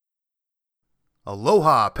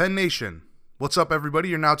Aloha, Penn Nation. What's up, everybody?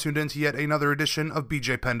 You're now tuned in to yet another edition of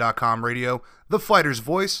BJPenn.com Radio, the fighter's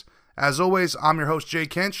voice. As always, I'm your host, Jay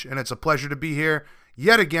Kinch, and it's a pleasure to be here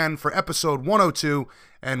yet again for episode 102,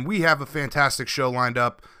 and we have a fantastic show lined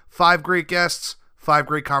up. 5 great guests, 5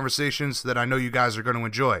 great conversations that I know you guys are going to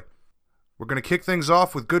enjoy. We're going to kick things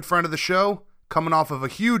off with good friend of the show, coming off of a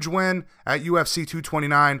huge win at UFC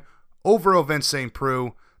 229 over Ovince St.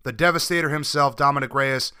 Preux, the Devastator himself, Dominick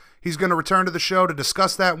Reyes. He's going to return to the show to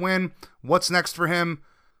discuss that win, what's next for him,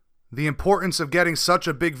 the importance of getting such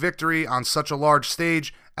a big victory on such a large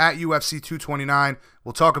stage at UFC 229.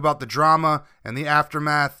 We'll talk about the drama and the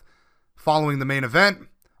aftermath following the main event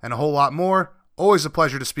and a whole lot more. Always a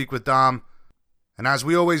pleasure to speak with Dom. And as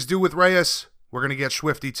we always do with Reyes, we're going to get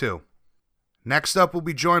swifty too. Next up, we'll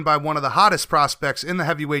be joined by one of the hottest prospects in the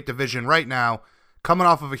heavyweight division right now, coming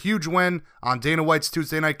off of a huge win on Dana White's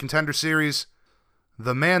Tuesday Night Contender Series,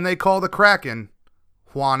 the man they call the Kraken,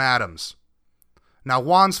 Juan Adams. Now,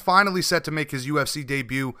 Juan's finally set to make his UFC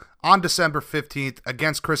debut on December 15th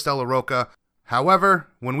against Chris De La Roca. However,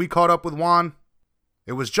 when we caught up with Juan,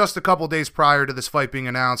 it was just a couple days prior to this fight being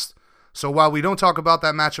announced. So while we don't talk about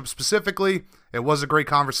that matchup specifically, it was a great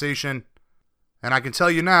conversation. And I can tell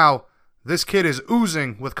you now, this kid is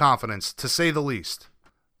oozing with confidence, to say the least.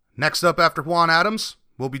 Next up after Juan Adams,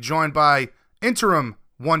 we'll be joined by interim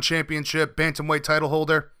One Championship Bantamweight title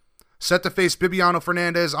holder, set to face Bibiano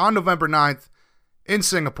Fernandes on November 9th in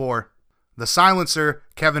Singapore, the silencer,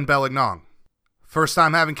 Kevin Belignon. First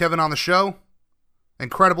time having Kevin on the show.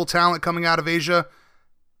 Incredible talent coming out of Asia,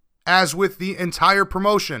 as with the entire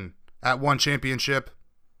promotion at One Championship.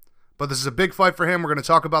 But this is a big fight for him. We're going to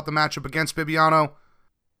talk about the matchup against Bibiano.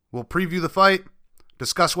 We'll preview the fight,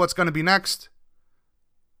 discuss what's going to be next,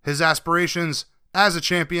 his aspirations as a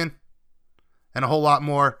champion, and a whole lot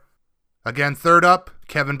more. Again, third up,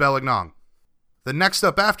 Kevin Belignon. The next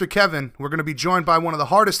up after Kevin, we're going to be joined by one of the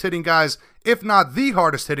hardest hitting guys, if not the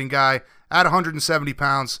hardest hitting guy, at 170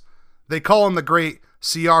 pounds. They call him the great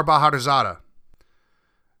Siar Bahadurzada.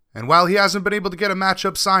 And while he hasn't been able to get a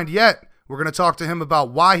matchup signed yet, we're going to talk to him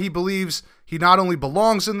about why he believes he not only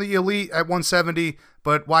belongs in the elite at 170,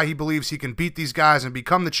 but why he believes he can beat these guys and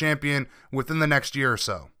become the champion within the next year or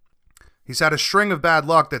so. He's had a string of bad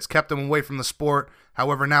luck that's kept him away from the sport.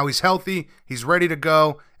 However, now he's healthy, he's ready to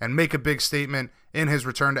go and make a big statement in his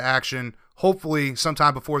return to action, hopefully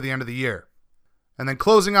sometime before the end of the year. And then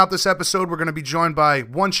closing out this episode, we're going to be joined by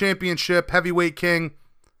One Championship heavyweight king,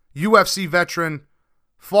 UFC veteran,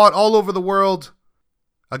 fought all over the world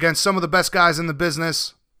against some of the best guys in the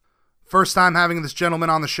business. First time having this gentleman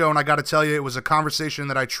on the show, and I got to tell you, it was a conversation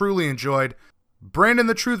that I truly enjoyed. Brandon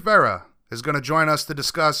the Truth Vera is going to join us to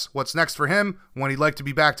discuss what's next for him, when he'd like to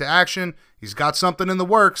be back to action. He's got something in the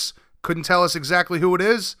works. Couldn't tell us exactly who it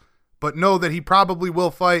is, but know that he probably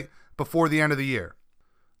will fight before the end of the year.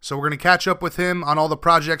 So we're going to catch up with him on all the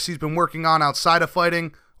projects he's been working on outside of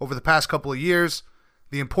fighting over the past couple of years,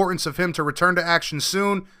 the importance of him to return to action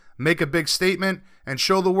soon, make a big statement, and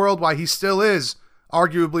show the world why he still is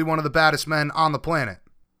arguably one of the baddest men on the planet.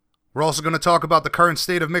 We're also going to talk about the current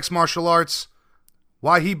state of mixed martial arts,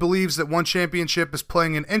 why he believes that One Championship is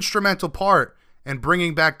playing an instrumental part in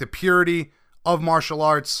bringing back the purity of martial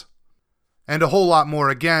arts, and a whole lot more.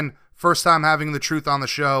 Again, first time having the Truth on the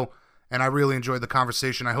show, and I really enjoyed the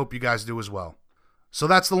conversation. I hope you guys do as well. So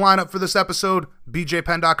that's the lineup for this episode.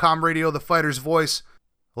 BJPenn.com Radio, the fighter's voice.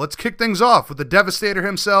 Let's kick things off with the Devastator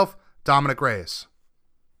himself, Dominick Reyes.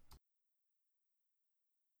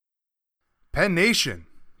 Penn Nation,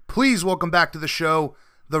 please welcome back to the show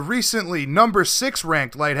the recently number 6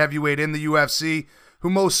 ranked light heavyweight in the UFC, who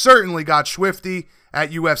most certainly got swifty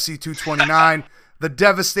at UFC 229, the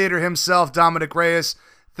Devastator himself, Dominick Reyes.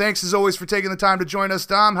 Thanks as always for taking the time to join us,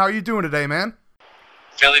 Dom. How are you doing today, man?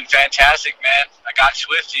 Feeling fantastic, man. I got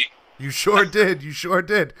swifty. You sure did. You sure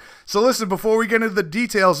did. So listen, before we get into the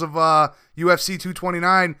details of UFC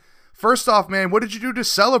 229, first off, man, what did you do to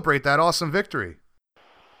celebrate that awesome victory?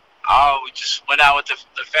 Oh, we just went out with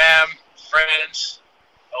the fam, friends,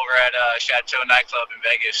 over at Chateau Nightclub in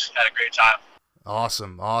Vegas. Had a great time.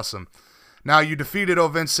 Awesome, awesome. Now, you defeated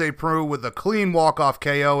Ovince St. Preux with a clean walk-off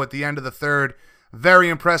KO at the end of the third. Very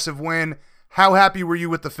impressive win. How happy were you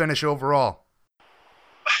with the finish overall?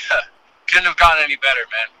 Couldn't have gone any better,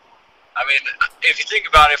 man. I mean, if you think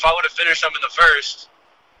about it, if I would have finished him in the first,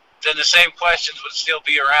 then the same questions would still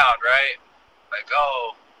be around, right? Like,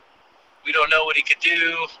 oh, we don't know what he could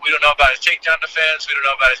do. We don't know about his takedown defense. We don't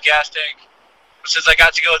know about his gas tank. But since I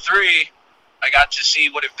got to go 3, I got to see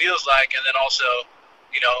what it feels like, and then also,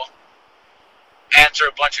 answer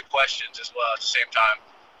a bunch of questions as well at the same time.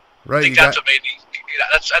 Right. I think that's what made me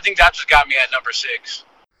I think that's what got me at number 6.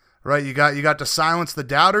 Right, you got to silence the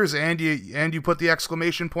doubters, and you put the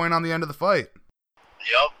exclamation point on the end of the fight.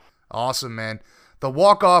 Yep. Awesome, man. The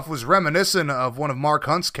walk-off was reminiscent of one of Mark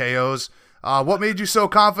Hunt's KOs. What made you so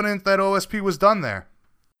confident that OSP was done there?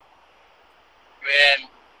 Man,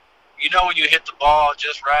 when you hit the ball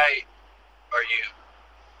just right, or you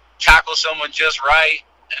tackle someone just right,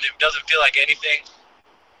 and it doesn't feel like anything,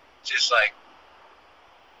 just like,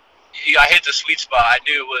 I hit the sweet spot. I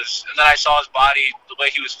knew it was, and then I saw his body, the way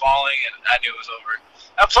he was falling, and I knew it was over.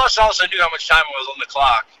 And plus, I also knew how much time was on the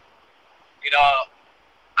clock.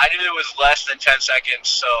 I knew it was less than 10 seconds,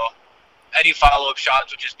 so any follow-up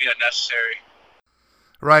shots would just be unnecessary.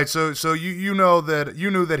 Right, so you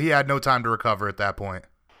knew that he had no time to recover at that point.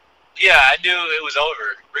 Yeah, I knew it was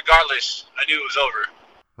over. Regardless, I knew it was over.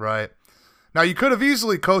 Right. Now, you could have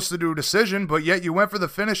easily coasted to a decision, but yet you went for the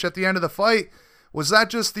finish at the end of the fight. Was that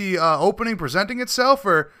just the opening presenting itself,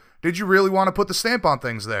 or did you really want to put the stamp on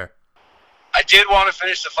things there? I did want to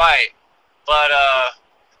finish the fight, but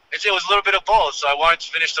it was a little bit of both. So I wanted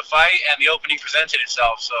to finish the fight, and the opening presented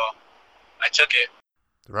itself, so I took it.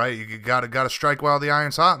 Right, you gotta strike while the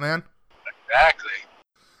iron's hot, man. Exactly.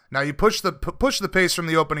 Now you pushed the pace from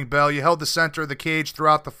the opening bell. You held the center of the cage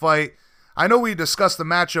throughout the fight. I know we discussed the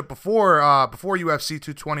matchup before UFC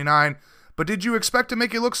 229, but did you expect to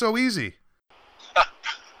make it look so easy?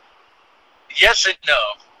 Yes and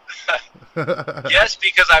no. Yes,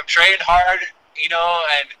 because I've trained hard,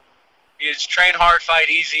 and it's train hard, fight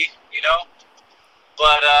easy,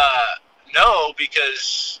 But no,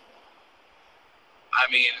 because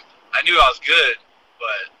I knew I was good,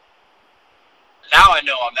 but now I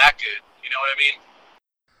know I'm that good. You know what I mean?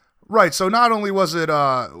 Right. So not only was it,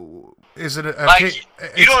 is it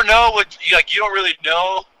you don't know you don't really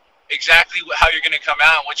know exactly how you're going to come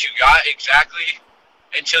out and what you got exactly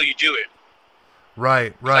until you do it.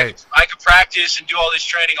 Right. I could practice and do all this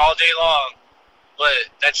training all day long, but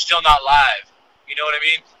that's still not live. You know what I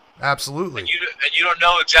mean? Absolutely. And you don't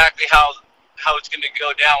know exactly how it's going to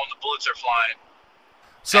go down when the bullets are flying.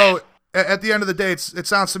 So at the end of the day, it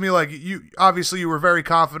sounds to me like you were very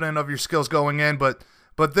confident of your skills going in, but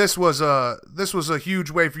this was a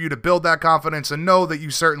huge way for you to build that confidence and know that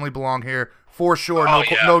you certainly belong here for sure.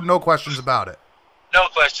 No questions about it. No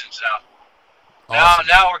questions now. Awesome.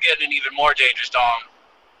 Now we're getting an even more dangerous Dom,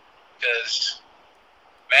 because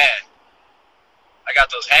man, I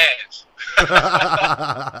got those hands.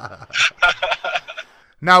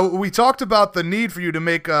 Now, we talked about the need for you to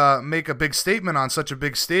make a big statement on such a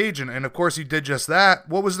big stage, and of course you did just that.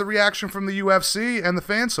 What was the reaction from the UFC and the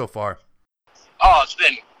fans so far? Oh, it's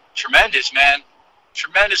been tremendous, man.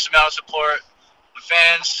 Tremendous amount of support. The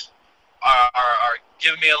fans are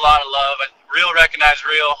giving me a lot of love. Real recognize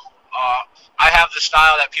real. I have the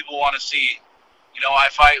style that people want to see. I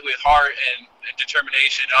fight with heart and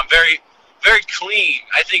determination. I'm very, very clean.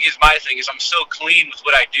 I think is my thing, is I'm so clean with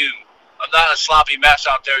what I do. I'm not a sloppy mess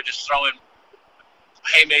out there just throwing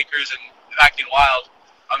haymakers and acting wild.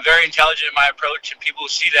 I'm very intelligent in my approach, and people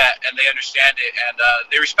see that, and they understand it, and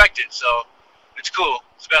they respect it. So it's cool.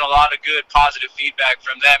 It's been a lot of good, positive feedback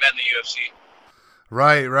from them and the UFC.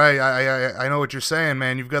 Right. I know what you're saying,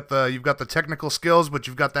 man. You've got the technical skills, but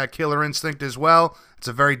you've got that killer instinct as well. It's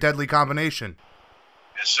a very deadly combination.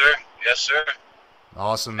 Yes, sir.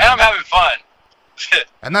 Awesome, man. And I'm having fun.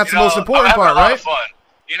 And that's the most important part, right? I'm having a lot of fun.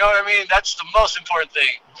 You know what I mean? That's the most important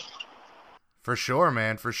thing. For sure,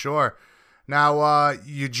 man. For sure. Now,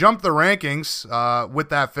 you jumped the rankings with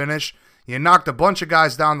that finish. You knocked a bunch of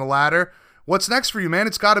guys down the ladder. What's next for you, man?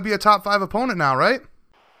 It's got to be a top 5 opponent now, right?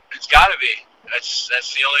 It's got to be. That's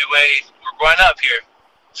the only way we're going up here.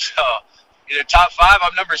 So either top 5,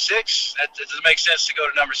 I'm number 6. That doesn't make sense to go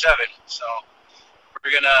to number 7. So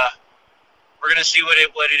we're gonna see what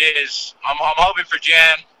it is. I'm hoping for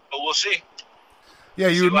Jan, but we'll see. Yeah,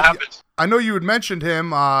 see what happens. I know you had mentioned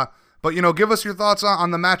him, but give us your thoughts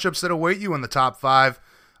on the matchups that await you in the top 5.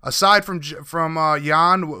 Aside from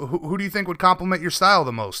Jan, who do you think would complement your style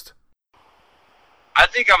the most? I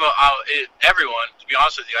think everyone. To be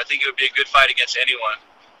honest with you, I think it would be a good fight against anyone.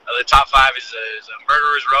 The top 5 is a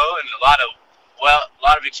murderer's row, and a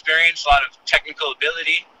lot of experience, a lot of technical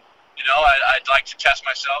ability. I'd like to test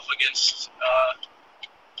myself against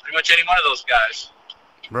pretty much any one of those guys.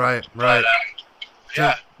 Right. But,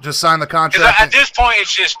 yeah. Just sign the contract. Because at this point,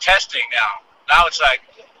 it's just testing now. Now it's like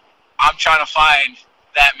I'm trying to find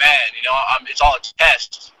that man. It's all a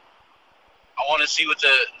test. I want to see what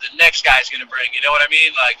the next guy's going to bring. You know what I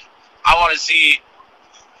mean? Like, I want to see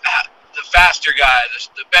the faster guy,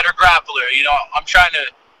 the better grappler. I'm trying to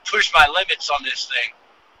push my limits on this thing.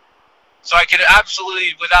 So I could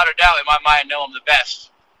absolutely, without a doubt, in my mind, know I'm the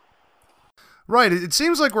best. Right. It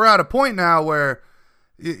seems like we're at a point now where,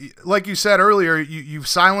 like you said earlier, you've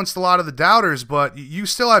silenced a lot of the doubters, but you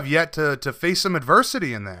still have yet to face some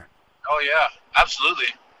adversity in there. Oh, yeah.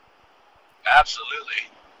 Absolutely. Absolutely.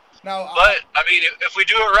 Now, but, I mean, if we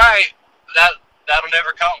do it right, that'll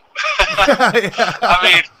never come. Yeah. I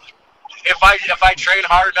mean, if I train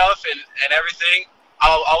hard enough and everything,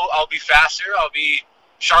 I'll be faster, I'll be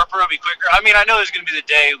sharper, I'll be quicker. I mean, I know there's going to be the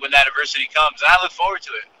day when that adversity comes, and I look forward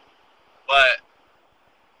to it. But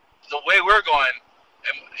the way we're going,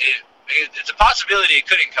 it's a possibility it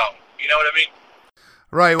couldn't come. You know what I mean?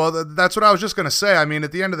 Right. Well, that's what I was just going to say. I mean,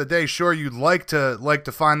 at the end of the day, sure, you'd like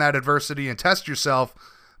to find that adversity and test yourself,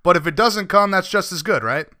 but if it doesn't come, that's just as good,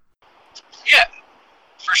 right? Yeah,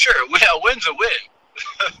 for sure. A win's a win.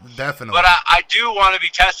 Definitely. But I do want to be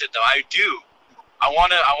tested, though. I do. I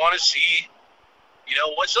want to see,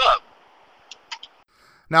 what's up.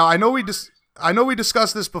 Now, I know we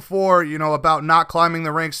discussed this before, about not climbing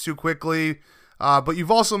the ranks too quickly, but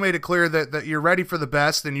you've also made it clear that you're ready for the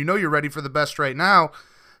best, and you're ready for the best right now.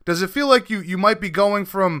 Does it feel like you might be going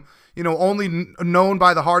from, only known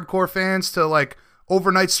by the hardcore fans to, like,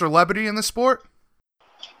 overnight celebrity in the sport?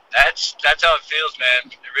 That's how it feels,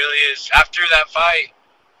 man. It really is. After that fight,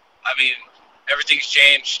 I mean, everything's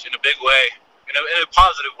changed in a big way, in a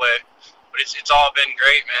positive way. But it's all been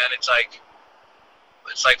great, man. It's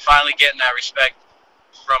like finally getting that respect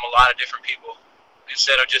from a lot of different people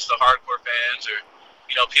instead of just the hardcore fans or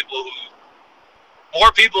people who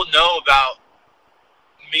more people know about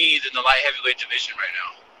me than the light heavyweight division right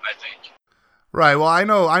now, I think. Right. Well, I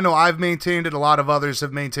know I've maintained it. A lot of others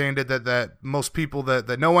have maintained it that most people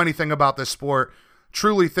that know anything about this sport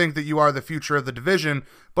truly think that you are the future of the division,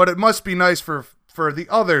 but it must be nice for the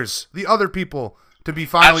other people to be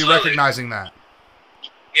finally Absolutely. recognizing that.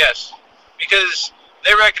 Yes, because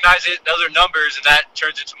they recognize it, other numbers, and that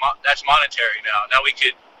turns into that's monetary now. Now we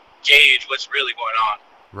could gauge what's really going on.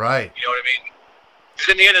 Right. You know what I mean? Because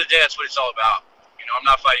in the end of the day, that's what it's all about. I'm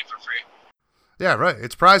not fighting for free. Yeah, right.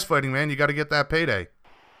 It's prize fighting, man. You got to get that payday.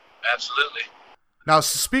 Absolutely. Now,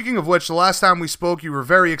 speaking of which, the last time we spoke, you were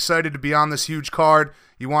very excited to be on this huge card.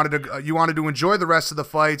 You wanted to enjoy the rest of the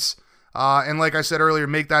fights, and like I said earlier,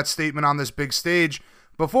 make that statement on this big stage.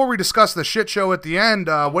 Before we discuss the shit show at the end,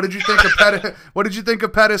 what did you think of What did you think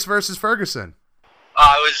of Pettis versus Ferguson? It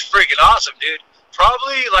was freaking awesome, dude.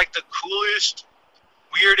 Probably like the coolest,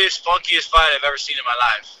 weirdest, funkiest fight I've ever seen in my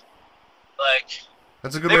life. Like,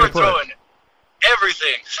 that's a good way to put it. They were throwing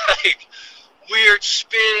everything, like weird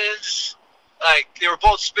spins. Like they were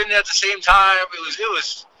both spinning at the same time.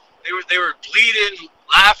 They were bleeding,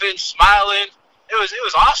 laughing, smiling. It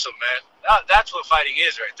was awesome, man. That's what fighting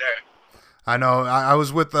is right there. I know. I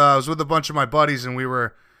was with a bunch of my buddies, and we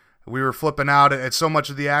were flipping out at so much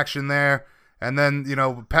of the action there. And then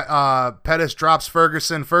Pettis drops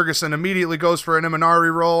Ferguson. Ferguson immediately goes for an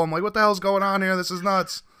Imanari roll. I'm like, what the hell's going on here? This is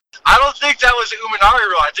nuts. I don't think that was an Umanari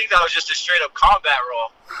roll. I think that was just a straight up combat roll.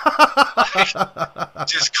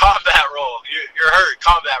 Just combat roll. You're hurt.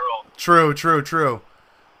 Combat roll. True.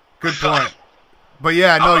 Good point. But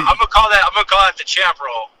yeah, no. I'm gonna call that the champ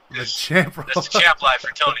roll. The champ roll. That's the champ life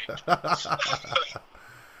for Tony.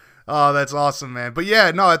 Oh, that's awesome, man. But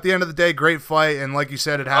yeah, no. At the end of the day, great fight, and like you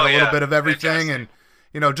said, it had a little bit of everything, fantastic.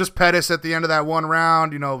 And just Pettis at the end of that one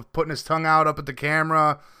round, putting his tongue out up at the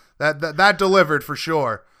camera, that delivered for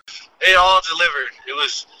sure. It all delivered. It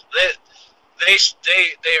was they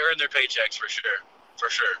earned their paychecks for sure.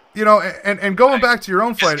 And going back to your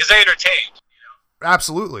own fight, because they entertained.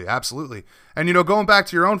 Absolutely. And going back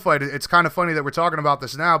to your own fight, it's kind of funny that we're talking about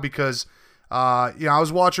this now because I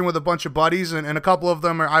was watching with a bunch of buddies, and a couple of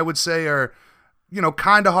them I would say are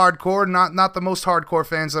kind of hardcore, not the most hardcore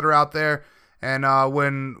fans that are out there. And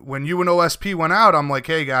when you and OSP went out, I'm like,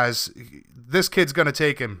 hey guys, this kid's gonna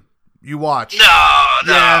take him. You watch. No.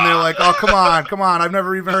 Yeah, and they're like, oh, come on. I've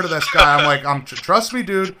never even heard of this guy. I'm like, trust me,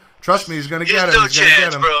 dude. Trust me, he's going to get him. He's gonna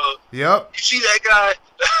get him. Bro. Yep. You see that guy?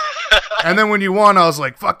 And then when you won, I was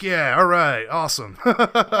like, fuck yeah, all right, awesome. That's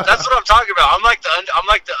what I'm talking about. I'm like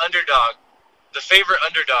the underdog, the favorite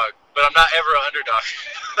underdog, but I'm not ever an underdog.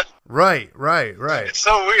 Right. It's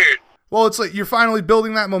so weird. Well, it's like you're finally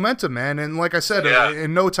building that momentum, man. And like I said,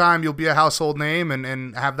 in no time, you'll be a household name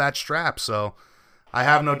and have that strap, so... I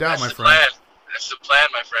have no doubt, my friend. That's the plan,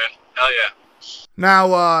 my friend. Hell yeah.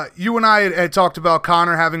 Now, you and I had talked about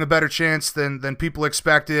Conor having a better chance than people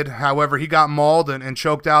expected. However, he got mauled and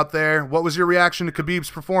choked out there. What was your reaction to Khabib's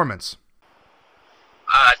performance?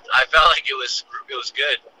 I felt like it was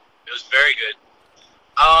good. It was very good.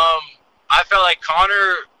 I felt like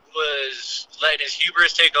Conor was letting his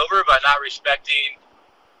hubris take over by not respecting,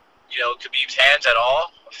 Khabib's hands at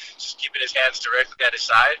all, just keeping his hands directly at his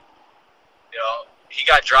side. He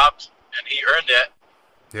got dropped and he earned it.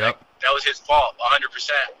 Yep. That was his fault, 100%.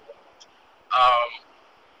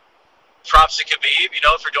 Props to Khabib,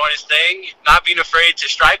 for doing his thing, not being afraid to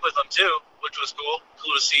strike with him too, which was cool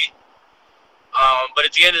to see. But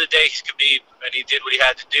at the end of the day, he's Khabib, and he did what he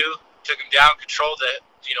had to do, took him down, controlled it,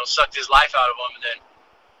 sucked his life out of him, and then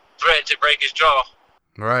threatened to break his jaw.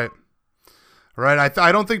 Right.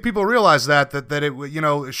 I don't think people realize that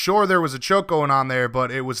it, sure, there was a choke going on there, but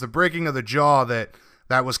it was the breaking of the jaw that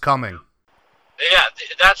was coming. Yeah,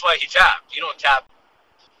 that's why he tapped. You don't tap.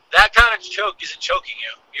 That kind of choke isn't choking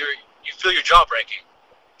you. You feel your jaw breaking.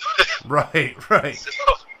 Right. So,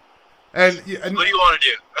 and what do you want to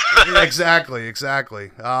do?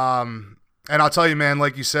 Exactly. And I'll tell you, man,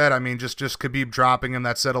 like you said, I mean, just Khabib dropping him,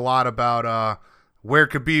 that said a lot about where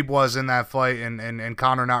Khabib was in that fight and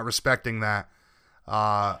Conor not respecting that.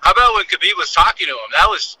 How about when Khabib was talking to him? That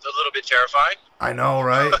was a little bit terrifying. I know,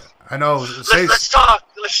 right? I know. Let's talk.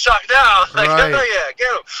 Let's talk now. Like, right. Oh, yeah,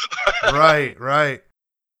 get him. Right.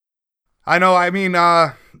 I know. I mean,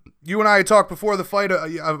 you and I talked before the fight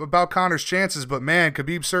about Conor's chances, but man,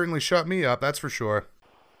 Khabib certainly shut me up. That's for sure.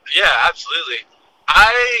 Yeah, absolutely.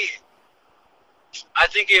 I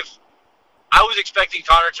think if I was expecting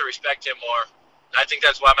Conor to respect him more, I think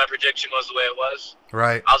that's why my prediction was the way it was.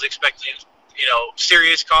 Right. I was expecting,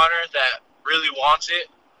 serious Conor that really wants it,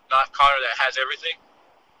 not Conor that has everything.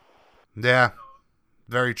 Yeah,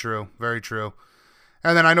 very true.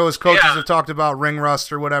 And then I know his coaches have talked about ring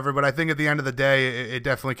rust or whatever, but I think at the end of the day, it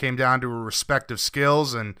definitely came down to a respect of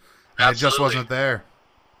skills, and it just wasn't there.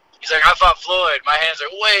 He's like, I fought Floyd. My hands are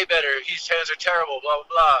way better. His hands are terrible, blah, blah,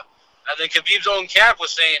 blah. And then Khabib's own camp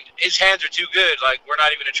was saying his hands are too good. Like, we're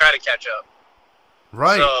not even going to try to catch up.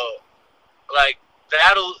 Right. So,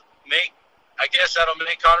 that'll make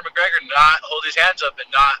Conor McGregor not hold his hands up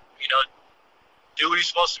and not, do what he's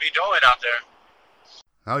supposed to be doing out there.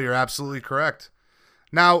 Oh, you're absolutely correct.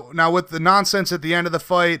 Now with the nonsense at the end of the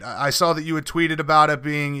fight, I saw that you had tweeted about it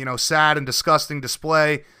being, sad and disgusting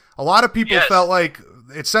display. A lot of people felt like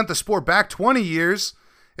it sent the sport back 20 years.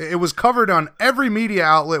 It was covered on every media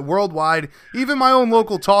outlet worldwide. Even my own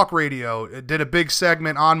local talk radio did a big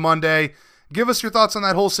segment on Monday. Give us your thoughts on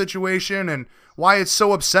that whole situation and why it's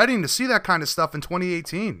so upsetting to see that kind of stuff in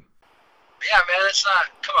 2018. Yeah, man, it's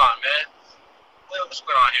not. Come on, man. What's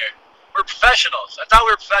going on here? We're professionals. I thought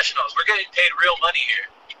we were professionals. We're getting paid real money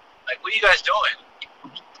here. Like, what are you guys doing?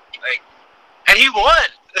 Like, and he won.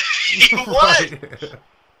 He won.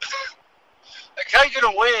 Like, how are you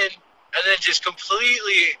gonna win and then just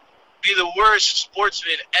completely be the worst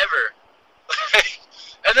sportsman ever?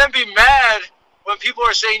 And then be mad when people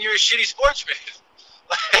are saying you're a shitty sportsman.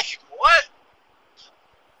 Like, what?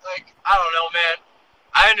 Like, I don't know, man.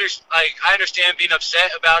 I understand being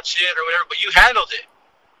upset about shit or whatever, but you handled it.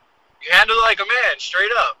 You handled it like a man,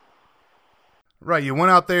 straight up. Right, you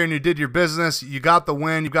went out there and you did your business. You got the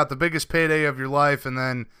win. You got the biggest payday of your life, and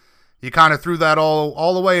then you kind of threw that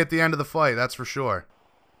all away at the end of the fight. That's for sure.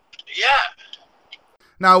 Yeah.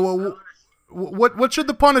 Now, what should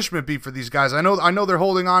the punishment be for these guys? I know they're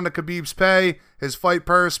holding on to Khabib's pay, his fight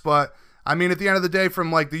purse, but I mean, at the end of the day,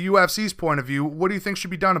 from like the UFC's point of view, what do you think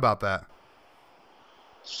should be done about that?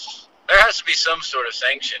 There has to be some sort of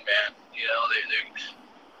sanction, man.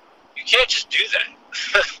 You can't just do that.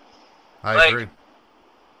 I agree.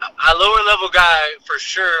 A lower level guy for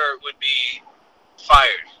sure would be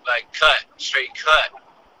fired, like cut, straight cut.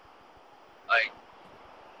 Like,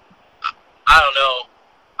 I don't know.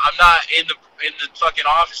 I'm not in the fucking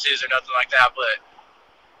offices or nothing like that, but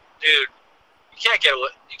dude, you can't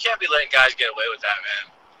be letting guys get away with that,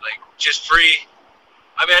 man. Like, just free.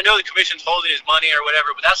 I mean, I know the commission's holding his money or whatever,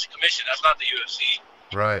 but that's the commission. That's not the UFC.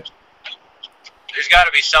 Right. There's got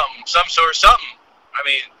to be something. I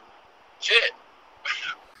mean, shit.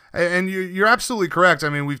 And you're absolutely correct. I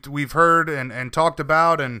mean, we've heard and talked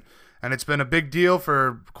about and it's been a big deal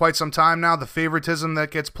for quite some time now, the favoritism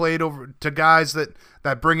that gets played over to guys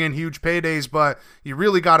that bring in huge paydays, but you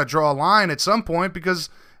really got to draw a line at some point, because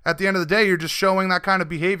at the end of the day, you're just showing that kind of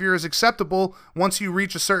behavior is acceptable once you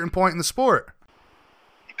reach a certain point in the sport.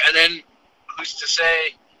 And then who's to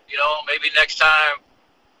say, maybe next time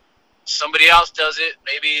somebody else does it,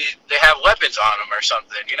 maybe they have weapons on them or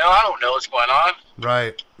something. I don't know what's going on.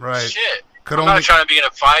 Right. Shit. I'm not trying to be in a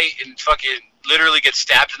fight and fucking literally get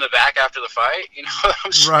stabbed in the back after the fight. You know what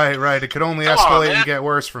I'm saying? Right. It could only escalate and get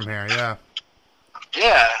worse from here, yeah.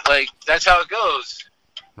 Yeah, like, that's how it goes.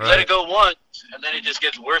 Right. Let it go once, and then it just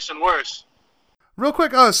gets worse and worse. Real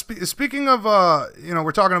quick, speaking of,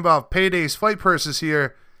 we're talking about Payday's fight purses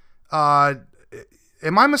here. Am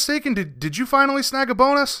I mistaken? Did you finally snag a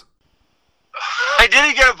bonus? I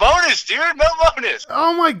didn't get a bonus, dude. No bonus.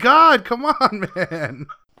 Oh my God! Come on, man.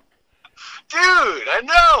 Dude, I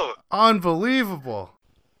know. Unbelievable.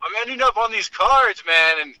 I'm ending up on these cards,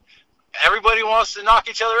 man, and everybody wants to knock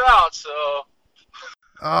each other out, so.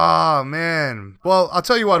 Oh, man. Well, I'll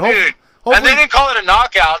tell you what. Dude, and they didn't call it a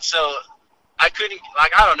knockout, so I couldn't,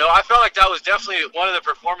 I don't know. I felt like that was definitely one of the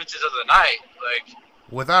performances of the night. Like,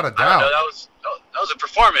 without a doubt. I don't know, that was a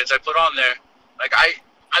performance I put on there. Like, I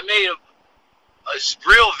made a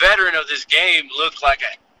real veteran of this game look like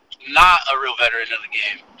not a real veteran of the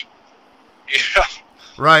game. You know?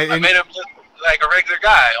 Right. I made him look like a regular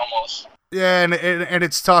guy almost. Yeah, and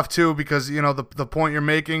it's tough too because the point you're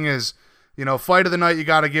making is fight of the night, you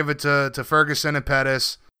got to give it to Ferguson and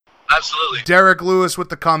Pettis. Absolutely. Derek Lewis with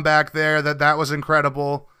the comeback there, that was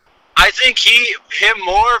incredible. I think him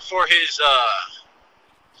more for his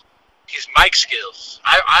mic skills.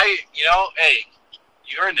 Hey,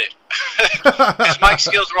 you earned it. His mic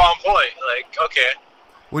skills were on point. Like, okay.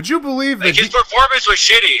 Would you believe that his performance was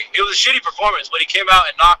shitty? It was a shitty performance, but he came out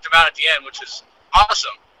and knocked him out at the end, which was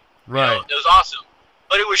awesome. Right. It was awesome.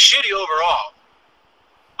 But it was shitty overall.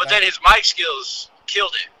 But then his mic skills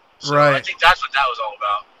killed it. So right. I think that's what that was all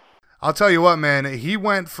about. I'll tell you what, man. He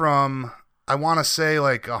went from, I want to say,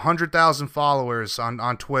 like 100,000 followers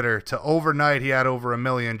on Twitter to overnight he had over 1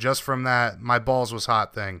 million just from that "my balls was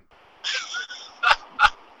hot" thing.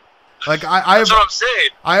 Like that's what I'm saying.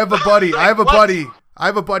 I have a buddy. I have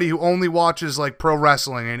a buddy who only watches like pro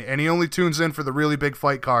wrestling, and he only tunes in for the really big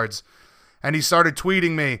fight cards. And he started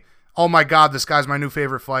tweeting me, "Oh my God, this guy's my new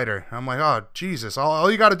favorite fighter." I'm like, "Oh Jesus! All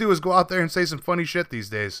you got to do is go out there and say some funny shit these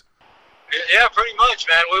days." Yeah, pretty much,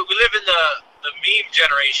 man. We live in the meme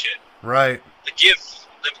generation. Right. The gifs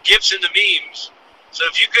and the memes. So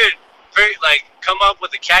if you could come up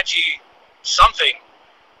with a catchy something,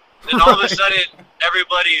 then all of a sudden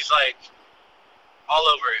everybody's like all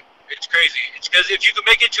over it. It's crazy. It's because if you can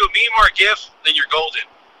make it to a meme or a GIF, then you're golden.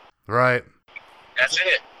 Right. That's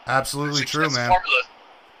it. Absolutely true, that's man. The formula.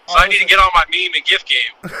 So I need to get on my meme and GIF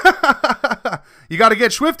game. You got to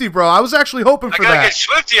get Swifty, bro. I was actually hoping for that. I got to get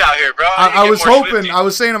Swifty out here, bro. I was hoping. Swifty. I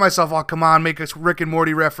was saying to myself, "Oh, come on, make a Rick and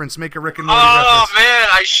Morty reference. Make a Rick and Morty reference." Oh man,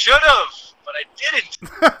 I should have, but I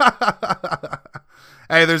didn't.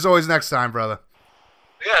 Hey, there's always next time, brother.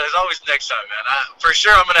 Yeah, there's always next time, man. For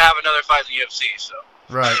sure, I'm gonna have another fight in the UFC. So.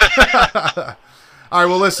 Right. All right,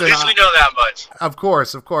 well, listen. At least we know that much. Of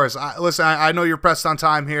course. Listen, I know you're pressed on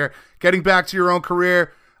time here. Getting back to your own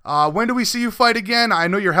career, when do we see you fight again? I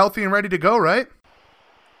know you're healthy and ready to go, right?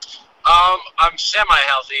 I'm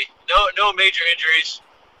semi-healthy. No major injuries,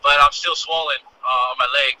 but I'm still swollen on my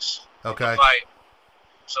legs. Okay. Fight.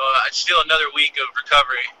 So it's still another week of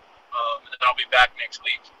recovery, and then I'll be back next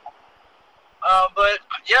week. But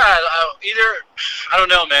yeah, I don't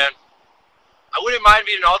know, man. I wouldn't mind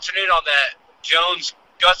being an alternate on that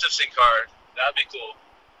Jones-Gustafson card. That'd be cool.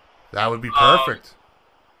 That would be perfect.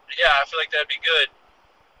 Yeah, I feel like that'd be good.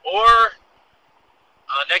 Or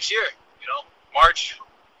next year,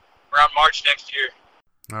 around March next year.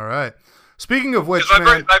 All right. Speaking of which,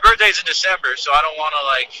 my birthday's in December, so I don't want to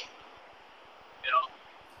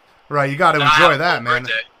Right, you got to enjoy that, man.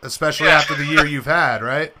 Birthday. Especially after the year you've had,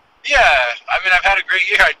 right? Yeah, I mean, I've had a great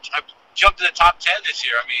year. I jumped to the top 10 this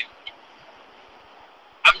year. I mean,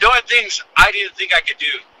 I'm doing things I didn't think I could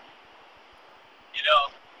do,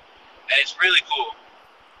 and it's really cool.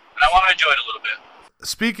 And I want to enjoy it a little bit.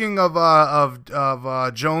 Speaking of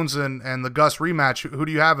Jones and the Gus rematch, who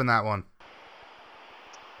do you have in that one?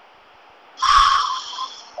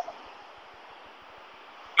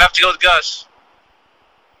 I have to go with Gus.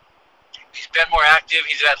 He's been more active.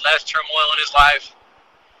 He's had less turmoil in his life.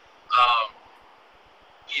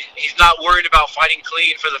 He's not worried about fighting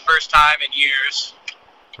clean for the first time in years.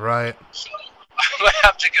 Right. So I'm going to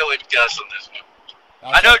have to go with Gus on this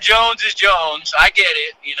one. I know Jones is Jones. I get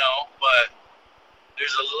it, but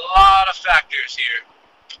there's a lot of factors here.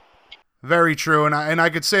 Very true, and I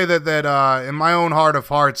could say that in my own heart of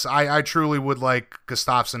hearts, I truly would like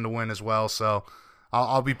Gustafsson to win as well. So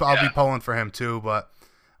I'll be pulling for him too. But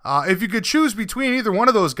if you could choose between either one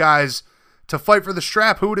of those guys to fight for the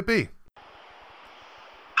strap, who would it be?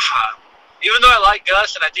 Even though I like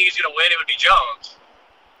Gus and I think he's going to win, it would be Jones.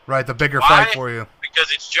 Right, the bigger fight for you.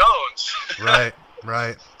 Because it's Jones. Right.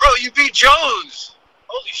 Bro, you beat Jones.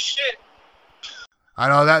 Holy shit. I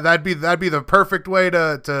know that'd be the perfect way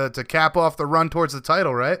to cap off the run towards the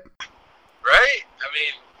title, right? Right? I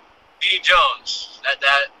mean, beating Jones.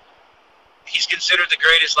 That he's considered the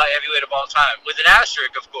greatest light heavyweight of all time, with an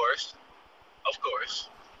asterisk, of course.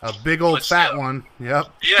 A big old fat one. Yep.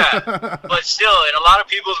 Yeah, but still, in a lot of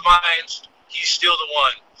people's minds, he's still the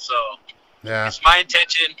one. So yeah, it's my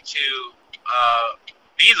intention to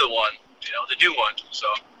be the one, the new one. So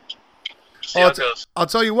see how it goes. I'll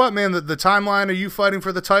tell you what, man, the timeline of you fighting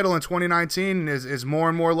for the title in 2019 is more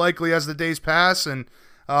and more likely as the days pass. And,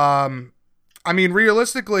 I mean,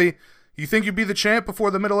 realistically, you think you'd be the champ before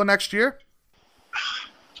the middle of next year?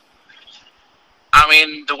 I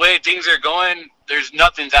mean, the way things are going, there's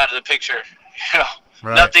nothing's out of the picture.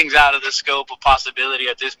 Right. Nothing's out of the scope of possibility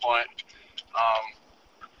at this point.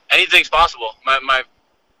 Anything's possible. I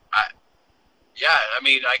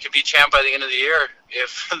mean, I could be champ by the end of the year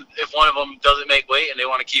if one of them doesn't make weight and they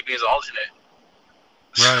want to keep me as alternate.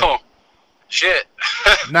 Right. So, shit.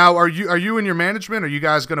 Now, are you and your management? Are you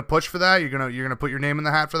guys gonna push for that? You're gonna put your name in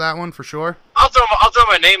the hat for that one for sure? I'll throw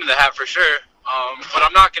my name in the hat for sure. But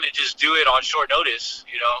I'm not gonna just do it on short notice.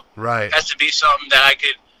 Right. It has to be something that I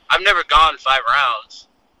could. I've never gone 5 rounds.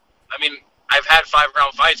 I mean, I've had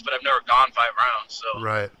 5-round fights, but I've never gone 5 rounds. So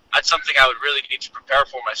right. That's something I would really need to prepare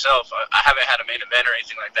for myself. I haven't had a main event or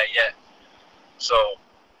anything like that yet. So,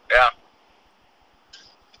 yeah.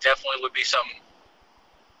 Definitely would be something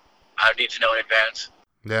I would need to know in advance.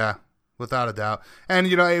 Yeah, without a doubt. And,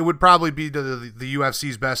 it would probably be to the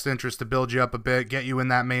UFC's best interest to build you up a bit, get you in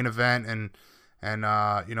that main event, and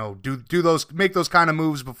make those kind of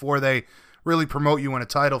moves before they really promote you in a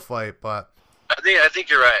title fight. But I think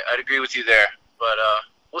you're right. I'd agree with you there. But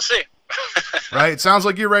we'll see. Right. It sounds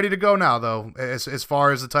like you're ready to go now, though, as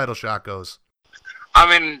far as the title shot goes. I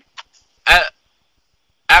mean,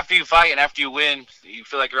 after you fight and after you win, you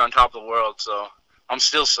feel like you're on top of the world. So I'm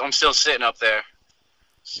still sitting up there.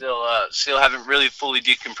 Still haven't really fully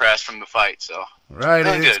decompressed from the fight. So right.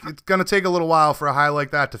 It's gonna take a little while for a high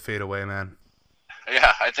like that to fade away, man.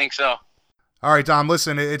 Yeah, I think so. All right, Dom,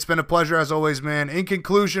 listen, it's been a pleasure as always, man. In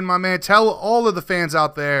conclusion, my man, tell all of the fans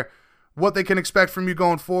out there what they can expect from you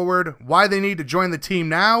going forward, why they need to join the team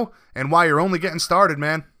now, and why you're only getting started,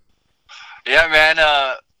 man. Yeah, man,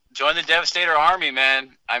 join the Devastator Army,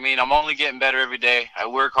 man. I mean, I'm only getting better every day. I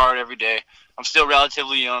work hard every day. I'm still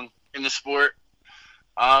relatively young in the sport.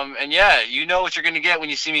 And yeah, you know what you're going to get when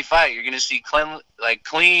you see me fight. You're going to see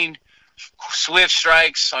clean, swift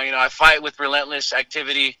strikes. I fight with relentless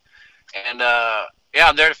activity. And yeah,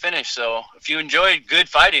 I'm there to finish. So if you enjoy good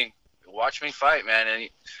fighting, watch me fight, man. And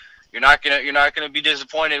you're not gonna be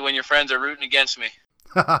disappointed when your friends are rooting against me.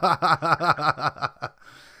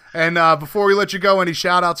 And before we let you go, any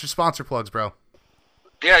shout outs or sponsor plugs, bro?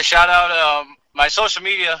 Yeah, shout out my social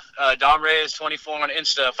media, Dom Reyes 24 on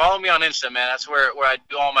Insta. Follow me on Insta, man. That's where I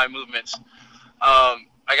do all my movements. I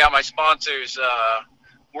got my sponsors,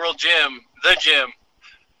 World Gym, The Gym,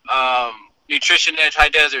 Nutrition Edge High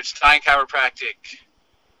Desert, Stein Chiropractic,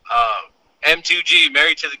 M2G,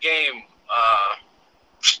 Married to the Game.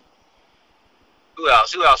 Who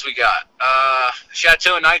else we got?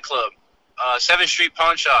 Chateau Nightclub, 7th Street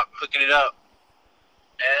Pawn Shop, hooking it up.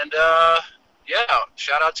 And, yeah,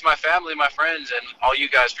 shout out to my family, my friends, and all you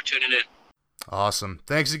guys for tuning in. Awesome.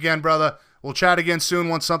 Thanks again, brother. We'll chat again soon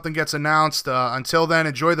once something gets announced. Until then,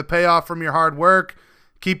 enjoy the payoff from your hard work.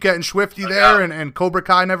 Keep getting swifty there, and Cobra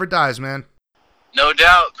Kai never dies, man. No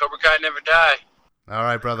doubt. Cobra Kai never die. All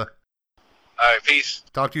right, brother. All right, peace.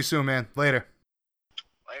 Talk to you soon, man. Later.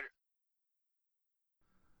 Later.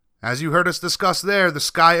 As you heard us discuss there, the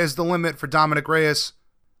sky is the limit for Dominick Reyes.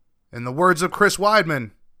 In the words of Chris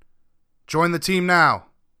Weidman, join the team now.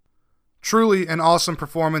 Truly an awesome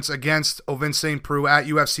performance against Ovince St. Preux at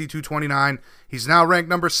UFC 229. He's now ranked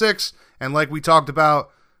number 6, and like we talked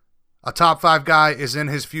about, a top 5 guy is in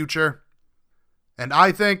his future. And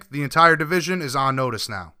I think the entire division is on notice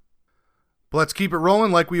now. But let's keep it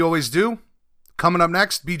rolling like we always do. Coming up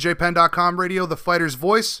next, BJPenn.com radio, the fighter's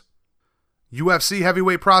voice. UFC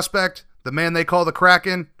heavyweight prospect, the man they call the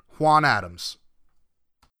Kraken, Juan Adams.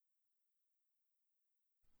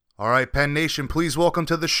 All right, Penn Nation, please welcome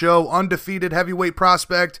to the show undefeated heavyweight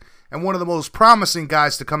prospect and one of the most promising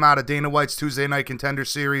guys to come out of Dana White's Tuesday Night Contender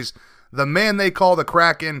Series, the man they call the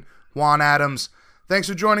Kraken, Juan Adams. Thanks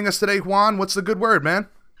for joining us today, Juan. What's the good word, man?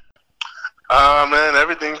 Man,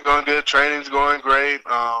 everything's going good. Training's going great.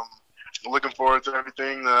 Looking forward to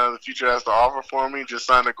everything the future has to offer for me. Just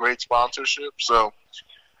signed a great sponsorship, so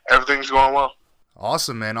everything's going well.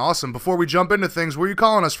 Awesome, man. Awesome. Before we jump into things, where are you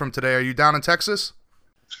calling us from today? Are you down in Texas?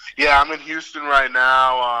 Yeah, I'm in Houston right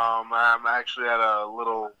now. I'm actually at a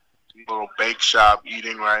little bake shop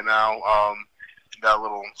eating right now. got a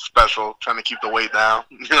little special, trying to keep the weight down,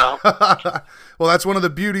 you know. Well, that's one of the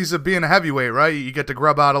beauties of being a heavyweight, right? You get to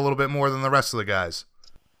grub out a little bit more than the rest of the guys.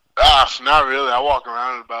 Not really. I walk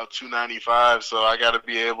around at about 295, so I got to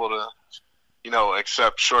be able to, you know,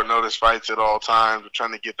 accept short notice fights at all times. We're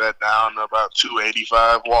trying to get that down to about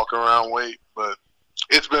 285 walk around weight, but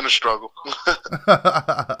it's been a struggle.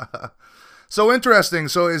 So interesting.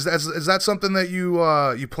 So is that something that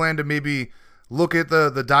you plan to maybe look at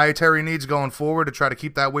the dietary needs going forward to try to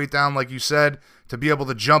keep that weight down, like you said, to be able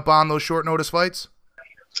to jump on those short notice fights?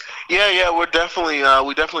 Yeah, we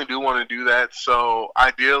definitely do want to do that. So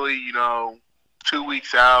ideally, you know, 2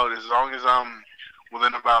 weeks out, as long as I'm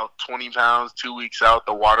within about 20 pounds, 2 weeks out,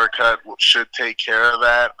 the water cut should take care of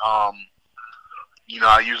that. You know,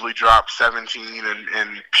 I usually drop 17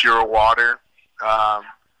 in pure water,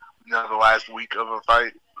 you know, the last week of a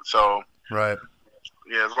fight. So, right.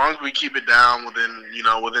 Yeah, as long as we keep it down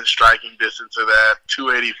within striking distance of that,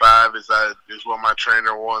 285 is what my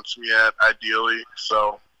trainer wants me at, ideally.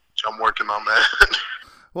 So I'm working on that.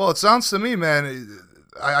 Well, it sounds to me, man,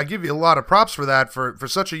 I give you a lot of props for that. For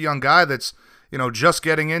such a young guy that's, you know, just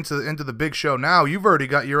getting into the big show now, you've already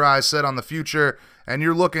got your eyes set on the future, and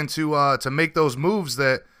you're looking to make those moves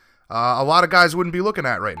that a lot of guys wouldn't be looking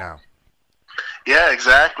at right now. Yeah,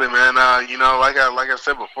 exactly, man. You know, like I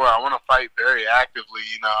said before, I want to fight very actively.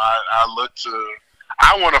 You know,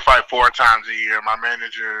 I want to fight 4 times a year. My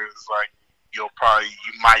manager is like, you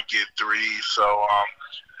might get 3. So,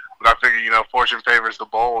 but I figure, you know, fortune favors the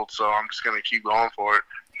bold. So I'm just gonna keep going for it.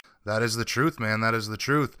 That is the truth, man. That is the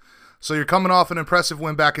truth. So you're coming off an impressive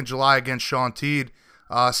win back in July against Shaun Teed.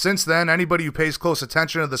 Since then, anybody who pays close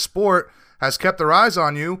attention to the sport has kept their eyes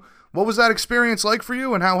on you. What was that experience like for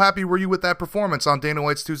you, and how happy were you with that performance on Dana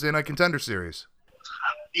White's Tuesday Night Contender Series?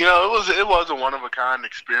 You know, it was a one-of-a-kind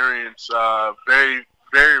experience. Very,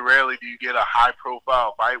 very rarely do you get a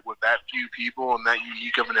high-profile fight with that few people and that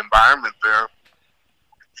unique of an environment there.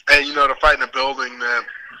 And, you know, to fight in a building that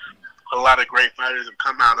a lot of great fighters have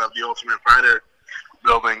come out of, the Ultimate Fighter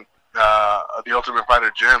building, the Ultimate Fighter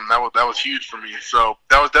gym, that was huge for me. So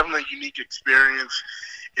that was definitely a unique experience.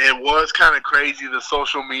 It was kind of crazy, the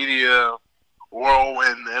social media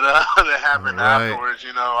whirlwind that happened afterwards.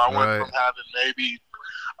 You know, I went from having maybe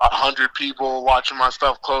 100 people watching my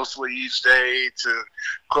stuff closely each day to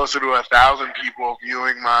closer to 1,000 people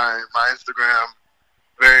viewing my Instagram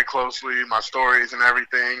very closely, my stories and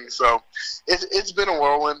everything. So it's been a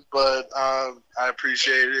whirlwind, but I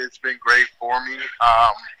appreciate it. It's been great for me,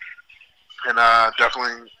 and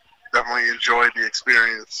definitely enjoyed the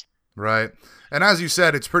experience. Right. And as you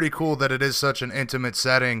said, it's pretty cool that it is such an intimate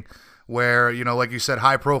setting where, you know, like you said,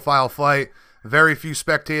 high-profile fight, very few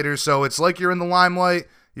spectators. So it's like you're in the limelight,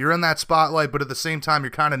 you're in that spotlight, but at the same time, you're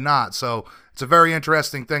kind of not. So it's a very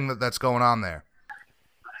interesting thing that's going on there.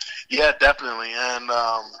 Yeah, definitely. And,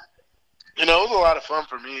 you know, it was a lot of fun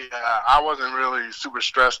for me. I wasn't really super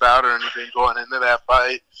stressed out or anything going into that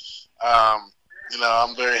fight. You know,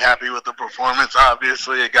 I'm very happy with the performance.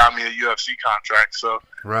 Obviously, it got me a UFC contract, so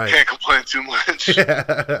can't complain too much.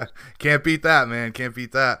 Yeah. Can't beat that, man. Can't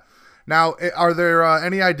beat that. Now, are there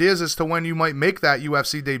any ideas as to when you might make that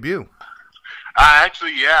UFC debut? I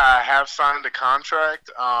have signed a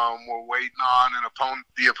contract. We're waiting on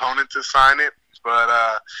the opponent to sign it,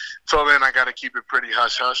 but till then, I got to keep it pretty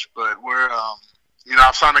hush-hush. But we're, you know,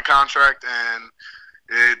 I've signed a contract, and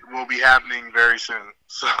it will be happening very soon.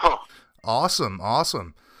 So. Awesome.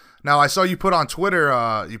 Now, I saw you put on Twitter,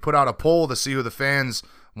 you put out a poll to see who the fans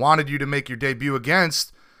wanted you to make your debut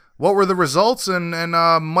against. What were the results, and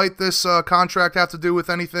might this contract have to do with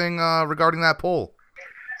anything regarding that poll?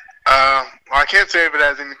 Well, I can't say if it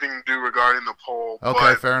has anything to do regarding the poll. Okay,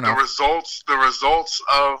 but fair enough. The results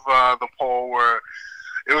of the poll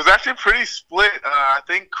it was actually pretty split. I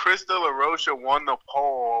think Chris De La Rocha won the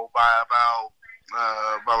poll by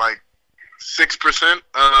about like 6%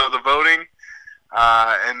 of the voting,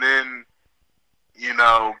 and then, you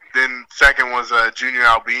know, then second was Junior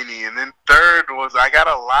Albini, and then third was, I got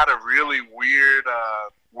a lot of really weird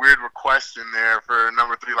requests in there for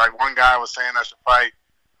number 3. Like, one guy was saying I should fight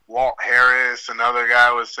Walt Harris, another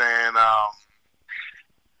guy was saying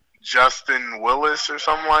Justin Willis or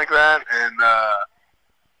something like that, and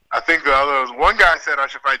I think the other one guy said I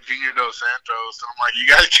should fight Junior Dos Santos, and I'm like, you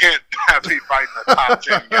guys can't have me fighting the top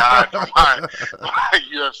 10 guy for my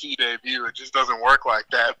UFC debut. It just doesn't work like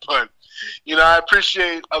that. But, you know, I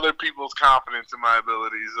appreciate other people's confidence in my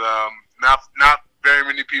abilities. Not very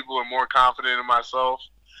many people are more confident in myself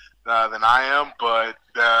than I am, but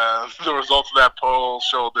the results of that poll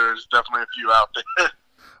showed there's definitely a few out there.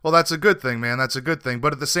 Well, that's a good thing, man. That's a good thing.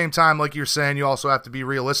 But at the same time, like you're saying, you also have to be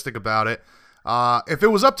realistic about it. If it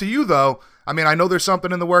was up to you, though, I mean, I know there's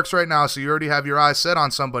something in the works right now, so you already have your eyes set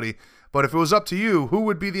on somebody. But if it was up to you, who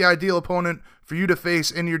would be the ideal opponent for you to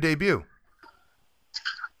face in your debut?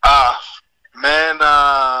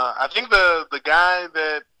 I think the guy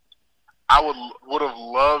that I would have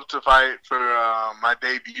loved to fight for my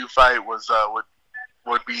debut fight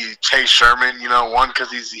would be Chase Sherman. You know, one,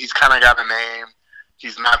 because he's kind of got a name.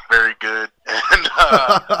 He's not very good, and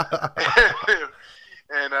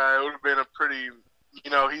it would have been a pretty, you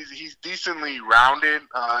know, he's decently rounded.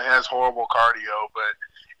 Has horrible cardio, but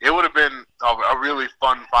it would have been a really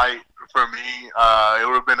fun fight for me. It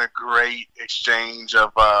would have been a great exchange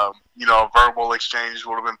of, a verbal exchange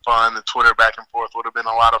would have been fun. The Twitter back and forth would have been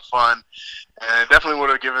a lot of fun. And it definitely would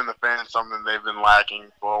have given the fans something they've been lacking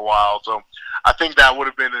for a while. So I think that would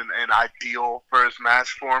have been an ideal first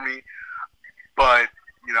match for me. But,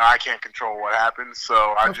 you know, I can't control what happens. So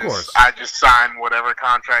I just sign whatever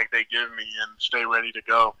contract they give me and stay ready to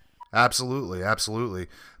go. Absolutely, absolutely.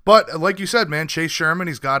 But like you said, man, Chase Sherman,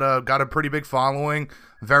 he's got a pretty big following,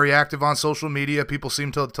 very active on social media. People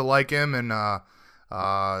seem to like him, and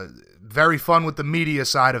very fun with the media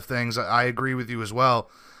side of things. I agree with you as well.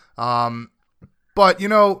 But, you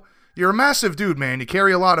know, you're a massive dude, man. You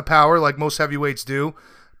carry a lot of power like most heavyweights do.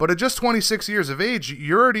 But at just 26 years of age,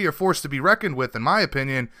 you're already a force to be reckoned with, in my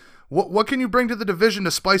opinion. What can you bring to the division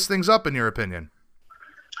to spice things up, in your opinion?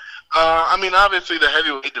 I mean, obviously the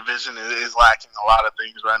heavyweight division is lacking a lot of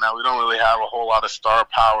things right now. We don't really have a whole lot of star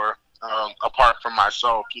power apart from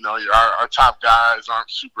myself. You know, our top guys aren't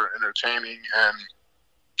super entertaining, and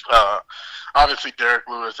obviously Derek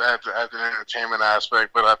Lewis adds an entertainment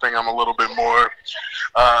aspect, but I think I'm a little bit more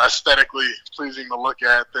aesthetically pleasing to look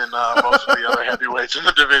at than most of the other heavyweights in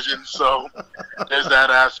the division. So there's that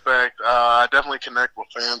aspect. I definitely connect with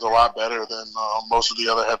fans a lot better than most of the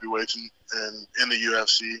other heavyweights in the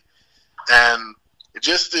UFC. And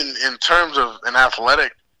just in terms of an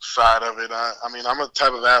athletic side of it, I mean, I'm a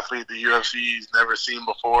type of athlete the UFC's never seen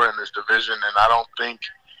before in this division, and I don't think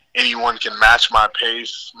anyone can match my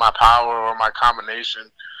pace, my power, or my combination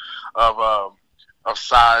of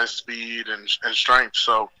size, speed, and strength.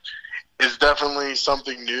 So it's definitely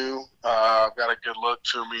something new. I've got a good look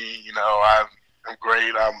to me. You know, I'm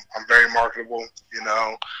great. I'm very marketable. You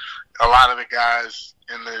know, a lot of the guys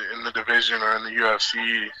in the division or in the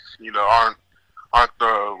UFC, you know,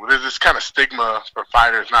 there's this kind of stigma for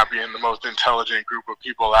fighters not being the most intelligent group of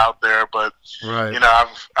people out there. But right. You know,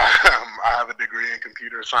 I have a degree in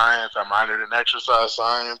computer science. I minored in exercise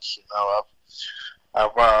science. You know,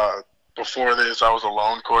 I've before this I was a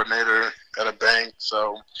loan coordinator at a bank.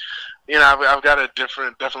 So, you know, I've got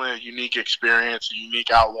definitely a unique experience, a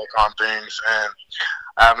unique outlook on things, and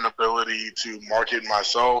I have an ability to market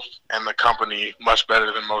myself and the company much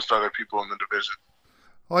better than most other people in the division.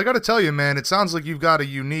 Well, I got to tell you, man, it sounds like you've got a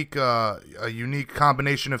unique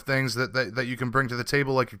combination of things that you can bring to the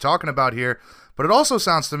table, like you're talking about here. But it also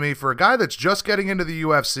sounds to me, for a guy that's just getting into the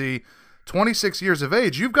UFC, 26 years of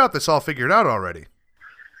age, you've got this all figured out already.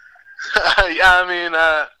 Yeah, I mean,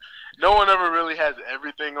 no one ever really has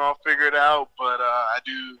everything all figured out, but I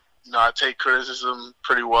do. You know, I take criticism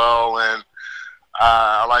pretty well, and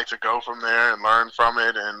I like to go from there and learn from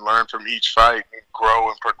it, and learn from each fight, and grow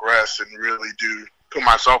and progress, and really do put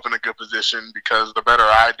myself in a good position, because the better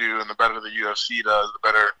I do and the better the UFC does, the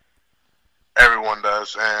better everyone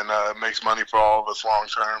does, and it makes money for all of us long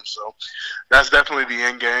term. So that's definitely the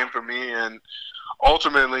end game for me, and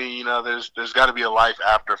ultimately, you know, there's got to be a life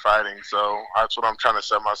after fighting. So that's what I'm trying to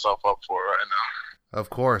set myself up for right now. Of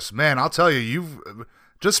course, man. I'll tell you,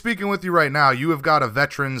 just speaking with you right now, you have got a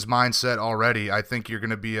veteran's mindset already. I think you're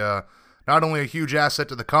going to be not only a huge asset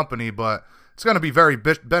to the company, but it's going to be very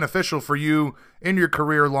beneficial for you in your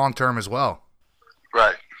career long term as well.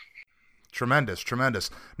 Right. Tremendous.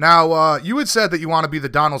 Now, you had said that you want to be the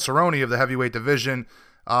Donald Cerrone of the heavyweight division.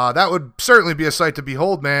 That would certainly be a sight to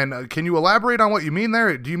behold, man. Can you elaborate on what you mean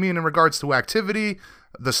there? Do you mean in regards to activity,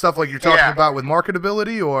 the stuff like you're talking about with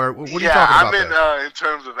marketability, or what are you talking about? Yeah, I mean, in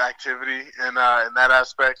terms of activity and in that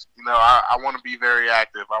aspect, you know, I want to be very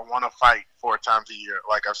active. I want to fight 4 times a year,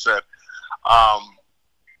 like I've said.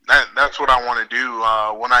 That's what I want to do.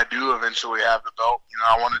 When I do eventually have the belt, you know,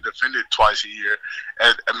 I want to defend it twice a year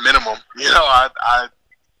at a minimum. You know,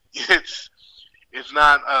 it's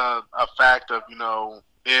not a fact of, you know,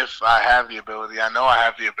 if I have the ability. I know I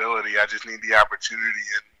have the ability. I just need the opportunity.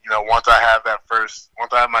 And, you know, once I have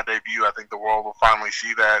my debut, I think the world will finally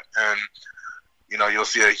see that. And, you know, you'll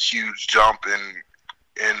see a huge jump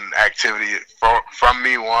in activity from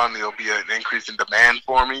me. One, there'll be an increase in demand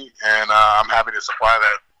for me, and I'm happy to supply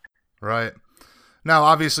that. Right. Now,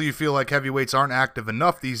 obviously, you feel like heavyweights aren't active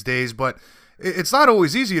enough these days, but it's not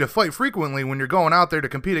always easy to fight frequently when you're going out there to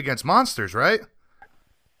compete against monsters, right?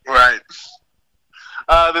 Right.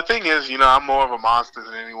 The thing is, I'm more of a monster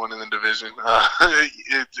than anyone in the division.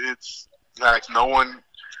 It's like no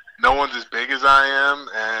one's as big as I am,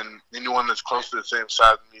 and anyone that's close to the same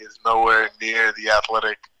size as me is nowhere near the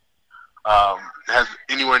athletic, has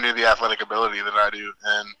anywhere near the athletic ability that I do.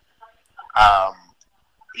 And,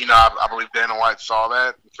 I believe Dana White saw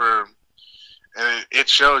that and it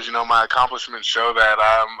shows, my accomplishments show that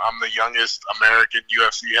I'm the youngest American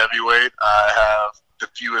UFC heavyweight. I have the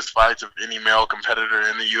fewest fights of any male competitor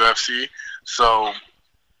in the UFC. So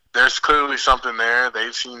there's clearly something there.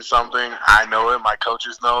 They've seen something. I know it. My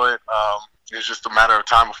coaches know it. It's just a matter of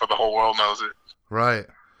time before the whole world knows it. Right.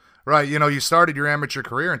 You started your amateur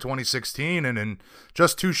career in 2016, and in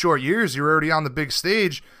just 2 short years, you're already on the big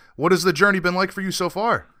stage. What has the journey been like for you so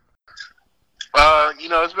far?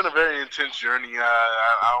 It's been a very intense journey.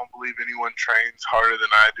 I don't believe anyone trains harder than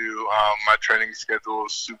I do. My training schedule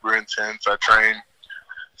is super intense. I train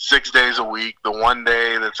 6 days a week. The one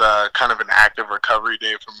day that's kind of an active recovery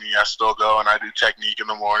day for me, I still go and I do technique in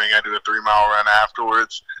the morning. I do a 3-mile run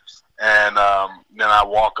afterwards, and then I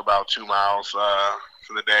walk about 2 miles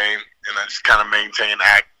for the day, and I just kind of maintaining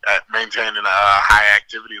a high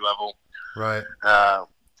activity level. Right.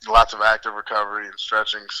 Lots of active recovery and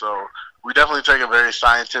stretching. So we definitely take a very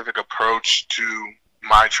scientific approach to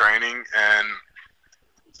my training, and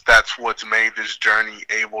that's what's made this journey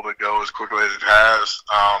able to go as quickly as it has.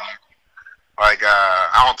 I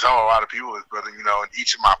don't tell a lot of people this, but in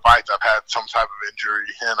each of my fights I've had some type of injury,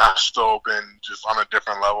 and I've still been just on a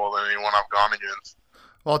different level than anyone I've gone against.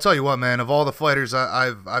 Well, I'll tell you what, man, of all the fighters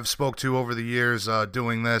I've spoke to over the years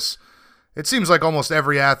doing this, it seems like almost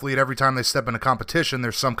every athlete, every time they step into competition,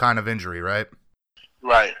 there's some kind of injury, right?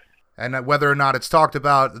 Right. And whether or not it's talked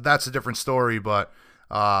about, that's a different story, but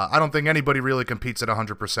I don't think anybody really competes at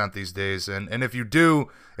 100% these days, and if you do,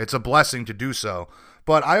 it's a blessing to do so.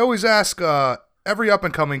 But I always ask every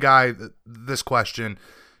up-and-coming guy this question.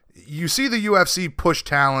 You see the UFC push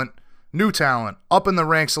talent, new talent, up in the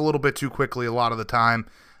ranks a little bit too quickly a lot of the time.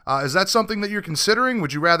 Is that something that you're considering?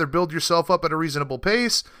 Would you rather build yourself up at a reasonable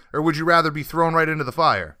pace, or would you rather be thrown right into the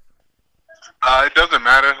fire? It doesn't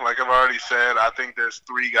matter. Like I've already said, I think there's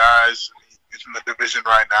 3 guys in the division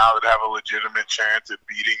right now that have a legitimate chance at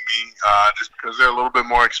beating me, just because they're a little bit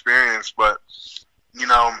more experienced. But,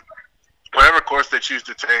 whatever course they choose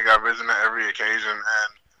to take, I've risen to every occasion.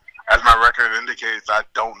 And as my record indicates, I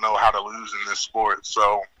don't know how to lose in this sport.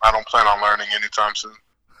 So I don't plan on learning anytime soon.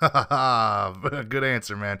 Good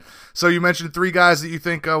answer, man. So you mentioned 3 guys that you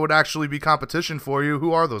think would actually be competition for you.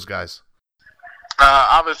 Who are those guys?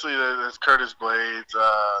 Obviously, there's Curtis Blades.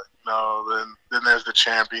 Then there's the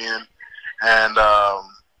champion, and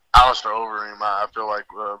Alistair Overeem. I feel like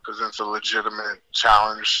presents a legitimate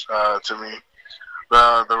challenge to me.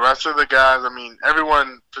 The rest of the guys,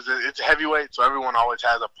 everyone it's heavyweight, so everyone always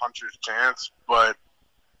has a puncher's chance. But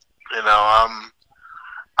I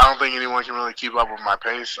don't think anyone can really keep up with my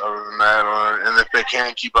pace other than that. And if they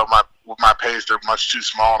can't keep up with my pace, they're much too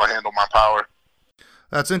small to handle my power.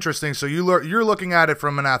 That's interesting. So you're looking at it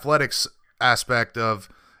from an athletics aspect of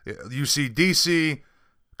you see DC,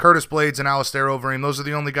 Curtis Blades, and Alistair Overeem. Those are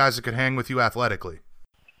the only guys that could hang with you athletically.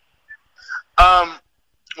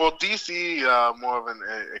 Well, DC, more of an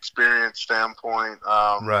experience standpoint.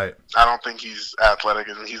 Right. I don't think he's athletic,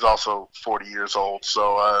 and he's also 40 years old.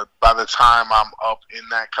 So by the time I'm up in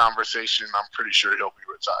that conversation, I'm pretty sure he'll be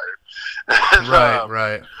retired. And,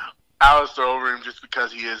 right. Alistair Overeem, just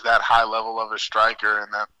because he is that high level of a striker,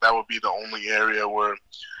 and that would be the only area where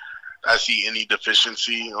I see any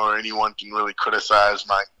deficiency or anyone can really criticize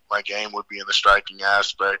my game would be in the striking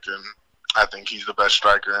aspect, and I think he's the best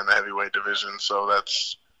striker in the heavyweight division. So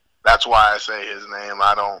that's why I say his name.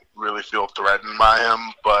 I don't really feel threatened by him,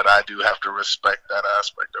 but I do have to respect that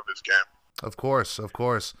aspect of his game. Of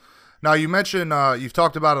course. Now, you mentioned, you've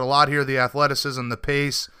talked about it a lot here, the athleticism, the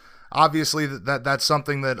pace. Obviously, that's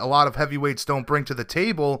something that a lot of heavyweights don't bring to the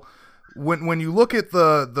table. When you look at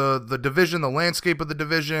the division, the landscape of the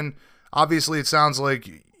division, obviously it sounds like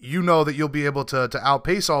you know that you'll be able to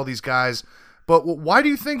outpace all these guys. But why do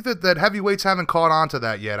you think that heavyweights haven't caught on to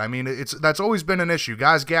that yet? That's always been an issue.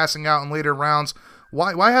 Guys gassing out in later rounds.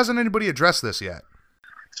 Why hasn't anybody addressed this yet?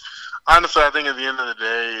 Honestly, I think at the end of the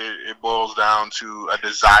day, it boils down to a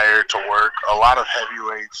desire to work. A lot of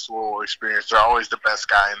heavyweights will experience they're always the best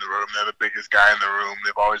guy in the room. They're the biggest guy in the room.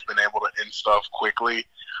 They've always been able to end stuff quickly.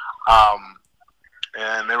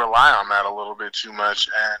 And they rely on that a little bit too much.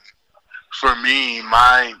 And for me,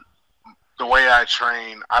 the way I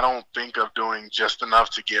train, I don't think of doing just enough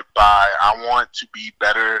to get by. I want to be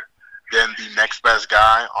better than the next best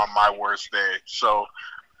guy on my worst day. So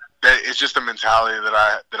that it's just a mentality that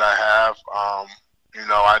I have.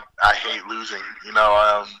 I hate losing.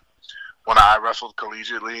 When I wrestled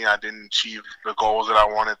collegiately, I didn't achieve the goals that I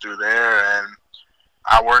wanted through there, and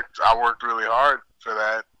I worked really hard for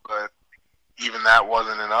that, but even that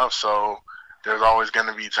wasn't enough. So there's always going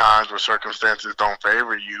to be times where circumstances don't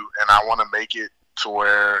favor you, and I want to make it to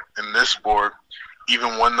where in this sport,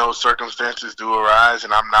 even when those circumstances do arise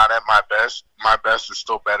and I'm not at my best is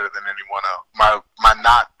still better than anyone else. My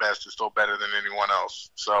not best is still better than anyone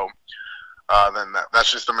else. So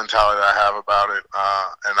that's just the mentality that I have about it,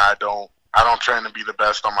 and I don't train to be the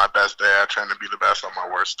best on my best day. I train to be the best on my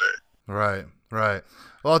worst day. Right.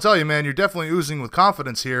 Well, I'll tell you, man, you're definitely oozing with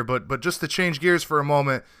confidence here, but just to change gears for a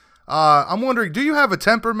moment, I'm wondering, do you have a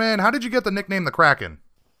temper, man? How did you get the nickname the Kraken?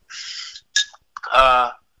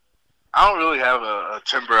 I don't really have a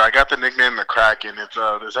temper. I got the nickname the Kraken. It's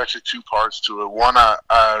there's actually two parts to it. One,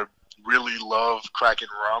 I really love Kraken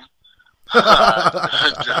rum.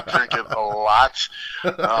 I drink it a lot.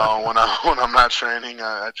 When I'm not training,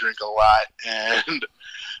 I drink a lot. And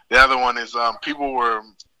the other one is people were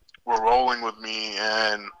rolling with me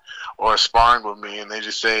or sparring with me, and they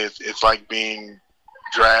just say it's like being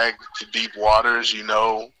dragged to deep waters. You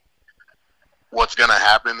know what's going to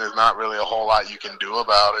happen. There's not really a whole lot you can do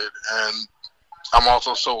about it. And I'm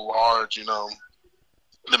also so large,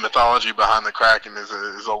 the mythology behind the Kraken is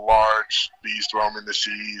a large beast roaming the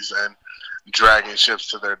seas and dragging ships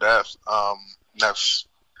to their death. That's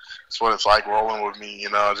what it's like rolling with me,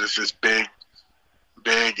 just this big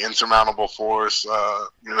insurmountable force.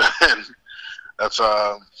 And that's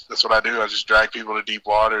what I do. I just drag people to deep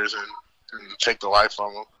waters and take the life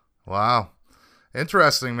from them. Wow.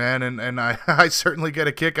 Interesting, man. And I certainly get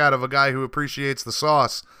a kick out of a guy who appreciates the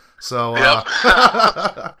sauce. So yep.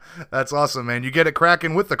 That's awesome, man. You get it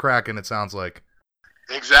cracking with the Kraken, it sounds like.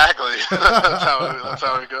 Exactly. That's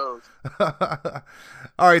how it goes.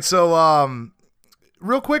 All right, so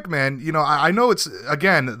real quick, man, I know it's,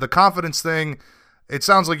 again, the confidence thing. It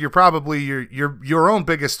sounds like you're probably your own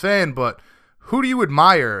biggest fan, but who do you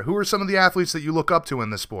admire? Who are some of the athletes that you look up to in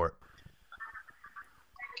this sport?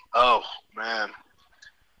 Oh, man.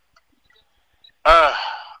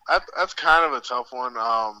 That's kind of a tough one.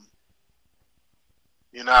 I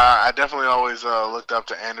definitely always looked up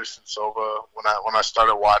to Anderson Silva when I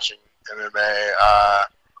started watching MMA.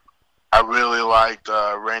 I really liked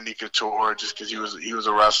Randy Couture just because he was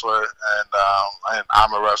a wrestler, and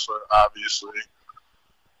I'm a wrestler, obviously.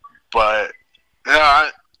 But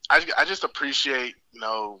I just appreciate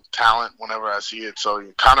talent whenever I see it. So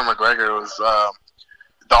Conor McGregor was.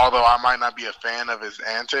 Although I might not be a fan of his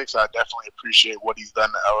antics, I definitely appreciate what he's done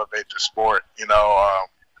to elevate the sport.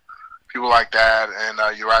 People like that, and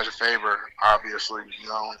Uriah Faber, obviously.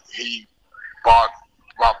 He brought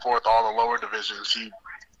forth all the lower divisions. He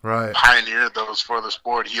pioneered those for the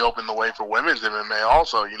sport. He opened the way for women's MMA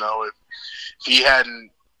also. If he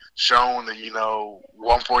hadn't shown that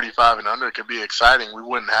 145 and under could be exciting, we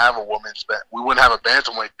wouldn't have a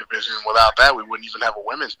bantamweight division. Without that, we wouldn't even have a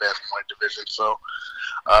women's bantamweight division. So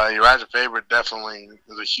Uriah Faber definitely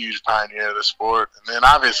is a huge pioneer of the sport. And then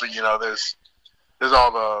obviously there's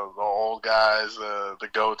all the old guys, the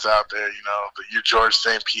goats out there, your George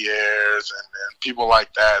St. Pierre's and people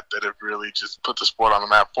like that have really just put the sport on the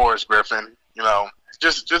map. Forrest Griffin,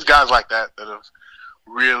 just guys like that have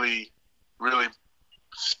really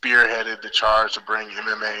spearheaded the charge to bring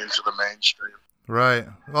MMA into the mainstream. Right.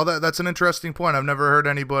 Well, that's an interesting point. I've never heard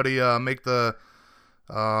anybody make the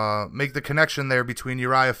connection there between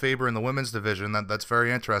Uriah Faber and the women's division. That's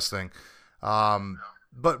very interesting.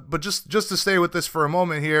 But just to stay with this for a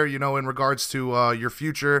moment here, in regards to your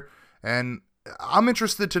future, and I'm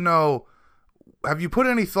interested to know, have you put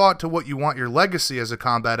any thought to what you want your legacy as a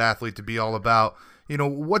combat athlete to be all about?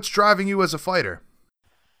 What's driving you as a fighter?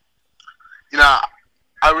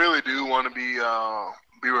 I really do want to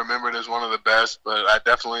be remembered as one of the best, but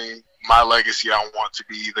my legacy, I want to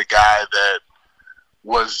be the guy that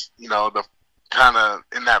was, the kind of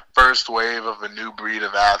in that first wave of a new breed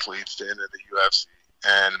of athletes to enter the UFC.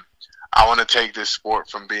 And I want to take this sport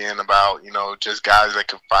from being about, just guys that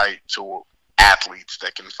can fight to athletes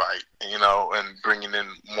that can fight, and bringing in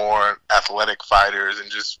more athletic fighters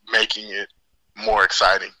and just making it more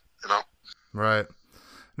exciting, Right.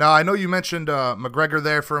 Now, I know you mentioned McGregor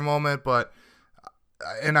there for a moment,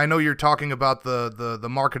 and I know you're talking about the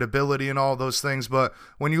marketability and all those things, but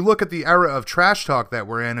when you look at the era of trash talk that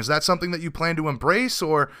we're in, is that something that you plan to embrace,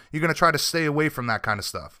 or you're going to try to stay away from that kind of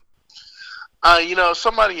stuff? If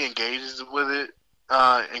somebody engages me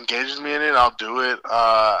in it, I'll do it.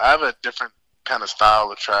 I have a different kind of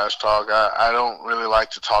style of trash talk. I don't really like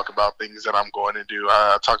to talk about things that I'm going to do.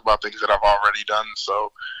 I talk about things that I've already done.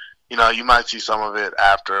 So, you might see some of it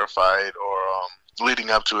after a fight or leading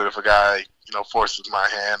up to it. If a guy, forces my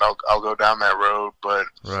hand, I'll go down that road. But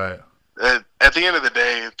right. At the end of the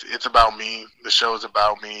day, it's about me. The show is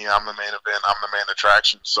about me. I'm the main event. I'm the main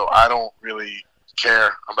attraction. So I don't really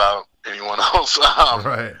care about anyone else.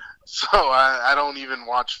 Right. So I don't even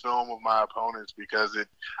watch film of my opponents because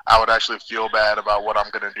I would actually feel bad about what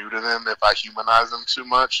I'm going to do to them if I humanize them too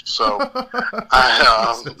much. So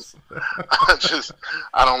I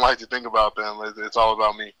don't like to think about them. It's all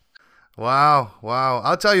about me. Wow.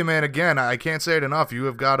 I'll tell you, man, again, I can't say it enough. You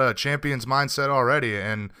have got a champion's mindset already,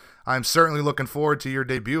 and I'm certainly looking forward to your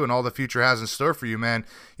debut and all the future has in store for you, man.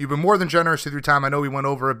 You've been more than generous with your time. I know we went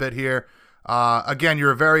over a bit here. Again,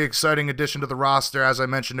 you're a very exciting addition to the roster, as I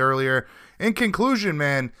mentioned earlier. In conclusion,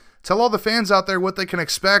 man, tell all the fans out there what they can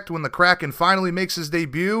expect when the Kraken finally makes his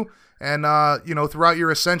debut and, throughout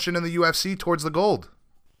your ascension in the UFC towards the gold.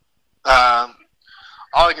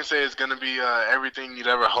 All I can say is going to be everything you'd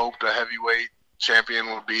ever hoped a heavyweight champion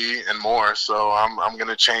would be and more. So I'm going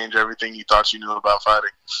to change everything you thought you knew about fighting.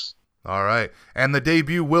 All right. And the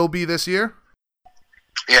debut will be this year?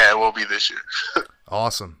 Yeah, it will be this year.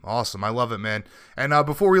 Awesome. I love it, man. And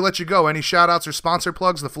before we let you go, any shout-outs or sponsor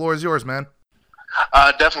plugs? The floor is yours, man.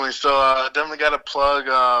 Definitely. So definitely got to plug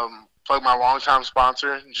my longtime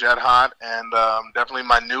sponsor, Jet Hot, and definitely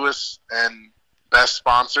my newest and best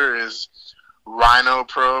sponsor is Rhino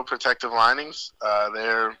Pro Protective Linings.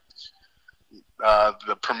 They're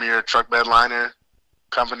the premier truck bed liner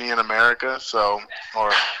company in America,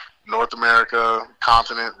 or North America,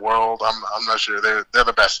 continent, world. I'm not sure. They're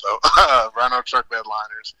the best though. Rhino truck bed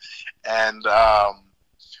liners, and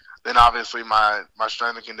then obviously my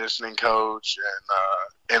strength and conditioning coach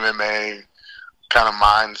and MMA kind of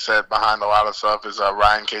mindset behind a lot of stuff is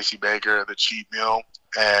Ryan Casey Baker, the Cheat Meal,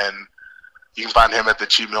 and you can find him at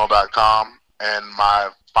thecheatmeal.com. And my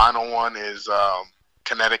final one is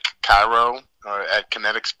Kinetic Chiro at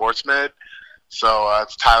Kinetic Sports Med. So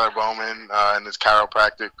it's Tyler Bowman and his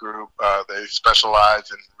chiropractic group. They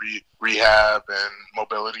specialize in rehab and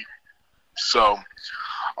mobility. So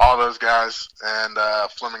all those guys, and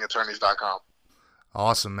FlemingAttorneys.com.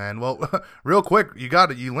 Awesome, man. Well, real quick, you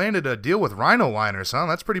landed a deal with Rhino Liners, huh?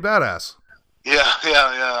 That's pretty badass. Yeah.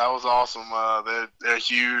 That was awesome. They're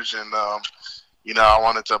huge, and I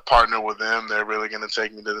wanted to partner with them. They're really going to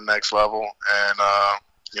take me to the next level, and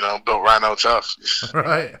built Rhino tough.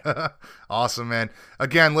 Right. Awesome, man.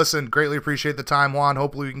 Again, listen, greatly appreciate the time, Juan.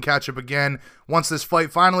 Hopefully we can catch up again once this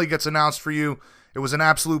fight finally gets announced for you. It was an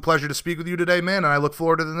absolute pleasure to speak with you today, man, and I look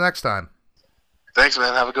forward to the next time. Thanks,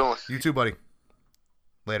 man. Have a good one. You too, buddy.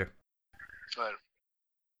 Later.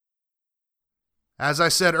 As I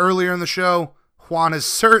said earlier in the show, Juan is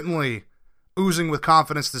certainly oozing with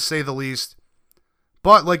confidence, to say the least.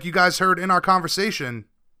 But like you guys heard in our conversation,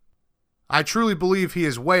 I truly believe he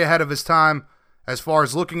is way ahead of his time as far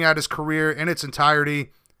as looking at his career in its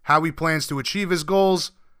entirety, how he plans to achieve his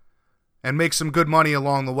goals, and make some good money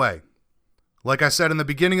along the way. Like I said in the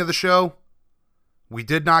beginning of the show, we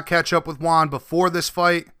did not catch up with Juan before this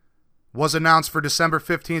fight was announced for December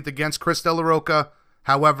 15th against Chris De La Roca.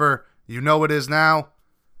 However, it is now.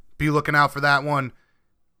 Be looking out for that one.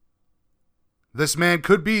 This man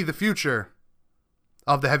could be the future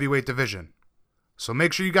of the heavyweight division. So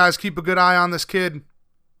make sure you guys keep a good eye on this kid.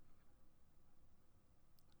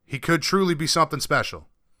 He could truly be something special.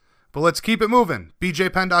 But let's keep it moving.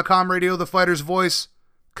 BJPenn.com radio, the fighter's voice.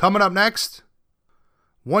 Coming up next,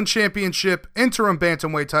 one championship interim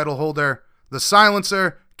bantamweight title holder, the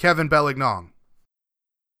silencer, Kevin Belignon.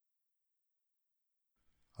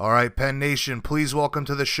 All right, Penn Nation, please welcome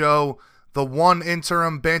to the show the one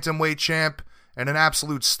interim bantamweight champ and an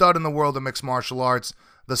absolute stud in the world of mixed martial arts,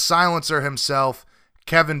 the silencer himself,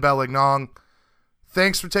 Kevin Belignon.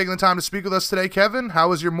 Thanks for taking the time to speak with us today, Kevin.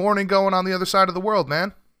 How is your morning going on the other side of the world,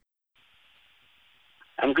 man?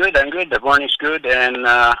 I'm good. The morning's good, and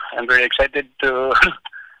I'm very excited to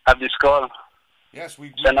have this call. Yes,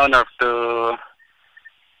 it's an honor to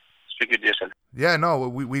speak with you, sir. Yeah, no,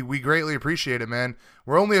 we greatly appreciate it, man.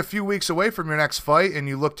 We're only a few weeks away from your next fight, and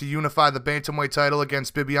you look to unify the bantamweight title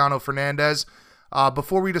against Bibiano Fernandez.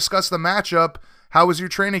 Before we discuss the matchup, how has your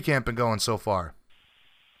training camp been going so far?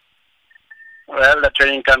 Well, the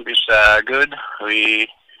training camp is good. We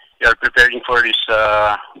are preparing for this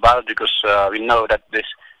bout because we know that this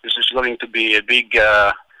is going to be a big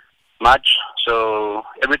match. So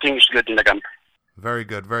everything is good in the camp. Very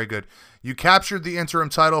good, very good. You captured the interim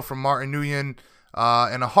title from Martin Nguyen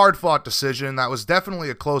in a hard-fought decision. That was definitely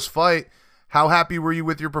a close fight. How happy were you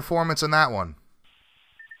with your performance in that one?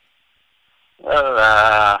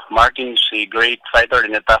 Well, Martin's a great fighter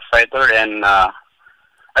and a tough fighter, and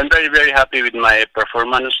I'm very, very happy with my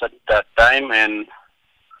performance at that time, and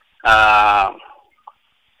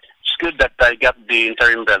it's good that I got the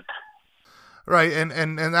interim belt. Right,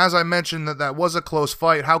 and as I mentioned, that was a close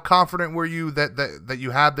fight. How confident were you that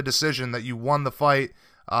you had the decision, that you won the fight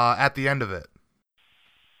at the end of it?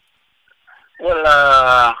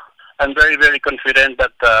 Well, I'm very, very confident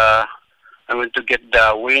that I'm going to get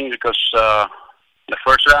the win because the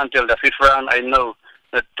first round till the fifth round, I know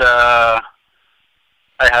that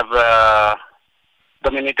I have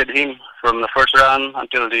dominated him from the first round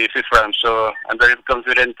until the fifth round. So I'm very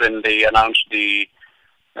confident when they announced the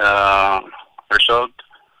result.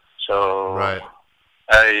 So right.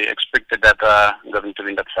 I expected that I'm going to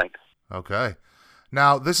win that fight. Okay.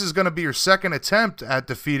 Now, this is going to be your second attempt at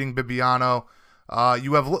defeating Bibiano.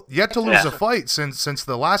 You have yet to lose a fight since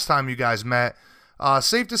the last time you guys met.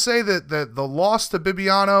 Safe to say that the loss to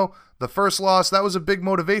Bibiano, the first loss, that was a big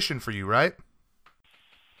motivation for you, right?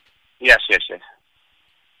 Yes. It's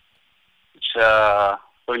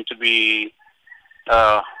going to be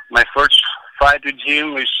my first fight with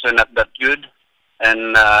him is not that good,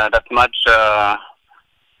 and that much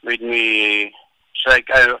made me. It's like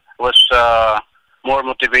I was more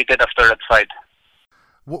motivated after that fight.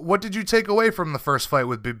 What did you take away from the first fight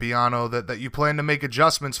with Bibiano that you plan to make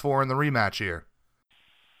adjustments for in the rematch here?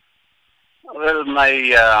 Well,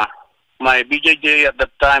 my BJJ at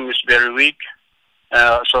that time is very weak.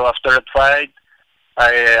 So after that fight,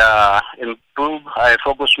 I improved. I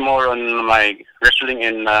focused more on my wrestling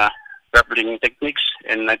and grappling techniques,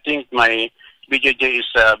 and I think my BJJ is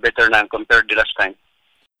better now compared to last time.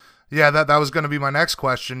 Yeah, that was going to be my next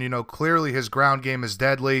question. You know, clearly his ground game is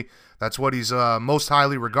deadly. That's what he's most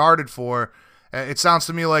highly regarded for. It sounds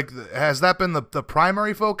to me like, has that been the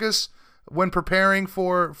primary focus when preparing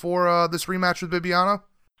for this rematch with Bibiano?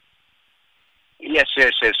 Yes.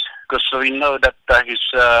 Because we know that his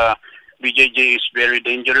BJJ is very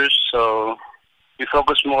dangerous, so we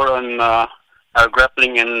focus more on our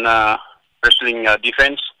grappling and wrestling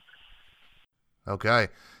defense. Okay.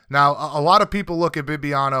 Now, a lot of people look at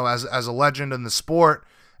Bibiano as a legend in the sport,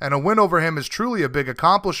 and a win over him is truly a big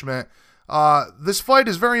accomplishment. This fight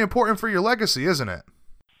is very important for your legacy, isn't it?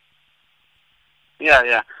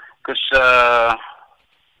 Yeah. Because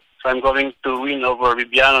if I'm going to win over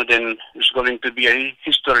Bibiano, then it's going to be a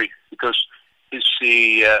history because he's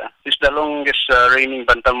the longest reigning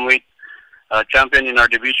bantamweight champion in our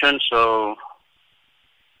division. So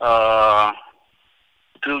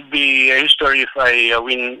it will be a history if I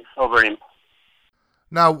win over him.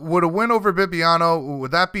 Now, would a win over Bibiano,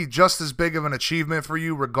 would that be just as big of an achievement for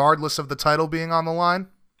you, regardless of the title being on the line?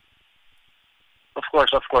 Of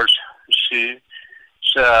course.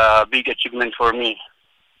 It's a big achievement for me.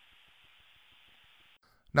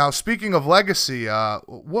 Now, speaking of legacy,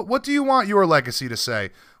 what do you want your legacy to say?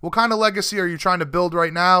 What kind of legacy are you trying to build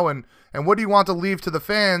right now, and what do you want to leave to the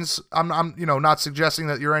fans? I'm not suggesting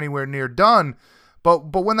that you're anywhere near done,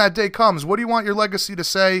 but when that day comes, what do you want your legacy to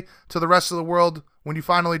say to the rest of the world when you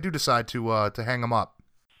finally do decide to hang them up?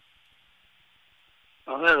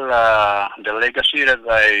 Well, the legacy that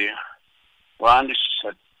I want is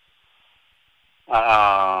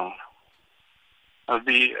I'll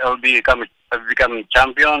become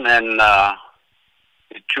champion and a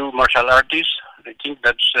true martial artist. I think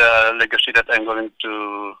that's a legacy that I'm going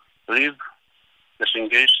to leave, just in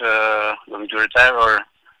case going to retire, or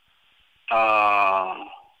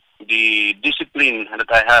the discipline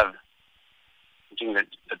that I have. I think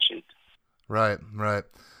that's it. Right.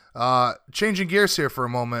 Changing gears here for a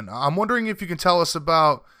moment, I'm wondering if you can tell us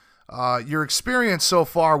about your experience so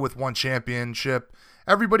far with One Championship.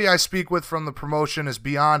 Everybody I speak with from the promotion is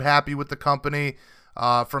beyond happy with the company,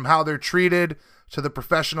 from how they're treated to the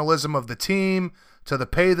professionalism of the team to the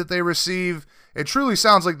pay that they receive. It truly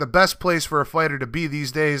sounds like the best place for a fighter to be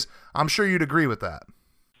these days. I'm sure you'd agree with that.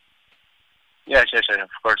 Yes, of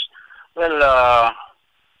course. Well,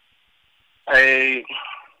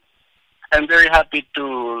 I'm very happy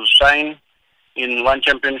to sign in One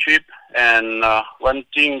Championship, and one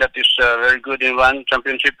thing that is very good in One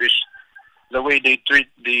Championship is the way they treat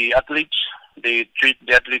the athletes. They treat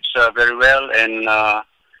the athletes very well, and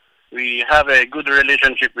we have a good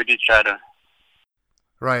relationship with each other.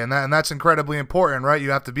 Right, and that's incredibly important, right?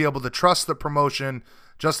 You have to be able to trust the promotion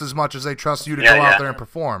just as much as they trust you to go out there and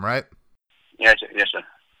perform, right? Yes, sir.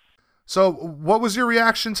 So what was your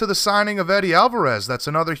reaction to the signing of Eddie Alvarez? That's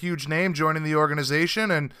another huge name joining the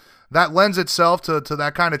organization, and that lends itself to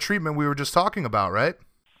that kind of treatment we were just talking about, right?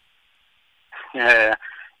 Yeah,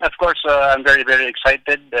 Of course, I'm very, very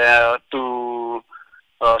excited to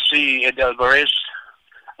see Eddie Alvarez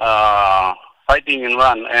fighting in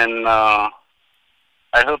one, and I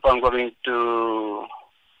hope I'm going to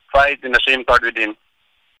fight in the same card with him.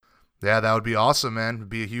 Yeah, that would be awesome, man. It'd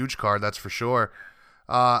be a huge card, that's for sure.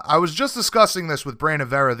 I was just discussing this with Brandon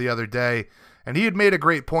Vera the other day, and he had made a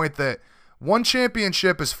great point that one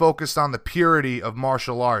championship is focused on the purity of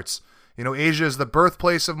martial arts. You know, Asia is the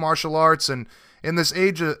birthplace of martial arts, and in this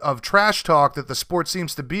age of trash talk that the sport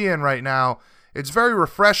seems to be in right now, it's very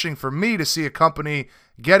refreshing for me to see a company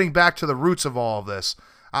getting back to the roots of all of this.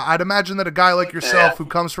 I'd imagine that a guy like yourself who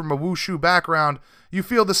comes from a wushu background, you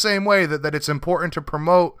feel the same way, that it's important to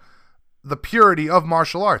promote the purity of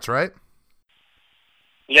martial arts, right?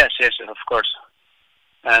 Yes, of course.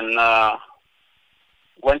 And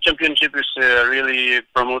one championship is really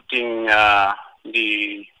promoting this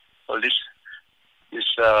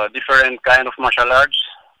different kind of martial arts.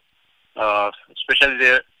 Especially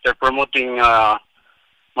they're promoting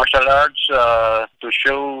martial arts to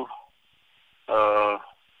show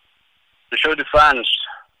the fans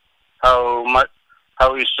how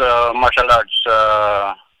is martial arts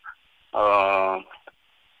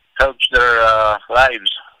helps their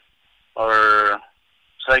lives, or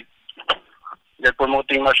it's like they're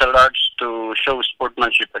promoting martial arts to show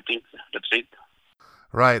sportsmanship. I think that's it.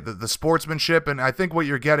 Right, the sportsmanship, and I think what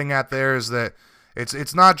you're getting at there is that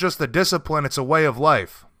it's not just a discipline, it's a way of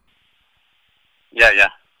life. Yeah.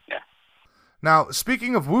 Now,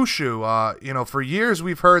 speaking of wushu, for years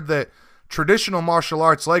we've heard that traditional martial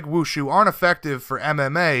arts like wushu aren't effective for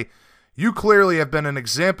MMA. You clearly have been an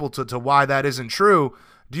example to why that isn't true.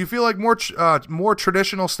 Do you feel like more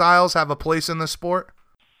traditional styles have a place in this sport?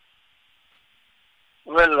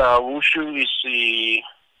 Well, wushu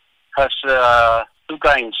has two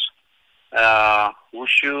kinds.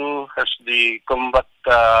 Wushu has the combat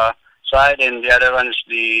side, and the other one is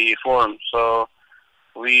the form. So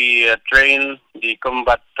we train the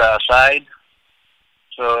combat side.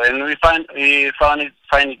 So, and we find it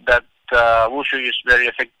that wushu is very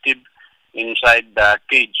effective inside the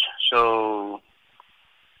cage. So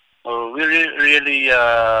we really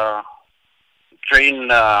train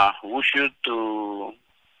wushu to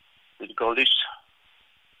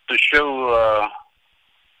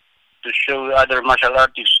show other martial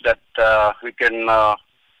artists that we can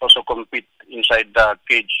also compete inside the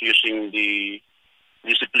cage using the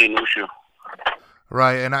discipline wushu.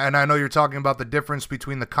 Right, and I know you're talking about the difference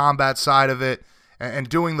between the combat side of it and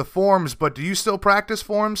doing the forms, but do you still practice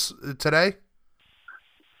forms today?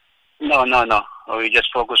 No. We just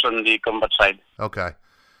focus on the combat side. Okay.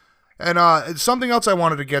 And something else I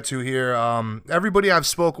wanted to get to here. Everybody I've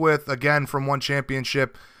spoke with, again, from One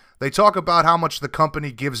Championship, they talk about how much the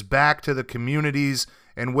company gives back to the communities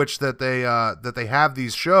in which that they have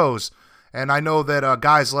these shows. And I know that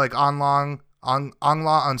guys like Angla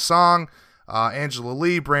Unsang, Angela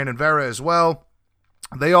Lee, Brandon Vera as well,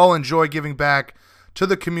 they all enjoy giving back to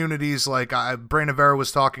the communities. Like Brandon Vera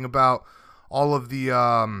was talking about all of the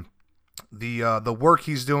work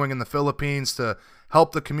he's doing in the Philippines to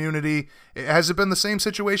help the community. Has it been the same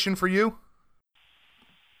situation for you?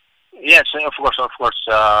 Yes, of course.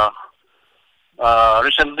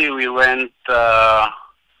 Recently we went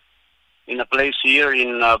in a place here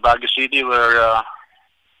in Baguio City where it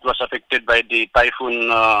was affected by the typhoon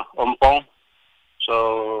Ompong.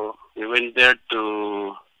 So we went there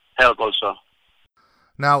to help also.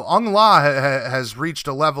 Now, Angla has reached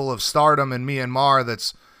a level of stardom in Myanmar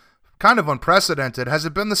that's kind of unprecedented. Has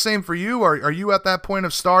it been the same for you? Are you at that point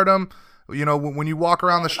of stardom? You know, when you walk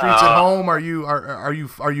around the streets at home, are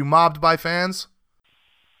you mobbed by fans?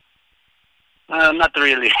 Not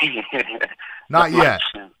really. Not yet.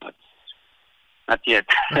 Not yet.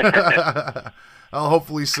 Oh,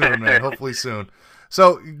 hopefully soon, man. Hopefully soon.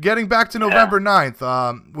 So, getting back to November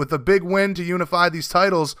 9th, with a big win to unify these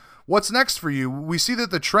titles, what's next for you? We see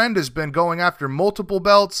that the trend has been going after multiple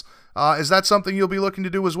belts. Is that something you'll be looking to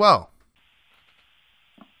do as well?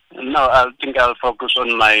 No, I think I'll focus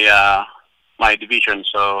on my my division.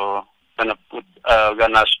 So gonna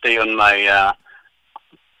stay on my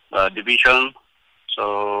division.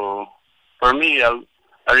 So for me, I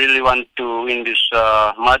really want to win this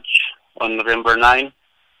match on November 9.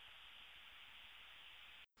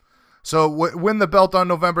 So win the belt on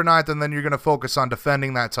November 9th, and then you're going to focus on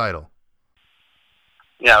defending that title.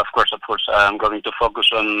 Yeah, of course. I'm going to focus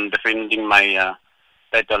on defending my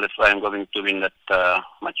title if I'm going to win that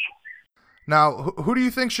match. Now, who do you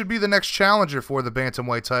think should be the next challenger for the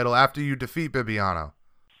bantamweight title after you defeat Bibiano?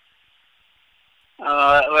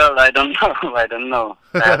 Well, I don't know.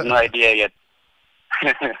 I have no idea yet.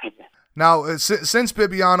 Now, since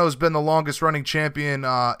Bibiano's been the longest-running champion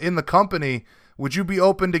in the company, would you be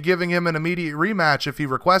open to giving him an immediate rematch if he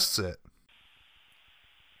requests it?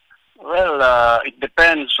 Well, it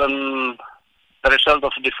depends on the result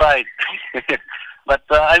of the fight. But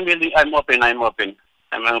I'm open.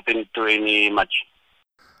 I'm open to any match.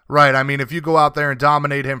 Right. I mean, if you go out there and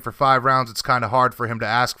dominate him for 5 rounds, it's kind of hard for him to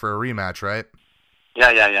ask for a rematch, right?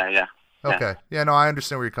 Yeah. Okay. Yeah, no, I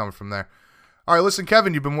understand where you're coming from there. All right, listen,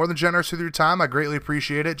 Kevin, you've been more than generous with your time. I greatly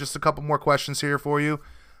appreciate it. Just a couple more questions here for you.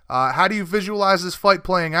 How do you visualize this fight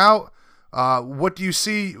playing out? What do you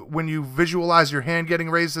see when you visualize your hand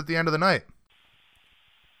getting raised at the end of the night?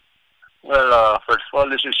 Well, first of all,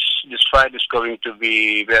 this fight is going to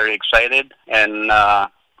be very excited, and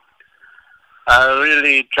I'll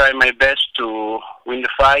really try my best to win the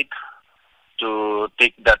fight, to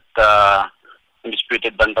take that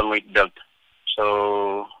undisputed bantamweight belt.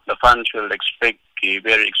 So the fans will expect a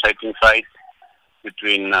very exciting fight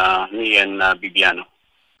between me and Bibiano.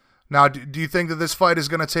 Now, do you think that this fight is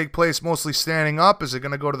going to take place mostly standing up? Is it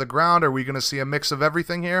going to go to the ground? Are we going to see a mix of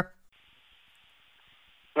everything here?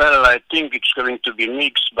 Well, I think it's going to be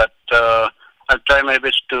mixed, but I'll try my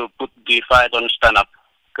best to put the fight on stand-up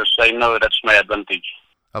because I know that's my advantage.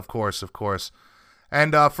 Of course.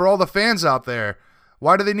 And for all the fans out there,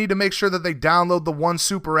 why do they need to make sure that they download the One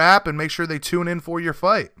Super app and make sure they tune in for your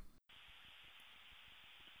fight?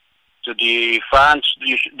 To the fans,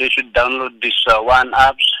 they should download this One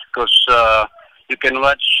apps because you can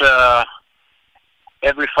watch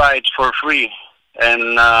every fight for free, and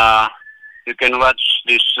you can watch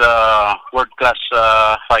these world-class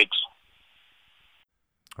fights.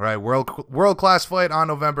 All right, world-class fight on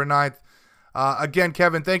November 9th. Again,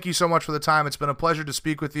 Kevin, thank you so much for the time. It's been a pleasure to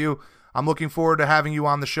speak with you. I'm looking forward to having you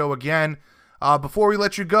on the show again. Before we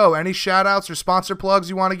let you go, any shout-outs or sponsor plugs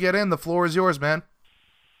you want to get in? The floor is yours, man.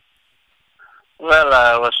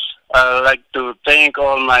 Well, I'd like to thank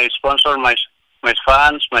all my sponsors, my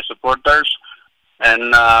fans, my supporters,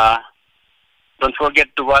 and don't forget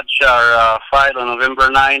to watch our fight on November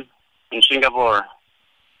 9 in Singapore,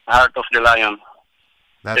 Heart of the Lion.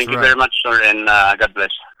 Thank you very much, sir, and God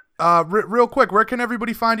bless. Real quick, where can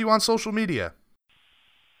everybody find you on social media?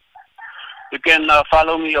 You can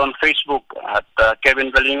follow me on Facebook at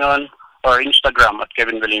Kevin Belingon or Instagram at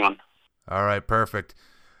Kevin Belingon. All right, perfect.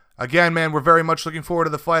 Again, man, we're very much looking forward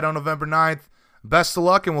to the fight on November 9th. Best of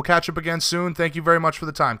luck, and we'll catch up again soon. Thank you very much for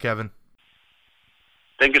the time, Kevin.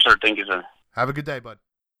 Thank you, sir. Have a good day, bud.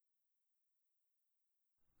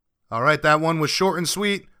 All right, that one was short and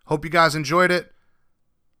sweet. Hope you guys enjoyed it.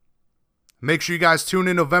 Make sure you guys tune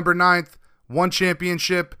in November 9th. One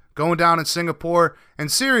championship going down in Singapore.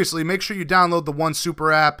 And seriously, make sure you download the One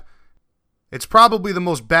Super app. It's probably the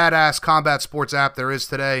most badass combat sports app there is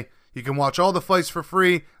today. You can watch all the fights for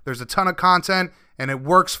free. There's a ton of content, and it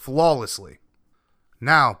works flawlessly.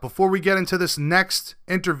 Now, before we get into this next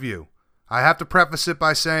interview, I have to preface it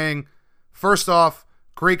by saying, first off,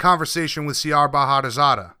 great conversation with Siar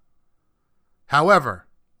Bahadurzada. However,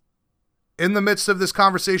 in the midst of this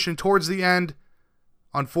conversation towards the end,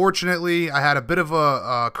 unfortunately, I had a bit of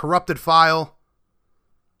a corrupted file,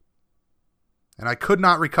 and I could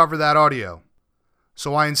not recover that audio.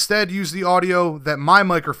 So I instead used the audio that my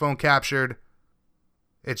microphone captured.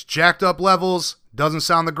 It's jacked up levels, doesn't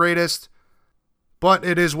sound the greatest, but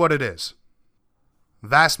it is what it is.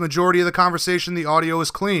 Vast majority of the conversation, the audio is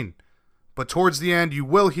clean, but towards the end, you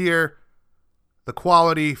will hear the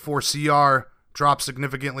quality for CR drop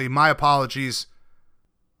significantly. My apologies.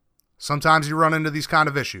 Sometimes you run into these kind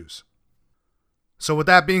of issues. So with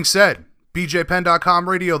that being said, BJPenn.com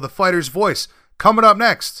radio, the fighter's voice. Coming up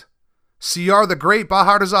next, CR the Great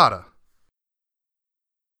Bahadurzada.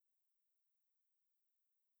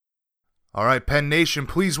 All right, Penn Nation,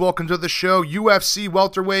 please welcome to the show UFC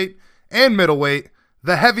welterweight and middleweight,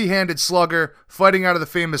 the heavy-handed slugger fighting out of the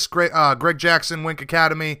famous Greg Jackson Wink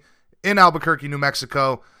Academy in Albuquerque, New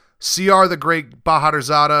Mexico, CR the Great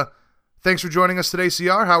Bahadurzada. Thanks for joining us today,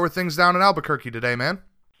 CR. How are things down in Albuquerque today, man?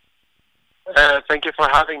 Thank you for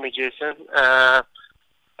having me, Jason.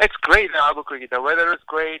 It's great in Albuquerque. The weather is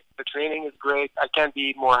great. The training is great. I can't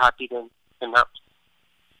be more happy than that.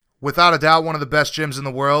 Without a doubt, one of the best gyms in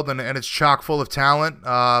the world, and it's chock full of talent.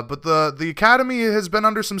 But the academy has been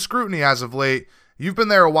under some scrutiny as of late. You've been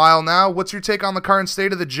there a while now. What's your take on the current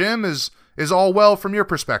state of the gym? Is all well from your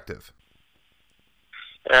perspective?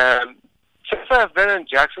 Since I've been in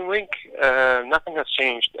Jackson Wink, nothing has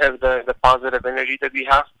changed. The positive energy that we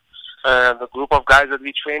have, the group of guys that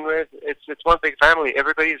we train with, it's one big family.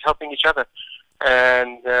 Everybody is helping each other.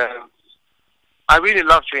 And I really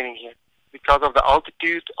love training here. because of the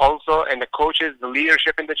altitude also, and the coaches, the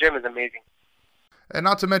leadership in the gym is amazing. And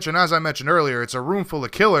not to mention, as I mentioned earlier, it's a room full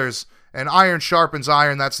of killers, and iron sharpens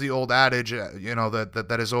iron. That's the old adage,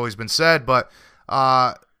 that has always been said. But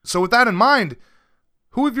so with that in mind,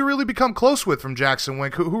 who have you really become close with from Jackson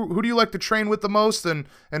Wink? Who do you like to train with the most, and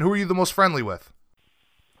who are you the most friendly with?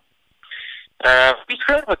 We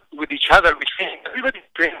train with each other. Everybody's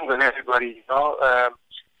training with everybody.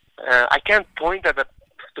 I can't point at a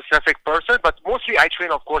specific person, but mostly I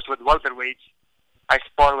train, of course, with welterweights. I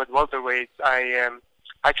spar with welterweights.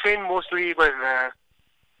 I train mostly with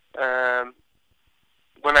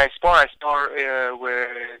when I spar with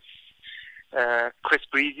Chris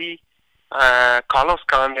Breezy, Carlos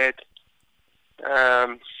Condit,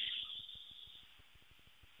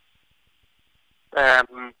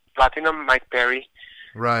 Platinum Mike Perry.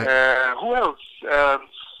 Right. Who else?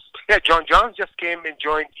 John Johns just came and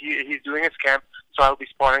joined. He's doing his camp, so I'll be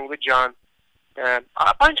sparring with John. A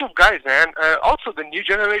bunch of guys, man. Also the new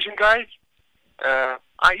generation guys.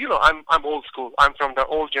 I'm old school. I'm from the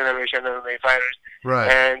old generation MMA fighters. Right.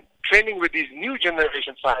 And training with these new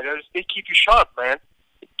generation fighters, they keep you sharp, man.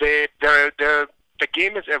 The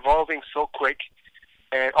game is evolving so quick,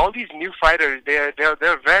 and all these new fighters, they're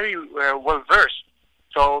very well versed.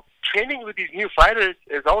 So training with these new fighters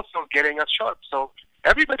is also getting us sharp. So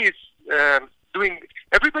everybody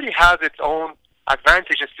has its own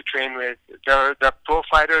advantages to train with. The pro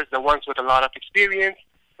fighters, the ones with a lot of experience,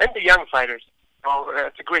 and the young fighters. So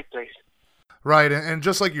it's a great place. Right, and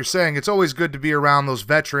just like you're saying, it's always good to be around those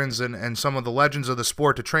veterans and some of the legends of the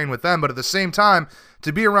sport to train with them, but at the same time,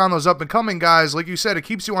 to be around those up-and-coming guys, like you said, it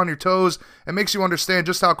keeps you on your toes and makes you understand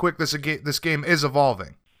just how quick this game is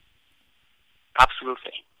evolving.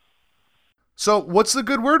 Absolutely. So what's the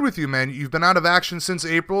good word with you, man? You've been out of action since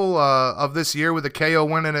April of this year with a KO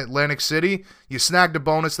win in Atlantic City. You snagged a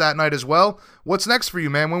bonus that night as well. What's next for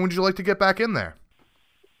you, man? When would you like to get back in there?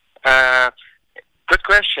 Good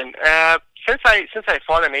question. Since I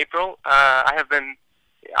fought in April,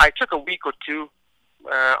 I took a week or two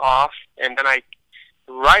off, and then I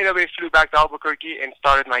right away flew back to Albuquerque and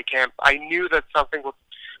started my camp. I knew that something would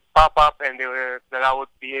pop up and that I would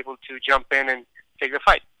be able to jump in and take the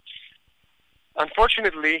fight.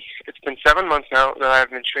 Unfortunately, it's been 7 months now that I've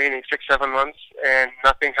been training, 6-7 months, and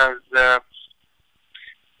nothing has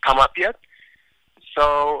come up yet.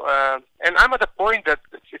 So, and I'm at a point that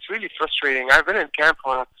it's really frustrating. I've been in camp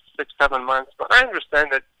for 6-7 months, but I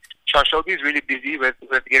understand that Sean Shelby is really busy with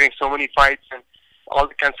getting so many fights and all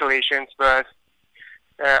the cancellations. But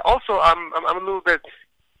also, I'm a little bit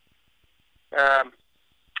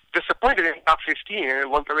disappointed in top 15, in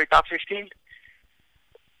welterweight top 15.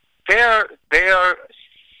 They are.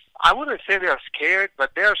 I wouldn't say they are scared,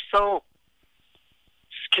 but they are so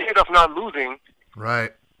scared of not losing.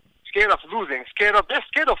 Right. They're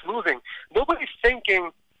scared of losing. Nobody's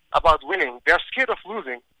thinking about winning. They're scared of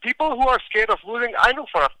losing. People who are scared of losing, I know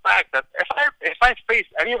for a fact that if I face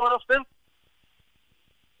any one of them,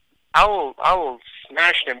 I will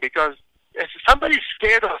smash them, because if somebody's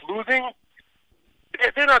scared of losing,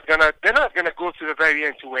 they're not gonna go to the very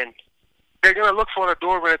end to win. They're gonna look for a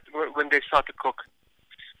door when they start to cook.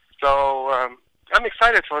 So I'm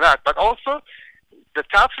excited for that. But also, the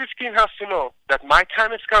top 15 has to know that my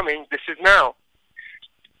time is coming. This is now.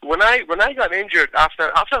 When I got injured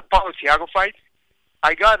after the Paulo Thiago fight,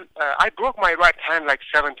 I broke my right hand like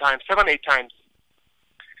 7, 8 times,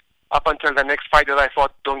 up until the next fight that I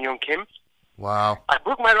fought Dong Yoon Kim. Wow. I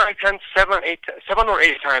broke my right hand 7 or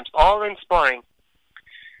 8 times, all in sparring.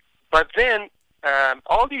 But then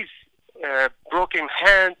all these broken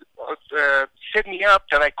hands set me up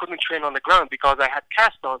that I couldn't train on the ground because I had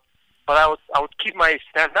cast on. But I would keep my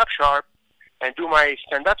stand-up sharp and do my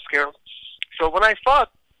stand-up skills. So when I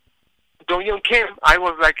fought Dong Yoon Kim, I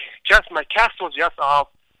was like, my cast was just off.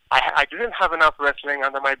 I didn't have enough wrestling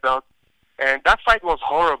under my belt. And that fight was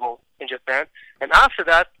horrible in Japan. And after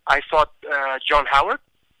that, I fought John Howard.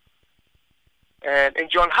 And in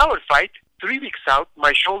John Howard fight, 3 weeks out,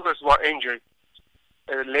 my shoulders were injured.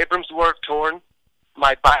 Labrums were torn.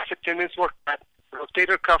 My bicep tendons were cut.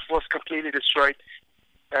 Rotator cuff was completely destroyed.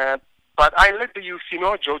 But I let the UFC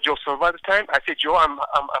know, Joe Silva at the time. I said, Joe, I'm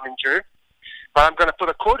injured, but I'm going to put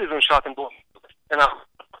a cortisone shot in both. And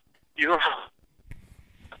you don't have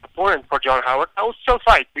an opponent for John Howard. I will still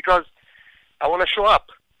fight because I want to show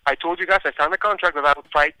up. I told you guys I signed a contract that I would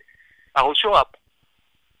fight. I will show up.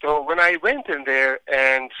 So when I went in there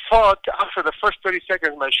and fought, after the first 30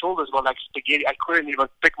 seconds, my shoulders were like spaghetti. I couldn't even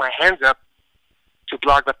pick my hands up to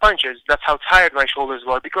block the punches. That's how tired my shoulders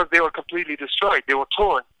were, because they were completely destroyed. They were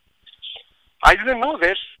torn. I didn't know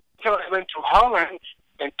this until I went to Holland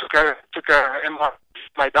and took a MRI.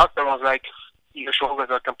 My doctor was like, "Your shoulders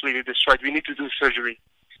are completely destroyed. We need to do surgery."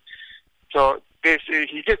 So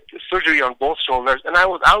he did surgery on both shoulders, and I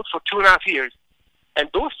was out for 2.5 years. And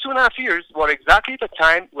those 2.5 years were exactly the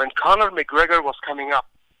time when Conor McGregor was coming up.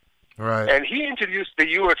 Right. And he introduced the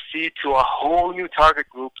UFC to a whole new target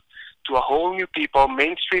group, to a whole new people,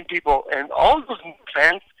 mainstream people, and all those new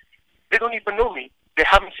fans, they don't even know me. They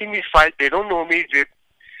haven't seen me fight. They don't know me.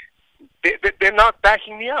 They're not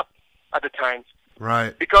backing me up at the time.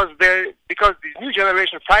 Right. Because these new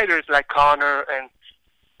generation fighters like Conor and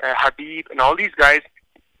Habib and all these guys,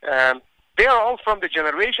 they are all from the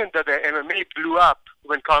generation that the MMA blew up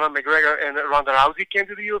when Conor McGregor and Ronda Rousey came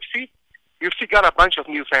to the UFC. UFC got a bunch of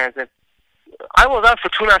new fans, and I was out for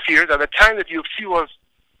 2.5 years at the time that UFC was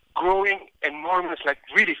growing enormous, like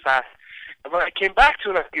really fast. And when I came back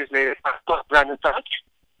 2.5 years later, I fought Brandon Touch.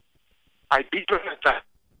 I beat Brandon Touch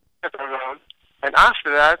round, and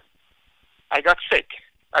after that, I got sick.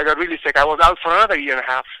 I got really sick. I was out for another 1.5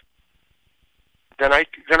 years. Then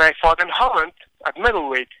I fought in Holland at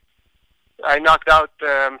middleweight. I knocked out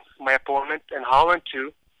my opponent in Holland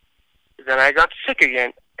too. Then I got sick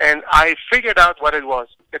again, and I figured out what it was.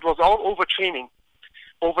 It was all overtraining.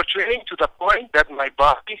 Overtraining to the point that my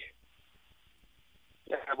body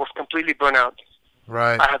was completely burnt out.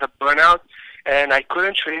 Right. I had a burnout, and I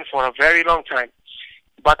couldn't train for a very long time.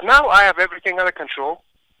 But now I have everything under control.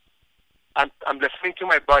 I'm listening to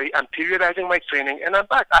my body. I'm periodizing my training, and I'm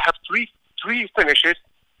back. I have three finishes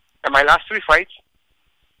in my last 3 fights,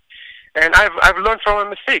 and I've learned from my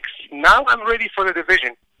mistakes. Now I'm ready for the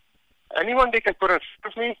division. Anyone they can put in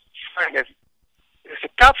front of me, fine. If a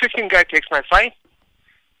top 15 guy takes my fight,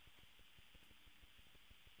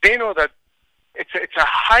 they know that it's a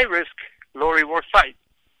high risk, low reward fight.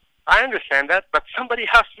 I understand that, but somebody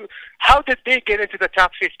has to. How did they get into the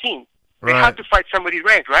top 15? They had to fight somebody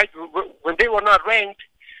ranked, right? When they were not ranked,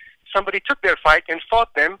 somebody took their fight and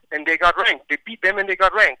fought them, and they got ranked. They beat them, and they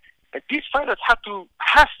got ranked. And these fighters have to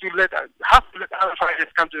let other fighters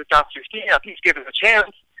come to the top 15. At least give them a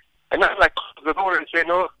chance, and not like close the door and say,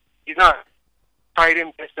 "No, he's not. Fight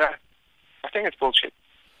him." This, that. I think it's bullshit.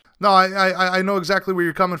 No, I know exactly where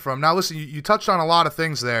you're coming from. Now, listen, you touched on a lot of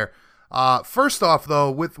things there. First off,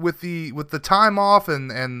 though, with the time off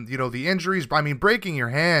and you know the injuries, I mean, breaking your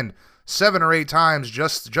hand 7 or 8 times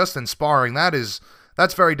just in sparring,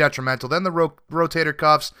 that's very detrimental. Then the rotator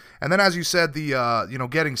cuffs, and then as you said, the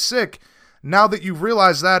getting sick. Now that you've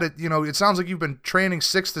realized that, it sounds like you've been training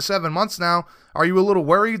 6 to 7 months now. Are you a little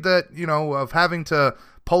worried that of having to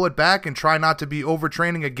pull it back and try not to be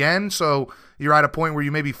overtraining again, so you're at a point where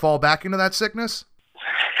you maybe fall back into that sickness?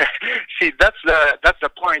 See, that's the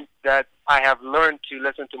point that I have learned to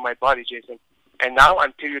listen to my body, Jason. And now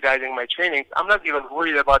I'm periodizing my trainings. I'm not even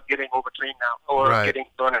worried about getting overtrained now or getting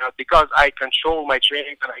thrown out because I control my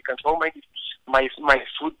trainings and I control my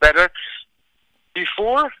food better.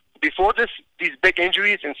 Before these big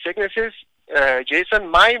injuries and sicknesses, Jason,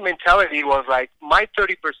 my mentality was like my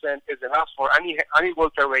 30% is enough for any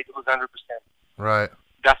welterweight who's 100%. Right.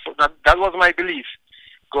 That was my belief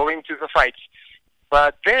going to the fights.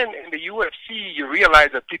 But then in the UFC, you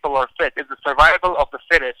realize that people are fit. It's the survival of the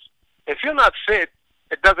fittest. If you're not fit,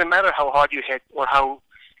 it doesn't matter how hard you hit or how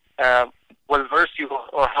well-versed you are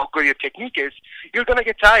or how good your technique is. You're going to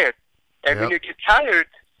get tired. And when you get tired,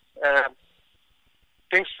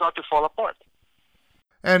 things start to fall apart.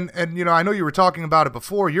 And I know you were talking about it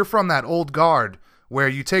before. You're from that old guard where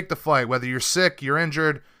you take the fight, whether you're sick, you're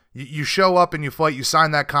injured, you show up and you fight, you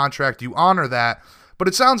sign that contract, you honor that. But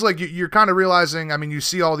it sounds like you're kind of realizing, I mean, you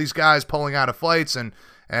see all these guys pulling out of fights and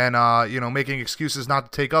making excuses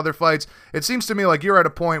not to take other fights. It seems to me like you're at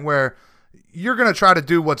a point where you're going to try to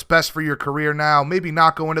do what's best for your career now, maybe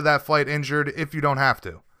not go into that fight injured if you don't have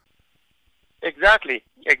to. Exactly.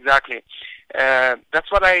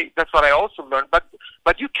 That's what I also learned.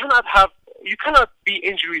 But you cannot be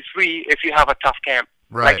injury free if you have a tough camp.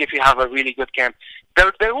 Right. Like if you have a really good camp.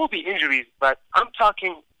 There will be injuries, but I'm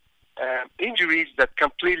talking injuries that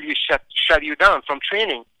completely shut you down from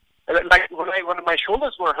training. Like when my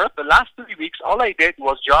shoulders were hurt, the last 3 weeks, all I did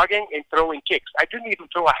was jogging and throwing kicks. I didn't even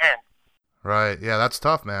throw a hand. Right. Yeah, that's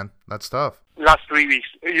tough, man. That's tough. Last 3 weeks,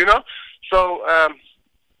 So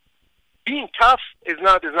being tough is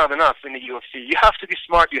not enough in the UFC. You have to be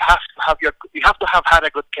smart. You have to have had a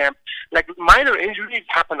good camp. Like minor injuries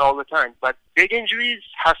happen all the time, but big injuries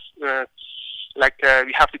you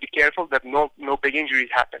have to be careful that no big injuries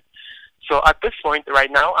happen. So at this point,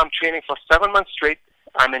 right now, I'm training for 7 months straight.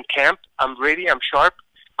 I'm in camp. I'm ready. I'm sharp.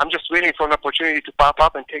 I'm just waiting for an opportunity to pop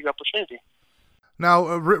up and take the opportunity. Now,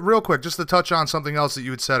 real quick, just to touch on something else that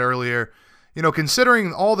you had said earlier,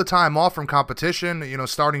 considering all the time off from competition,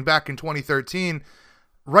 starting back in 2013,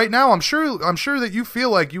 right now, I'm sure that you feel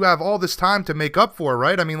like you have all this time to make up for,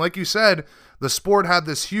 right? I mean, like you said, the sport had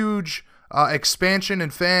this huge expansion in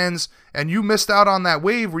fans, and you missed out on that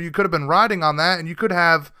wave where you could have been riding on that, and you could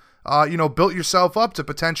have, built yourself up to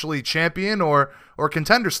potentially champion or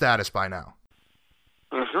contender status by now.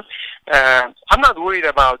 I'm not worried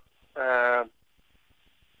about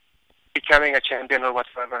becoming a champion or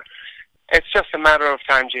whatsoever. It's just a matter of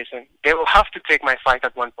time, Jason. They will have to take my fight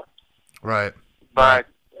at one point. Right. But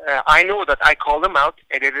I know that I called them out,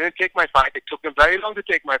 and they didn't take my fight. It took them very long to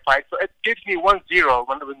take my fight, so it gives me 1-0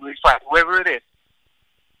 when we fight, whoever it is.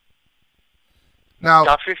 Now,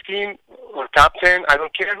 top 15 or top 10, I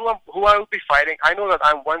don't care who I will be fighting. I know that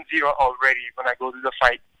I'm 1-0 already when I go to the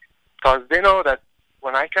fight, because they know that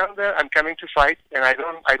when I come there, I'm coming to fight, and I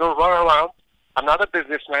don't run around. I'm not a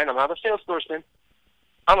businessman. I'm not a salesperson.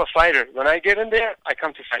 I'm a fighter. When I get in there, I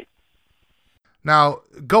come to fight. Now,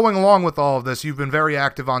 going along with all of this, you've been very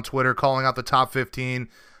active on Twitter, calling out the top 15.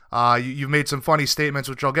 You've made some funny statements,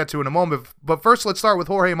 which I'll get to in a moment. But first, let's start with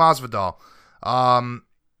Jorge Masvidal. And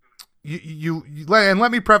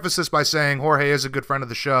let me preface this by saying Jorge is a good friend of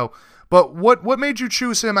the show. But what made you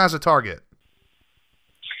choose him as a target?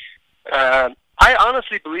 I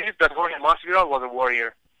honestly believe that Jorge Masvidal was a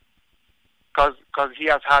warrior. Because he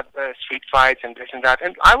has had street fights and this and that.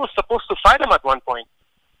 And I was supposed to fight him at one point.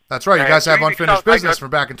 That's right. You guys have unfinished business from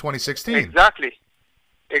back in 2016. Exactly.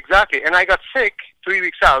 And I got sick 3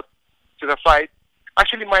 weeks out to the fight.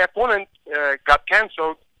 Actually, my opponent got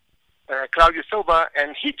canceled, Claudio Silva,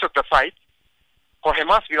 and he took the fight. Jorge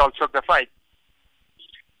Masvidal took the fight.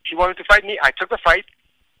 He wanted to fight me. I took the fight.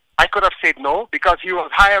 I could have said no because he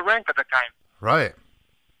was higher ranked at the time. Right.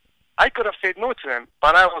 I could have said no to him,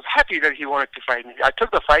 but I was happy that he wanted to fight me. I took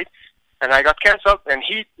the fight, and I got canceled, and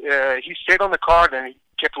he stayed on the card, and he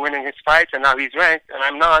kept winning his fights, and now he's ranked, and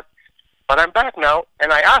I'm not. But I'm back now,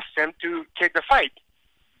 and I asked him to take the fight,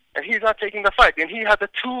 and he's not taking the fight. And he has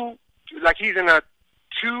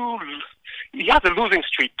he has a losing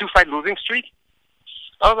streak, 2-fight losing streak.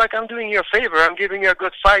 I was like, I'm doing you a favor. I'm giving you a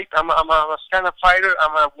good fight. I'm a stand-up fighter.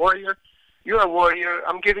 I'm a warrior. You're a warrior.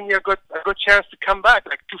 I'm giving you a good chance to come back,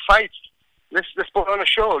 like 2 fights. Let's put on a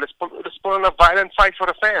show. Let's put on a violent fight for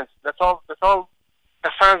the fans. That's all the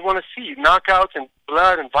fans want to see. Knockouts and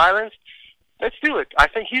blood and violence. Let's do it. I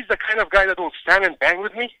think he's the kind of guy that will stand and bang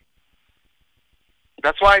with me.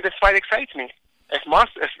 That's why this fight excites me. If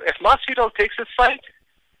Masvidal takes this fight,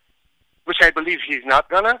 which I believe he's not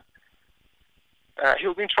gonna,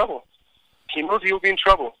 he'll be in trouble. He knows he'll be in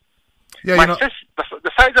trouble. Yeah, fist,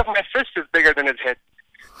 the size of my fist is bigger than his head.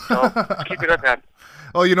 So keep it at that.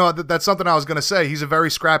 Oh, that's something I was going to say. He's a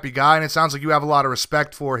very scrappy guy, and it sounds like you have a lot of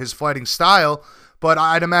respect for his fighting style. But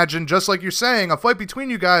I'd imagine, just like you're saying, a fight between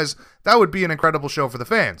you guys, that would be an incredible show for the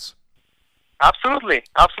fans. Absolutely.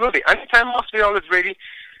 Anytime Masvidal is ready,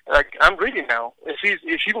 I'm ready now. If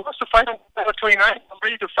he wants to fight him at 29, I'm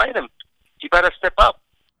ready to fight him. He better step up.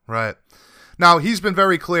 Right. Now, he's been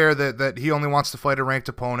very clear that he only wants to fight a ranked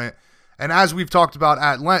opponent. And as we've talked about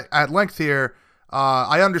at length here,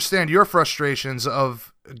 I understand your frustrations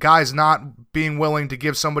of guys not being willing to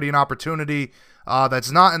give somebody an opportunity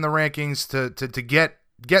that's not in the rankings to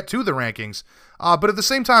get to the rankings. But at the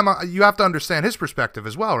same time, you have to understand his perspective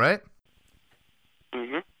as well, right?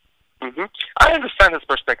 I understand his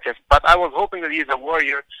perspective, but I was hoping that he's a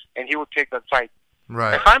warrior and he would take that fight.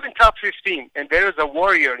 Right. If I'm in top 15 and there is a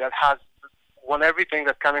warrior that has won everything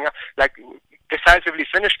that's coming up, like decisively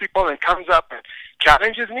finish people and comes up and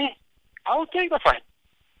challenges me, I will take the fight.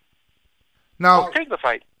 I'll take the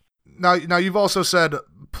fight. Now you've also said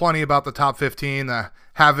plenty about the top 15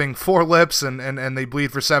 having 4 lips and they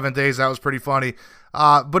bleed for 7 days. That was pretty funny.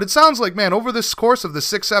 But it sounds like, man, over this course of the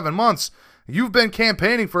 6-7 months, you've been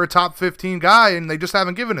campaigning for a top 15 guy, and they just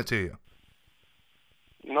haven't given it to you.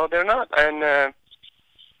 No, they're not, and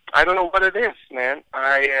I don't know what it is, man.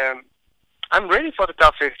 I'm ready for the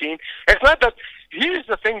top 15. It's not that. Here's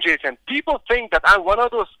the thing, Jason. People think that I'm one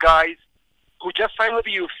of those guys who just signed with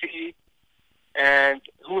the UFC and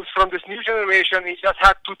who's from this new generation. He just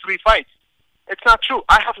had 2-3 fights. It's not true.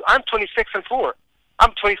 I'm 26-4.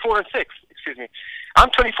 I'm 24-6. Excuse me. I'm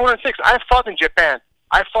 24-6. I've fought in Japan.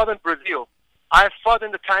 I've fought in Brazil. I've fought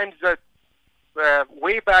in the times that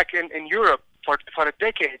way back in Europe for a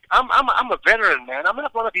decade. I'm a veteran, man. I'm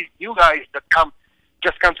not one of these new guys that come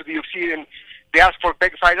to the UFC and they ask for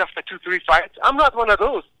big fights after 2-3 fights. I'm not one of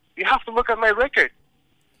those. You have to look at my record.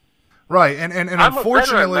 Right, and I'm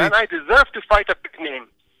unfortunately, a veteran, man. I deserve to fight a big name.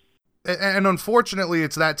 And unfortunately,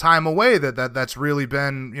 it's that time away that's really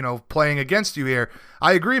been, playing against you here.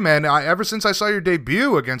 I agree, man. Ever since I saw your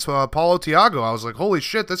debut against Paulo Thiago, I was like, holy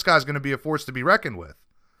shit, this guy's going to be a force to be reckoned with.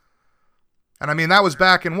 And I mean, that was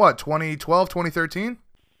back in what, 2012, 2013?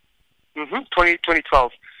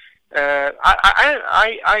 2012.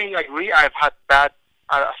 I agree. I've had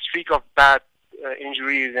a streak of bad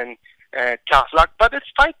injuries and tough luck, but it's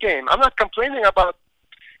fight game. I'm not complaining about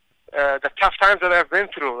the tough times that I've been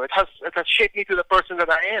through. It has shaped me to the person that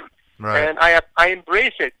I am, right. And I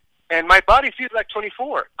embrace it. And my body feels like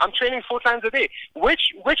 24. I'm training 4 times a day. Which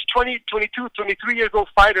 20, 22, 23 years old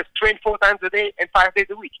fighters train 4 times a day and 5 days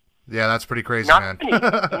a week? Yeah, that's pretty crazy, man.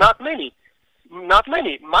 Not many.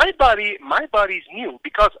 My body's new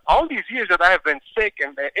because all these years that I have been sick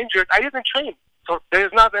and injured, I didn't train. So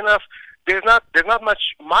there's not much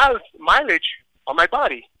mileage on my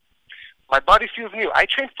body. My body feels new. I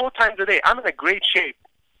train 4 times a day. I'm in a great shape.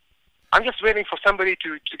 I'm just waiting for somebody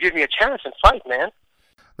to give me a chance and fight, man.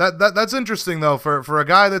 That's interesting though. For a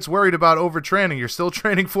guy that's worried about overtraining, you're still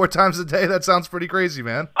training 4 times a day. That sounds pretty crazy,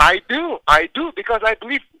 man. I do because I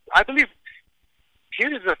believe.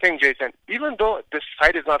 Here is the thing, Jason. Even though this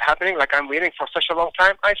fight is not happening, like I'm waiting for such a long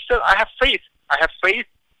time, I have faith. I have faith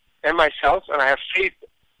in myself, and I have faith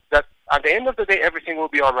that at the end of the day, everything will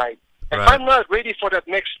be all right. If I'm not ready for that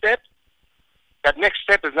next step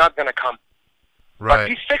is not going to come. Right. But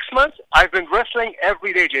these 6 months, I've been wrestling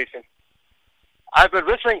every day, Jason. I've been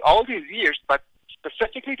wrestling all these years, but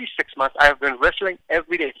specifically these 6 months, I have been wrestling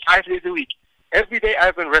every day, 5 days a week. Every day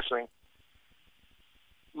I've been wrestling.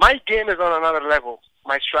 My game is on another level.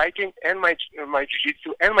 My striking and my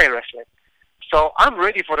jiu-jitsu and my wrestling. So I'm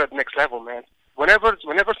ready for that next level, man. Whenever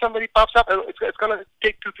somebody pops up, it's going to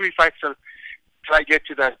take 2-3 fights till I get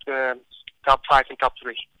to that top 5 and top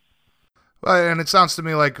 3. Well, and it sounds to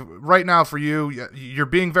me like right now for you, you're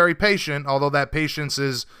being very patient, although that patience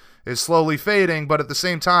is slowly fading. But at the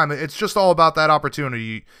same time, it's just all about that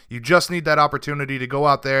opportunity. You just need that opportunity to go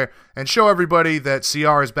out there and show everybody that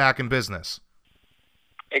CR is back in business.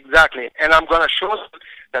 Exactly. And I'm going to show them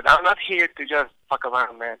that I'm not here to just fuck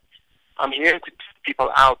around, man. I'm here to take people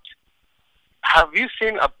out. Have you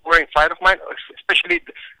seen a boring fight of mine? Especially,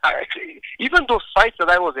 even those fights that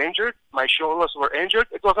I was injured, my shoulders were injured,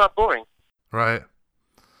 it was not boring. Right.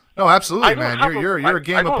 No, absolutely, man. You're a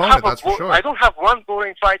game opponent, that's for sure. I don't have one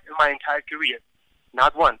boring fight in my entire career.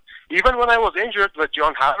 Not one. Even when I was injured with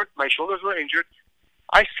John Howard, my shoulders were injured,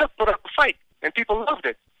 I still put up a fight, and people loved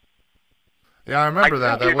it. Yeah, I remember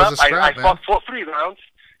that. That was a scrap, I fought for 3 rounds,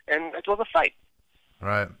 and it was a fight.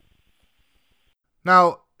 Right.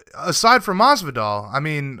 Now, aside from Masvidal, I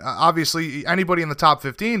mean, obviously anybody in the top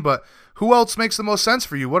 15, but who else makes the most sense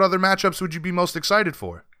for you? What other matchups would you be most excited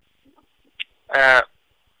for?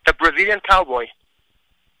 The Brazilian cowboy,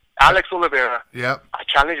 Alex Oliveira. Yep. I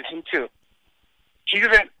challenged him too. He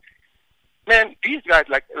didn't. Man, these guys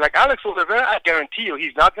like Alex Oliveira, I guarantee you,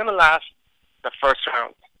 he's not gonna last the first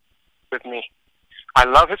round with me. I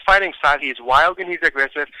love his fighting style. He's wild and he's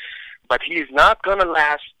aggressive, but he's not gonna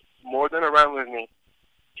last more than a round with me.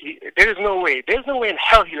 There's no way. There's no way in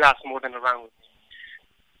hell he lasts more than a round with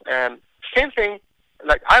me. Same thing.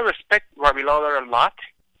 Like I respect Robbie Lawler a lot.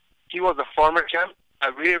 He was a former champ. I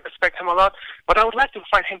really respect him a lot, but I would like to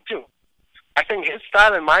fight him too. I think his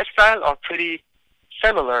style and my style are pretty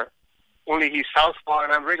similar. Only he's southpaw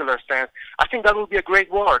and I'm regular stance. I think that will be a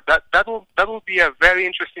great war. That will be a very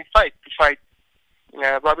interesting fight to fight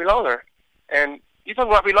Robbie Lawler. And even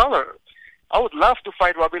Robbie Lawler, I would love to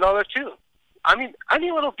fight Robbie Lawler too. I mean,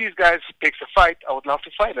 any one of these guys takes a fight, I would love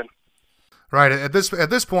to fight him. Right. At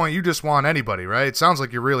this point, you just want anybody, right? It sounds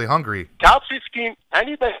like you're really hungry. Top 15,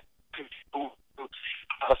 anybody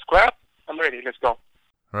a scrap, I'm ready. Let's go.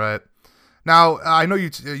 Right. Now, I know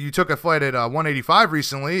you took a fight at 185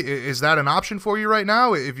 recently. Is that an option for you right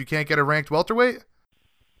now if you can't get a ranked welterweight?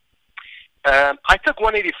 I took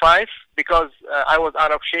 185 because I was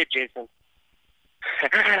out of shape, Jason.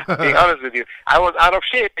 Being honest with you, I was out of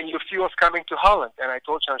shape, and UFC was coming to Holland, and I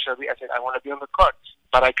told Sean Shelby, I said, I want to be on the card,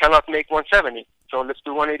 but I cannot make 170, so let's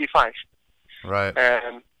do 185.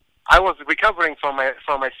 Right. I was recovering from my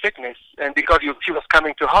sickness, and because UFC was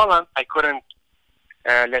coming to Holland, I couldn't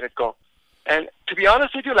let it go. And to be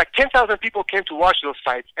honest with you, like 10,000 people came to watch those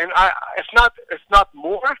fights, and it's not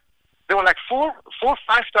more. There were like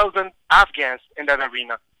 5,000 Afghans in that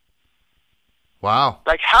arena. Wow.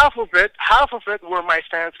 Like half of it were my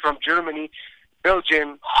fans from Germany,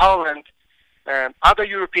 Belgium, Holland, other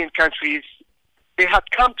European countries. They had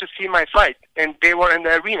come to see my fight, and they were in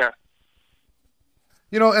the arena.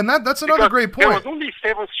 You know, and that's another great point. There was only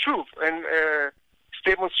Steven Struve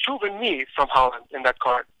and me from Holland in that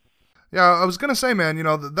card. Yeah, I was going to say, man,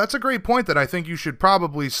 that's a great point that I think you should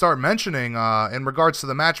probably start mentioning in regards to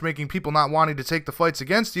the matchmaking, people not wanting to take the fights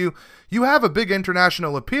against you. You have a big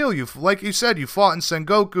international appeal. Like you said, you fought in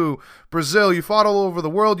Sengoku, Brazil. You fought all over the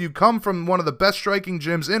world. You come from one of the best striking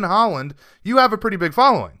gyms in Holland. You have a pretty big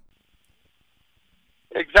following.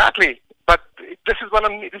 Exactly. But this is what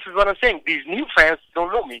I'm saying. These new fans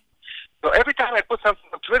don't know me. So every time I put something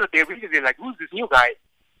on Twitter, they're like, who's this new guy?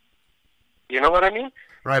 You know what I mean?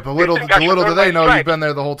 Right, but little do they know you've been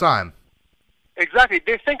there the whole time. Exactly.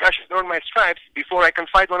 They think I should earn my stripes before I can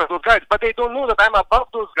fight one of those guys, but they don't know that I'm above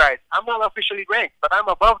those guys. I'm not officially ranked, but I'm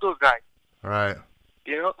above those guys. Right.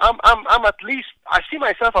 I'm at least, I see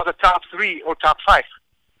myself as a top 3 or top 5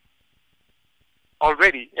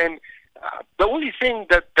 already. And the only thing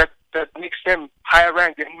that makes them higher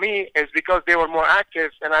ranked than me is because they were more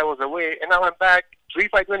active and I was away. And now I'm back,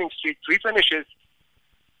 3-fight winning streak, 3 finishes.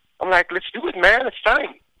 I'm like, let's do it, man. It's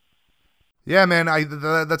time. Yeah, man,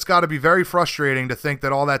 that's got to be very frustrating to think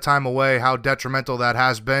that all that time away, how detrimental that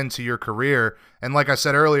has been to your career. And like I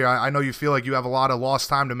said earlier, I know you feel like you have a lot of lost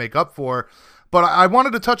time to make up for. But I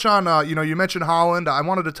wanted to touch on, you mentioned Holland. I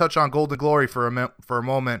wanted to touch on Golden Glory for a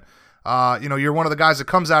moment. You're one of the guys that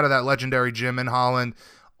comes out of that legendary gym in Holland.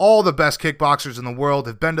 All the best kickboxers in the world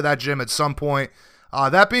have been to that gym at some point.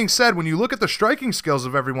 That being said, when you look at the striking skills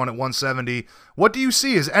of everyone at 170, what do you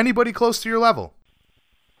see? Is anybody close to your level?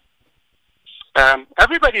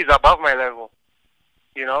 Everybody's above my level.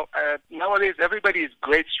 Nowadays everybody is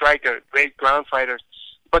great striker, great ground fighters.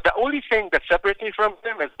 But the only thing that separates me from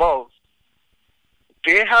them is balls.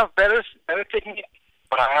 They have better technique,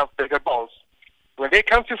 but I have bigger balls. When they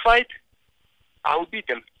come to fight, I will beat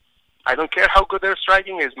them. I don't care how good their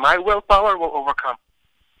striking is. My willpower will overcome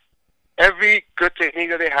every good technique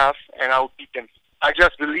that they have, and I'll beat them. I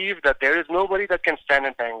just believe that there is nobody that can stand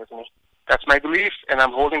and bang with me. That's my belief, and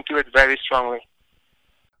I'm holding to it very strongly.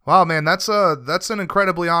 Wow, man, that's an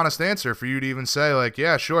incredibly honest answer for you to even say, like,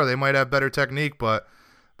 yeah, sure, they might have better technique, but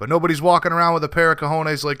nobody's walking around with a pair of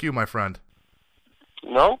cojones like you, my friend.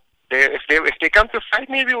 No, if they come to fight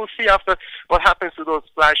me, we will see after what happens to those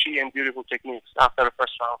flashy and beautiful techniques after the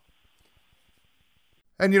first round.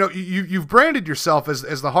 And, you've branded yourself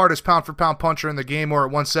as the hardest pound-for-pound puncher in the game, or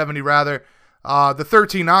at 170, rather. The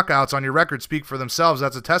 13 knockouts on your record speak for themselves.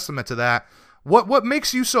 That's a testament to that. What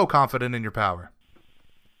makes you so confident in your power?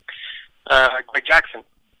 Greg Jackson.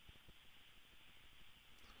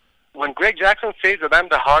 When Greg Jackson says that I'm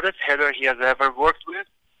the hardest hitter he has ever worked with,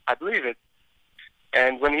 I believe it.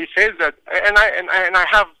 And when he says that, and I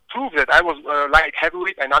have proved that I was light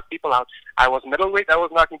heavyweight, I knocked people out. I was middleweight, I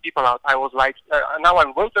was knocking people out. I was light, now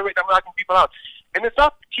I'm welterweight, I'm knocking people out. And it's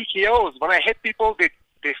not TKOs. When I hit people, they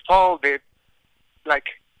fall. They like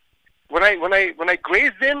when I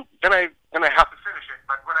graze them, then I have to finish it.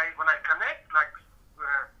 But when I connect,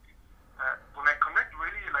 when I connect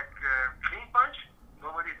really clean punch,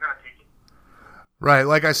 nobody's gonna take it. Right,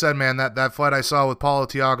 like I said, man, that fight I saw with Paulo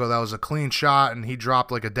Thiago, that was a clean shot, and he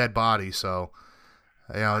dropped like a dead body. So,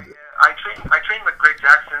 I trained with Greg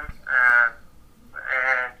Jackson,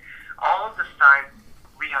 and all of this time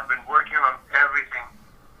we have been working on everything,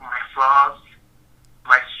 my flaws,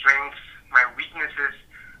 my strengths, my weaknesses.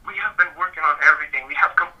 We have been working on everything. We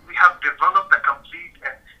have developed a complete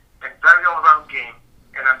and very all-around game,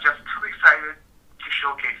 and I'm just too excited to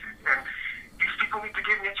showcase it. And these people need to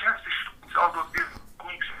give me a chance to showcase all those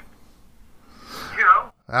techniques.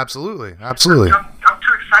 Absolutely. I'm too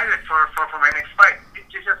excited for my next fight.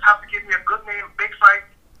 You just have to give me a good name, big fight,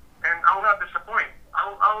 and I will not disappoint.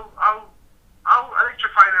 I'll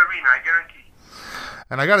electrify the arena, I guarantee.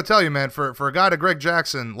 And I got to tell you, man, for a guy like Greg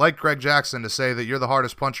Jackson, to say that you're the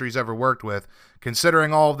hardest puncher he's ever worked with,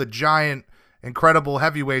 considering all of the giant, incredible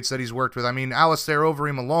heavyweights that he's worked with. I mean, Alistair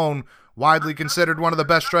Overeem alone, widely considered one of the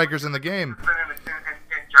best strikers in the game. In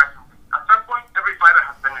Jackson. At some point, every fighter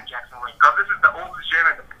has been in Jackson Wing, because this is the oldest gym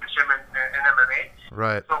and the biggest gym in MMA.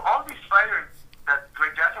 Right. So all these fighters that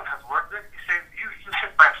Greg Jackson has worked with, he says, you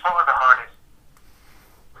hit by far the hardest.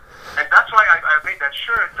 And that's why I made that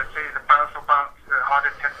shirt that says the pound for pound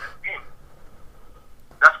hardest hit in the game.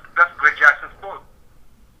 That's Greg Jackson's quote.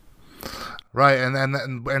 Right,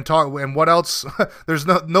 and what else? There's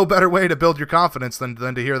no better way to build your confidence than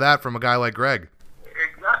to hear that from a guy like Greg.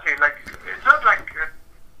 Exactly. It's not like,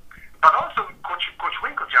 but also Coach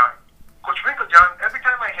Winklejohn. Coach Winklejohn, every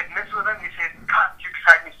time I hit mitts with him, he says, "God, you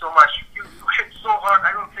excite me so much. You hit so hard.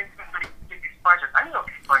 I don't think anybody can take these punches. I know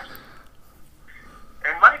these punches."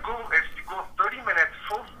 And my goal is to go 30 minutes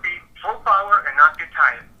full speed, full power, and not get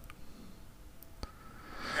tired.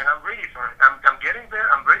 And I'm ready for it. I'm getting there.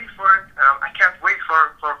 I'm ready for it. I can't wait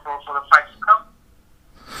for the fights to come.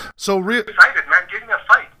 So excited, man. Give me a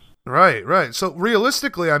fight. Right. So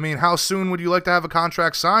realistically, I mean, how soon would you like to have a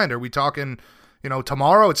contract signed? Are we talking,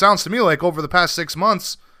 tomorrow? It sounds to me like over the past 6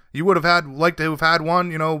 months, you would have liked to have had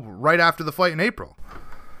one, right after the fight in April.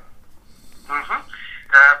 Mm-hmm.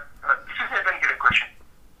 Excuse me, I didn't get a question.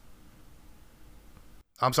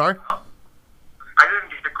 I'm sorry? I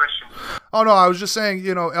didn't get the question. Oh, no, I was just saying,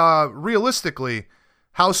 realistically,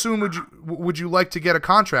 how soon would you like to get a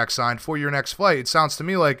contract signed for your next fight? It sounds to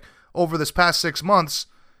me like over this past 6 months,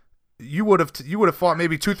 you would have fought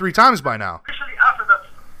maybe 2-3 times by now. Especially after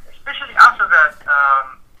that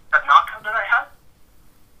knockout that I had.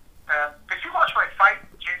 If you watch my fight,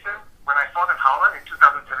 Jason, when I fought in Holland in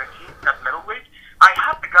 2017 at middleweight, I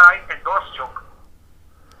had the guy in Dorf's choke.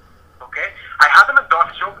 Okay, I had him in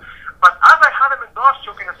Dorf's choke, but as I had him in Dorf's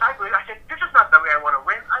choke in the sideway, I said, "This is not the way I want to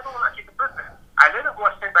win. I don't want to keep the business." I let him go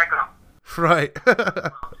a stand by ground. Right.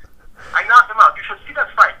 I knocked him out. You should see that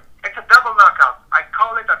fight. It's a double knockout. I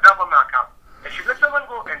call it a double knockout. If you let someone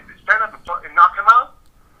go and stand up and knock him out,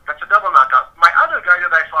 that's a double knockout. My other guy that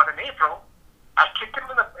I fought in April, I kicked him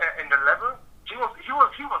in the level. He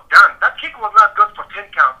was done. That kick was not good for 10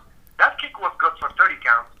 counts. That kick was good for 30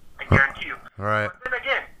 counts. I guarantee you. Right. But then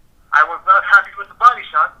again, I was not happy with the body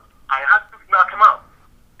shot. I had to knock him out.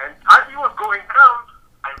 And as he was going down,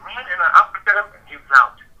 I ran and I uppercut him and he was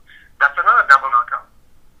out. That's another double knockout.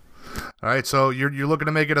 All right, so you're looking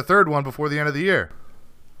to make it a third one before the end of the year.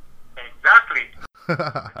 Exactly. So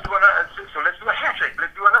let's do a handshake.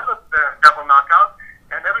 Let's do another double knockout,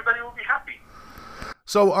 and everybody will be happy.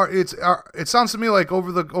 So it sounds to me like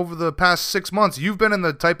over the past 6 months, you've been in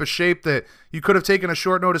the type of shape that you could have taken a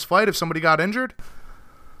short notice fight if somebody got injured?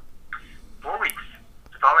 4 weeks.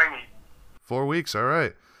 That's all I need. 4 weeks, all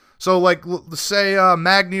right. So, like, say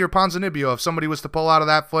Magny or Ponzinibbio, if somebody was to pull out of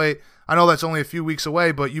that fight, I know that's only a few weeks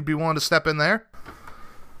away, but you'd be willing to step in there?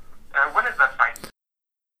 When is that fight?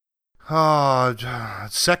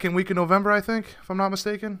 Second week in November, I think, if I'm not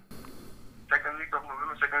mistaken. Second week of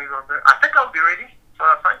November. I think I'll be ready for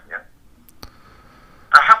that fight, yeah.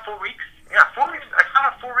 I have 4 weeks. Yeah, 4 weeks. If I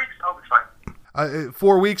have 4 weeks, I'll be fine.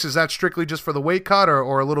 4 weeks, is that strictly just for the weight cut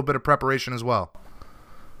or a little bit of preparation as well?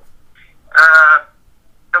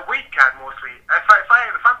 The weight cut mostly.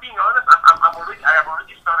 If I'm being honest, I have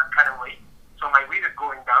already started cutting weight, so my weight is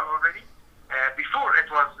going down already. Before it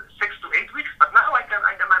was 6 to 8 weeks, but now I can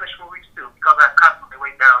manage 4 weeks too because I've cut my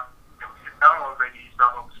weight down. It's down already,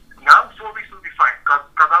 so now 4 weeks will be fine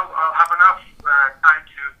because I'll have enough time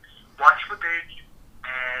to watch footage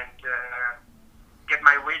and get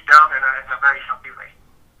my weight down in a very healthy way.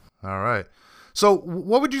 All right. So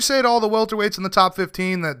what would you say to all the welterweights in the top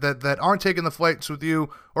 15 that aren't taking the fights with you,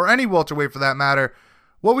 or any welterweight for that matter?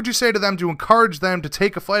 What would you say to them to encourage them to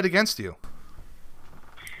take a fight against you?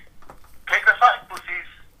 Take the fight, pussies.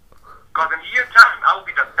 Because in a year time, I will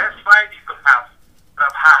be the best fight you could have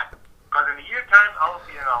had. Because in a year time, I will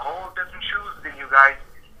be in a whole different shoes than you guys,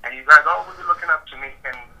 and you guys all will be looking up to me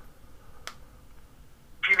and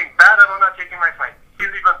feeling bad about not taking my fight. Feel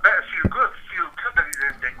even better, feel good that you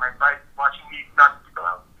didn't take my fight, watching me knock people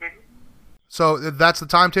out. Okay? So that's the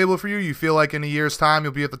timetable for you? You feel like in a year's time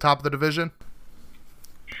you'll be at the top of the division?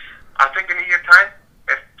 I think in a year's time,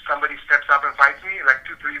 if somebody steps up and fights me, like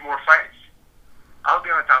 2-3 more fights, I'll be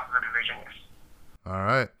on the top of the division, yes. All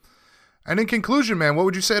right. And in conclusion, man, what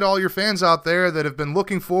would you say to all your fans out there that have been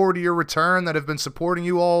looking forward to your return, that have been supporting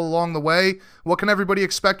you all along the way? What can everybody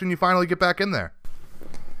expect when you finally get back in there?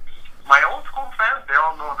 My old school fans, they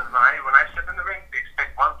all know that when I step in the ring, they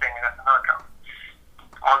expect one thing, and that's a knockout.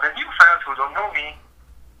 All the new fans who don't know me,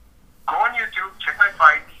 go on YouTube, check my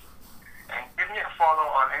fights, and give me a follow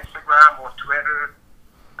on Instagram or Twitter.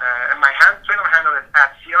 And my Twitter handle is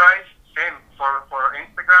 @CRIZE. Same for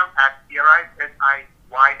Instagram, @CRIZE,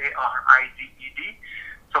 SIYARIZED.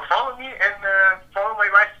 So follow me and follow my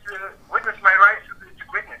rise to witness my rise to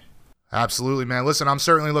greatness. Absolutely, man. Listen, I'm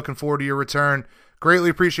certainly looking forward to your return.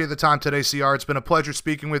 Greatly appreciate the time today, CR. It's been a pleasure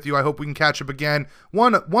speaking with you. I hope we can catch up again.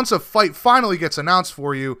 Once a fight finally gets announced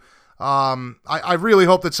for you, I really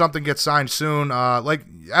hope that something gets signed soon. Like,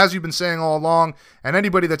 as you've been saying all along, and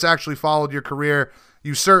anybody that's actually followed your career,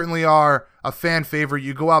 you certainly are a fan favorite.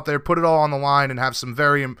 You go out there, put it all on the line, and have some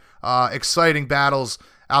very exciting battles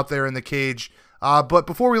out there in the cage. But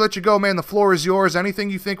before we let you go, man, the floor is yours.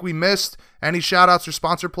 Anything you think we missed? Any shout-outs or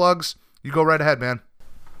sponsor plugs? You go right ahead, man.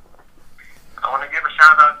 I want to give a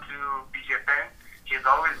shout-out to BJ Penn. He's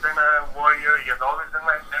always been a warrior. He has always been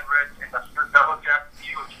my favorite in the double champ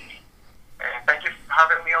UFC. And thank you for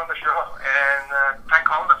having me on the show. And thank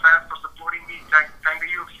all the fans for supporting me. Thank the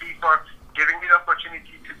UFC for giving me the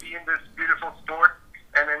opportunity to be in this beautiful sport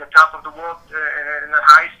and in the top of the world in the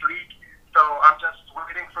highest league.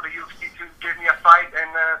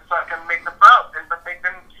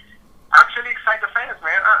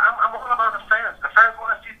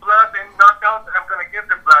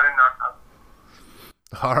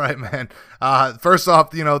 All right, man. First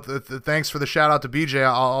off, thanks for the shout out to BJ.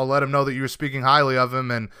 I'll let him know that you were speaking highly of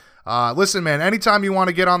him. And listen, man, anytime you want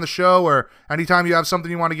to get on the show or anytime you have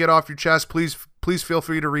something you want to get off your chest, please feel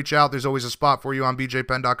free to reach out. There's always a spot for you on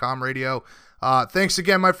BJPenn.com radio. Thanks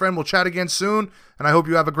again, my friend. We'll chat again soon, and I hope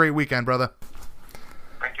you have a great weekend, brother.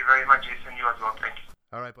 Thank you very much, Jason. You as well. Thank you.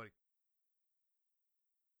 All right, buddy.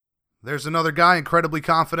 There's another guy, incredibly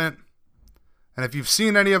confident. And if you've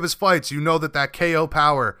seen any of his fights, you know that KO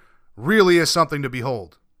power really is something to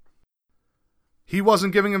behold. He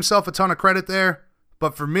wasn't giving himself a ton of credit there,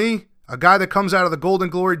 but for me, a guy that comes out of the Golden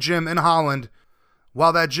Glory gym in Holland,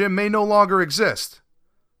 while that gym may no longer exist,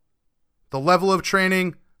 the level of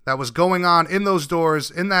training that was going on in those doors,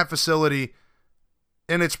 in that facility,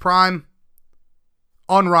 in its prime,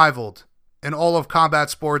 unrivaled in all of combat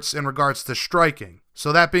sports in regards to striking.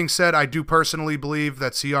 So that being said, I do personally believe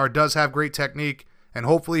that CR does have great technique, and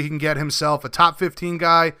hopefully he can get himself a top 15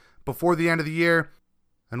 guy before the end of the year,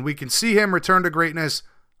 and we can see him return to greatness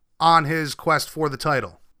on his quest for the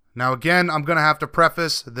title. Now again, I'm going to have to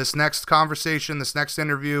preface this next conversation, this next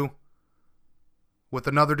interview, with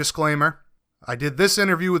another disclaimer. I did this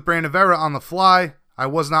interview with Brandon Vera on the fly. I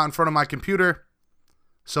was not in front of my computer,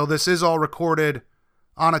 so this is all recorded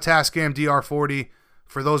on a Tascam DR40.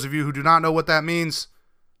 For those of you who do not know what that means,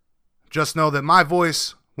 just know that my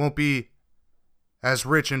voice won't be as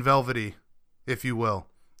rich and velvety, if you will.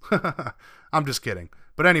 I'm just kidding.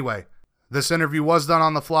 But anyway, this interview was done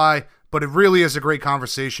on the fly, but it really is a great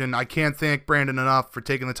conversation. I can't thank Brandon enough for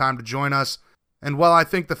taking the time to join us. And while I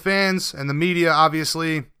think the fans and the media,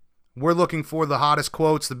 obviously, we're looking for the hottest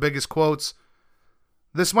quotes, the biggest quotes,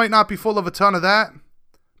 this might not be full of a ton of that,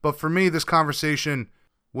 but for me, this conversation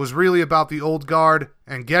was really about the old guard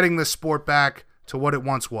and getting this sport back to what it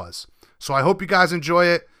once was. So I hope you guys enjoy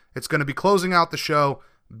it. It's going to be closing out the show.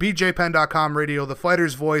 BJPenn.com radio, the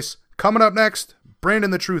fighter's voice. Coming up next,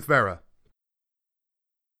 Brandon the Truth Vera.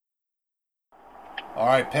 All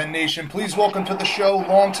right, Penn Nation, please welcome to the show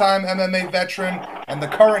longtime MMA veteran and the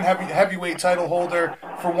current heavyweight title holder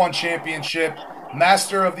for one championship,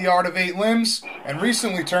 master of the art of 8 limbs, and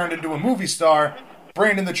recently turned into a movie star,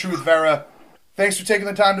 Brandon the Truth Vera. Thanks for taking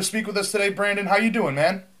the time to speak with us today, Brandon. How you doing,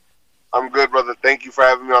 man? I'm good, brother. Thank you for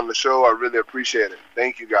having me on the show. I really appreciate it.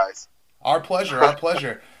 Thank you, guys. Our pleasure, our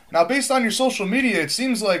pleasure. Now, based on your social media, it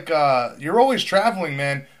seems like you're always traveling,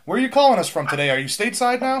 man. Where are you calling us from today? Are you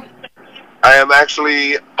stateside now? I am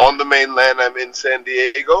actually on the mainland. I'm in San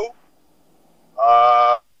Diego.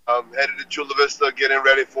 I'm headed to Chula Vista, getting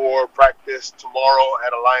ready for practice tomorrow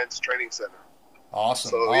at Alliance Training Center.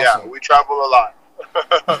 Awesome. So, awesome. Yeah, we travel a lot.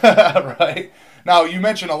 Right. Now, you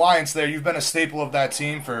mentioned Alliance there. You've been a staple of that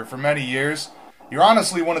team for many years. You're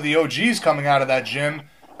honestly one of the OGs coming out of that gym.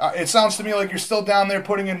 It sounds to me like you're still down there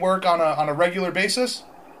putting in work on a regular basis?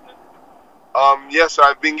 Yes,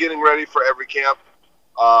 I've been getting ready for every camp,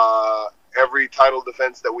 every title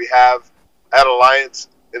defense that we have at Alliance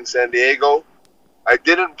in San Diego. I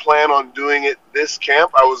didn't plan on doing it this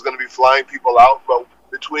camp. I was going to be flying people out, but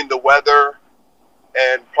between the weather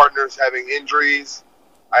and partners having injuries,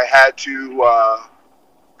 I had to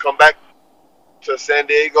come back to San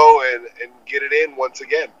Diego and get it in once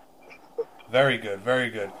again. Very good, very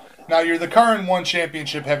good. Now, you're the current one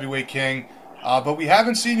championship heavyweight king, but we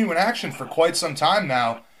haven't seen you in action for quite some time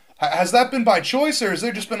now. Has that been by choice, or has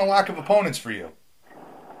there just been a lack of opponents for you?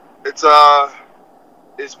 It's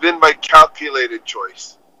been by calculated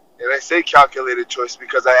choice. And I say calculated choice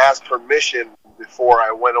because I asked permission before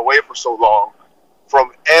I went away for so long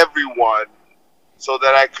from everyone so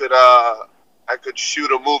that I could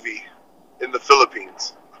shoot a movie in the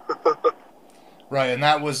Philippines. Right, and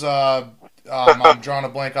that was I'm drawing a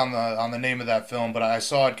blank on the name of that film, but I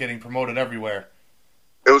saw it getting promoted everywhere.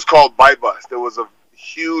 It was called Buy Bust. It was a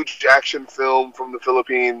huge action film from the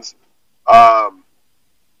Philippines,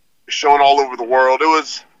 shown all over the world. It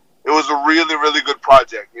was a really, really good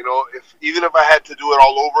project. You know, even if I had to do it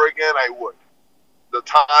all over again, I would. The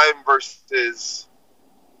time versus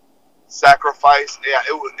sacrifice, yeah,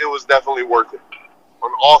 it was definitely worth it.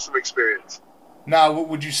 An awesome experience. Now,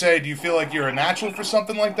 would you say, do you feel like you're a natural for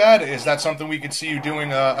something like that? Is that something we could see you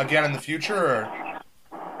doing again in the future? Or?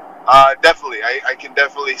 Definitely. I can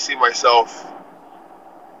definitely see myself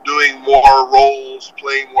doing more roles,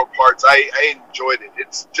 playing more parts. I enjoyed it.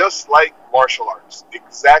 It's just like martial arts.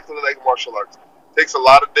 Exactly like martial arts. It takes a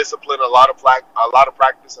lot of discipline, a lot of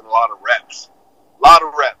practice, and a lot of reps. A lot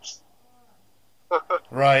of reps.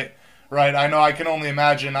 Right. Right, I know. I can only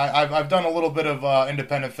imagine. I've done a little bit of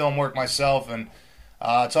independent film work myself, and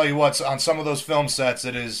I'll tell you what, on some of those film sets,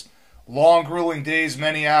 it is long, grueling days,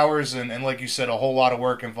 many hours, and like you said, a whole lot of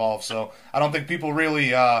work involved. So I don't think people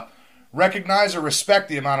really recognize or respect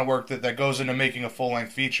the amount of work that goes into making a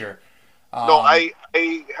full-length feature. No, I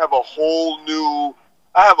have a whole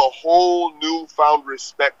newfound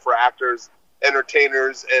respect for actors,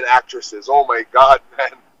 entertainers, and actresses. Oh my God,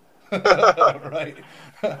 man! Right.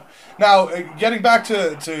 Now, getting back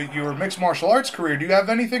to your mixed martial arts career, do you have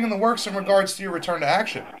anything in the works in regards to your return to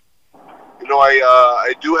action? You know,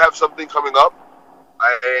 I do have something coming up.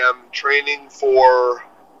 I am training for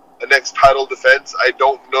the next title defense. I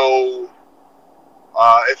don't know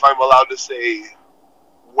if I'm allowed to say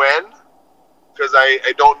when, because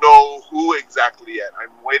I don't know who exactly yet.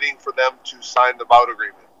 I'm waiting for them to sign the bout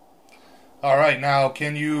agreement. All right. Now,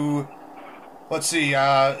 can you... Let's see.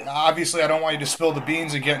 Obviously, I don't want you to spill the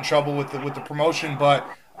beans and get in trouble with the promotion, but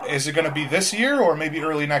is it going to be this year or maybe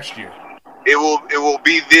early next year? It will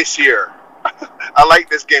be this year. I like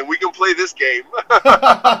this game. We can play this game.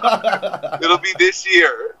 It'll be this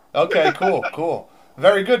year. Okay, cool.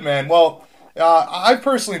 Very good, man. Well, I've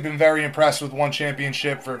personally been very impressed with One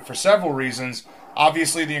Championship for several reasons.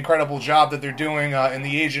 Obviously, the incredible job that they're doing in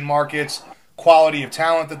the Asian markets, quality of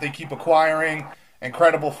talent that they keep acquiring,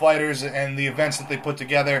 incredible fighters, and the events that they put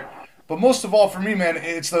together. But most of all, for me, man,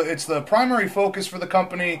 it's the primary focus for the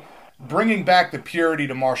company, bringing back the purity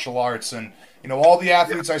to martial arts. And all the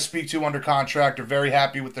athletes I speak to under contract are very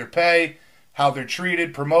happy with their pay, how they're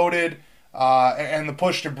treated, promoted, and the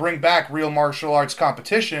push to bring back real martial arts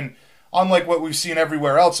competition, unlike what we've seen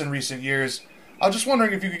everywhere else in recent years. I was just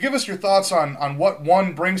wondering if you could give us your thoughts on what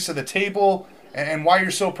One brings to the table and why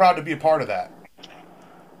you're so proud to be a part of that.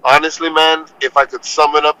 Honestly, man, if I could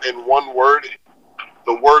sum it up in one word,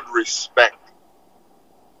 the word respect.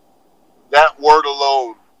 That word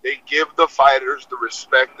alone, they give the fighters the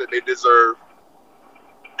respect that they deserve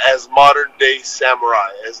as modern-day samurai,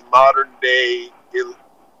 as modern-day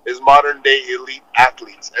elite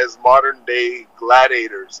athletes, as modern-day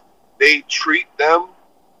gladiators. They treat them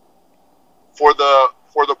for the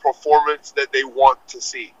performance that they want to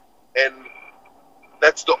see. And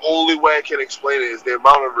that's the only way I can explain it, is the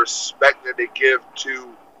amount of respect that they give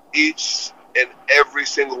to each and every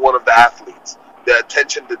single one of the athletes. The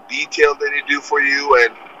attention to detail that they do for you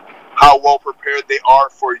and how well prepared they are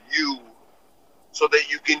for you so that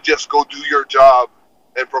you can just go do your job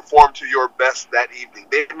and perform to your best that evening.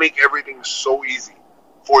 They make everything so easy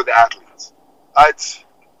for the athletes.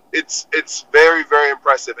 It's very, very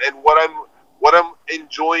impressive. And what I'm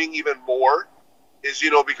enjoying even more is,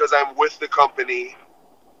 because I'm with the company,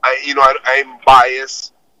 I'm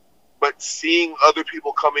biased, but seeing other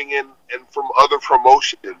people coming in and from other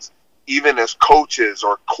promotions, even as coaches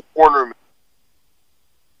or cornermen,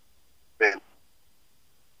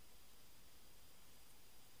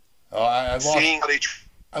 Oh, I lost. Seeing how they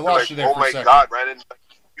I lost you there oh for a my second. God, Brandon,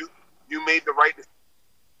 you made the right decision.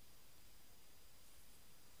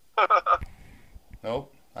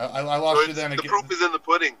 Nope. I lost you then The again. proof is in the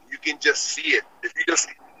pudding. You can just see it. If you just,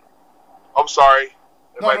 I'm sorry.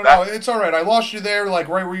 No, it's all right. I lost you there, like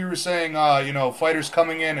right where you were saying, fighters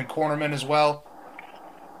coming in and cornermen as well.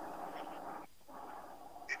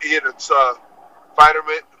 It's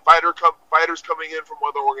fighters coming in from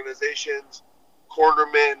other organizations,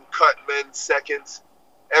 cornermen, cutmen, seconds,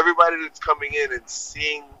 everybody that's coming in and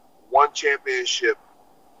seeing One Championship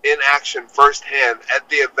in action firsthand at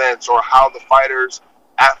the events, or how the fighters,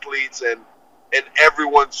 athletes, and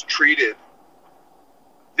everyone's treated.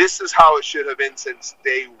 This is how it should have been since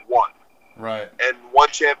day one. Right. And One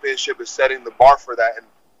Championship is setting the bar for that. And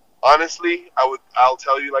honestly, I'll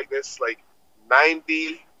tell you like this,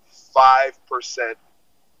 95%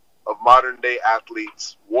 of modern day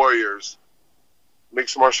athletes, warriors,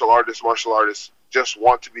 mixed martial artists just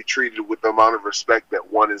want to be treated with the amount of respect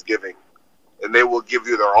that One is giving. And they will give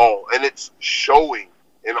you their all. And it's showing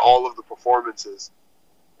in all of the performances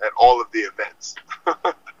at all of the events.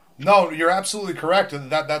 No, you're absolutely correct.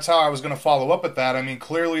 That's how I was going to follow up with that. I mean,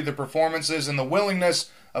 clearly the performances and the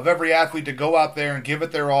willingness of every athlete to go out there and give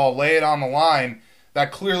it their all, lay it on the line,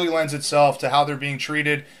 that clearly lends itself to how they're being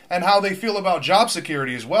treated and how they feel about job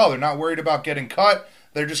security as well. They're not worried about getting cut.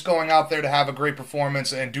 They're just going out there to have a great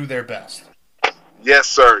performance and do their best. Yes,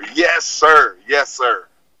 sir. Yes, sir. Yes, sir.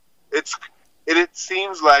 It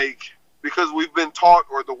seems like, because we've been taught,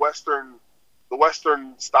 or the Western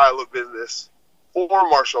style of business for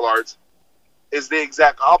martial arts is the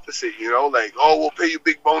exact opposite, we'll pay you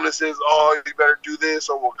big bonuses, you better do this,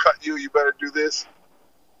 or we'll cut you better do this.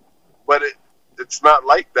 But it's not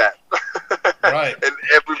like that. Right. And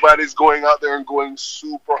everybody's going out there and going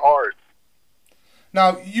super hard.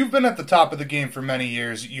 Now, you've been at the top of the game for many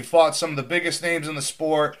years. You fought some of the biggest names in the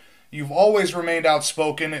sport. You've always remained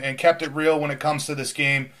outspoken and kept it real when it comes to this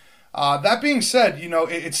game. That being said,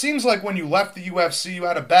 it seems like when you left the UFC, you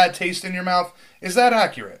had a bad taste in your mouth. Is that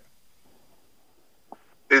accurate?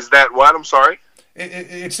 Is that what? I'm sorry?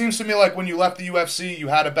 It seems to me like when you left the UFC, you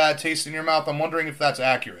had a bad taste in your mouth. I'm wondering if that's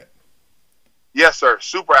accurate. Yes, sir.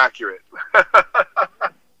 Super accurate.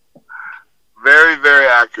 Very, very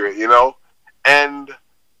accurate, And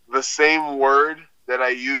the same word that I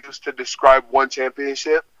used to describe one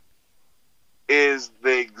championship is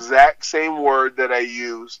the exact same word that I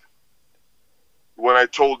used when I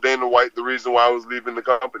told Dana White the reason why I was leaving the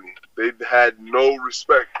company. They had no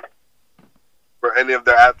respect for any of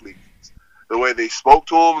their athletes. The way they spoke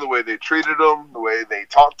to them, the way they treated them, the way they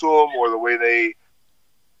talked to them, or the way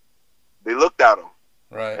they looked at them.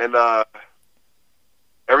 Right. And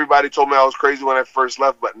everybody told me I was crazy when I first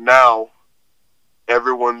left, but now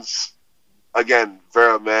everyone's, again,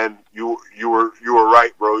 Vera, man, you were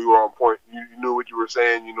right, bro. You were on point. You knew what you were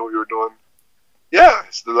saying. You knew what you were doing. Yeah,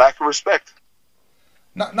 it's the lack of respect.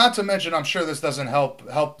 Not to mention, I'm sure this doesn't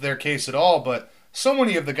help their case at all, but so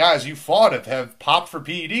many of the guys you fought have popped for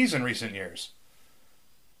PEDs in recent years.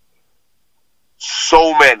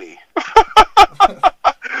 So many.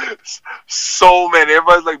 So many.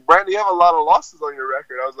 Everybody's like, Brandon, you have a lot of losses on your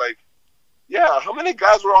record. I was like, yeah, how many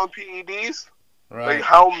guys were on PEDs? Right. Like,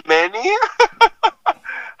 how many?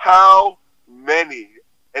 How many?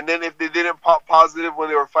 And then if they didn't pop positive when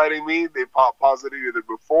they were fighting me, they popped positive either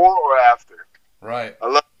before or after. Right. I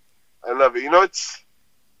love it.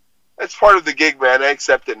 It's part of the gig, man. I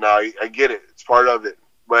accept it now. I get it. It's part of it.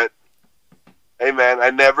 But, hey, man, I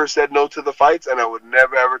never said no to the fights, and I would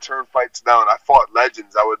never, ever turn fights down. I fought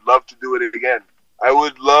legends. I would love to do it again. I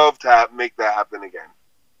would love to make that happen again.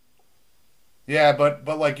 Yeah,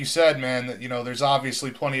 but like you said, man, there's obviously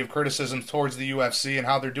plenty of criticism towards the UFC and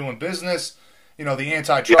how they're doing business. The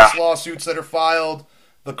antitrust lawsuits that are filed,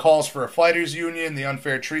 the calls for a fighters union, the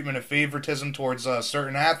unfair treatment of favoritism towards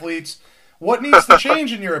certain athletes. What needs to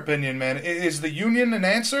change, in your opinion, man? Is the union an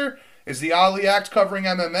answer? Is the Ali Act covering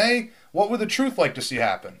MMA? What would the truth like to see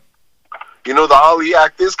happen? The Ali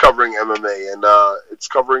Act is covering MMA, and it's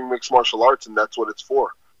covering mixed martial arts, and that's what it's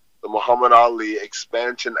for. The Muhammad Ali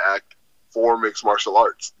Expansion Act for mixed martial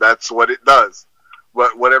arts. That's what it does.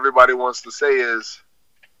 But what everybody wants to say is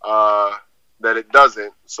that it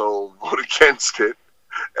doesn't, so vote against it.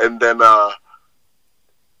 And then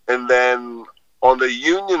on the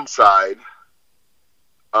union side,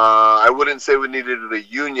 I wouldn't say we needed a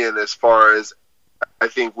union as far as I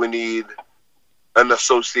think we need an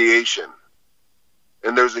association.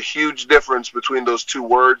 And there's a huge difference between those two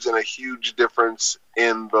words and a huge difference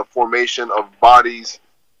in the formation of bodies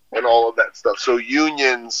and all of that stuff. So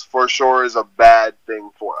unions, for sure, is a bad thing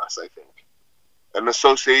for us, I think. An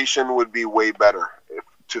association would be way better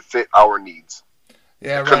to fit our needs.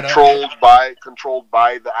 Yeah, right. Controlled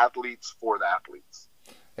by the athletes for the athletes.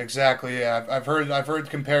 Exactly. Yeah, I've heard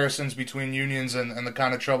comparisons between unions and the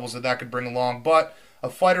kind of troubles that could bring along. But a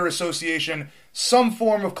fighter association, some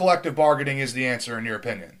form of collective bargaining is the answer, in your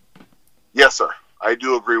opinion. Yes, sir. I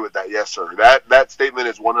do agree with that. Yes, sir. That statement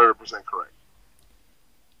is 100% correct.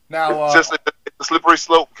 Now, it's just a slippery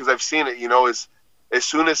slope because I've seen it. As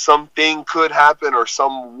soon as something could happen or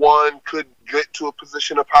someone could get to a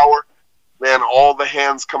position of power, man, all the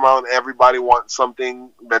hands come out and everybody wants something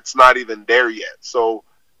that's not even there yet. So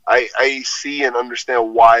I see and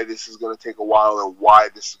understand why this is going to take a while and why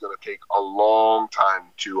this is going to take a long time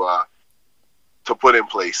to put in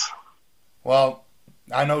place. Well,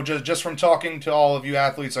 I know just from talking to all of you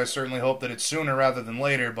athletes, I certainly hope that it's sooner rather than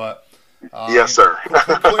later, but yes, sir.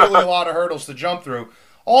 Clearly a lot of hurdles to jump through.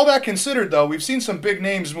 All that considered, though, we've seen some big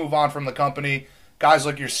names move on from the company, guys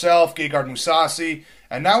like yourself, Gegard Mousasi,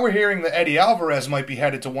 and now we're hearing that Eddie Alvarez might be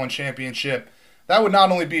headed to one championship. That would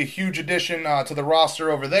not only be a huge addition to the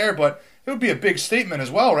roster over there, but it would be a big statement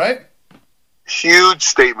as well, right? Huge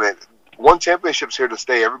statement. One championship's here to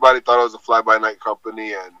stay. Everybody thought it was a fly-by-night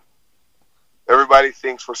company, and everybody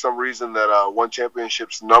thinks for some reason that one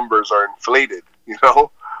championship's numbers are inflated,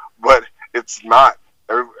 but it's not.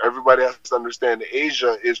 Everybody has to understand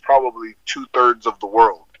Asia is probably 2/3 of the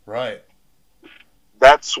world. Right.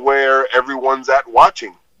 That's where everyone's at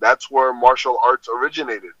watching. That's where martial arts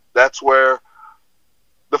originated. That's where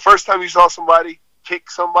the first time you saw somebody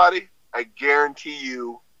kick somebody, I guarantee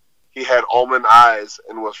you he had almond eyes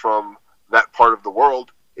and was from that part of the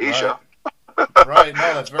world, Asia. Right.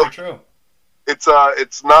 No, that's very true. It's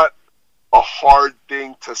not a hard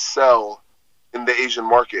thing to sell in the Asian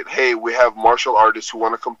market. Hey, we have martial artists who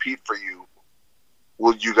want to compete for you.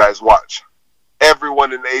 Will you guys watch?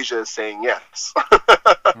 Everyone in Asia is saying yes.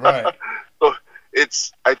 Right. So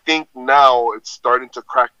I think now it's starting to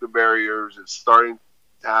crack the barriers. It's starting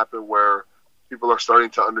to happen where people are starting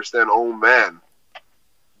to understand, oh man,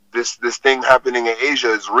 this thing happening in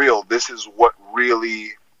Asia is real. This is what really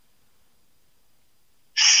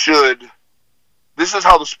this is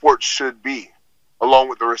how the sport should be, along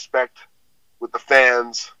with the respect, with the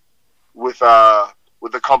fans, with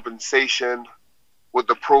the compensation, with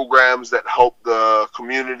the programs that help the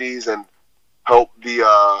communities and help the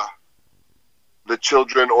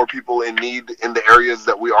children or people in need in the areas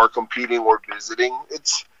that we are competing or visiting.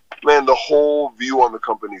 The whole view on the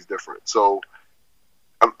company is different. So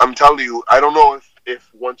I'm telling you, I don't know if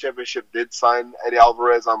One Championship did sign Eddie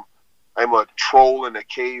Alvarez. I'm a troll in a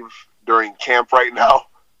cave during camp right now,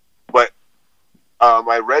 but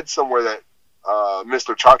I read somewhere that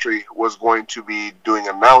Mr. Chatri was going to be doing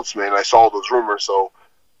an announcement. I saw those rumors. So,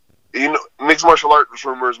 mixed martial arts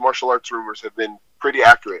rumors have been pretty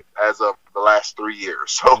accurate as of the last 3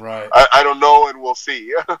 years. So right. I don't know, and we'll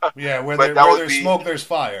see. Yeah, where there's smoke, there's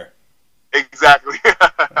fire. Exactly.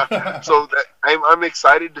 So I'm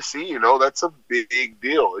excited to see. That's a big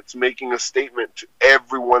deal. It's making a statement to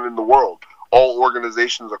everyone in the world, all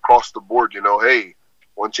organizations across the board. Hey,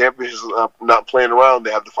 One Championship is not playing around.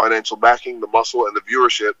 They have the financial backing, the muscle, and the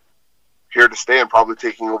viewership here to stay and probably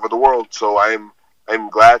taking over the world. So I'm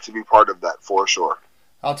glad to be part of that for sure.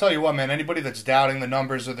 I'll tell you what, man, anybody that's doubting the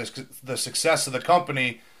numbers or the success of the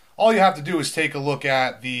company, all you have to do is take a look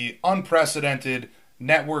at the unprecedented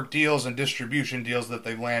network deals and distribution deals that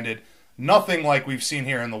they've landed. Nothing like we've seen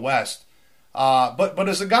here in the West. But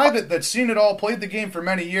as a guy that's seen it all, played the game for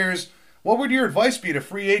many years, what would your advice be to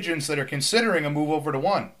free agents that are considering a move over to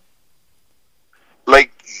One?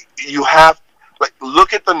 Look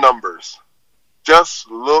at the numbers.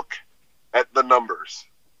 Just look at the numbers.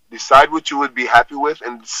 Decide what you would be happy with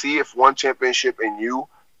and see if One Championship and you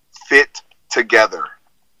fit together.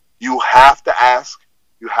 You have to ask,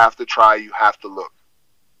 you have to try, you have to look.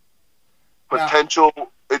 Potential,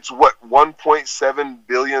 it's 1.7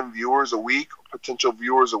 billion viewers a week, potential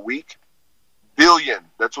viewers a week. Billion,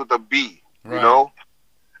 that's with a B, right.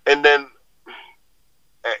 And then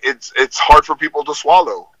it's hard for people to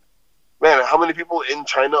swallow. Man, how many people in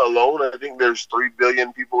China alone? I think there's 3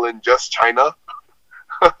 billion people in just China.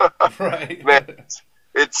 Right. Man,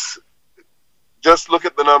 it's just look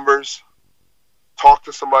at the numbers, talk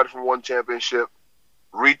to somebody from One Championship,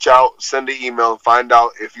 reach out, send an email, and find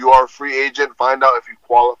out if you are a free agent, find out if you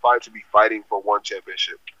qualify to be fighting for One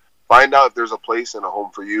Championship. Find out if there's a place and a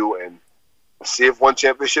home for you, and see if One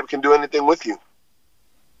Championship can do anything with you.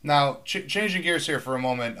 Now, changing gears here for a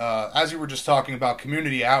moment, as you were just talking about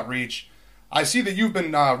community outreach, I see that you've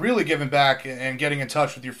been really giving back and getting in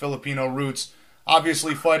touch with your Filipino roots.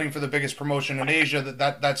 Obviously, fighting for the biggest promotion in Asia,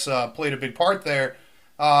 that's played a big part there.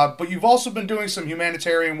 But you've also been doing some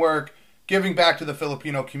humanitarian work, giving back to the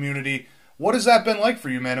Filipino community. What has that been like for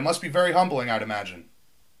you, man? It must be very humbling, I'd imagine.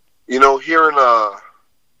 Here in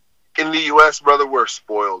the U.S., brother, we're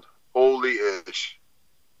spoiled. Holy ish.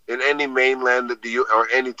 In any mainland or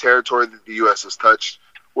any territory that the U.S. has touched,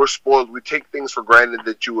 we're spoiled. We take things for granted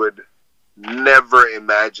that you would never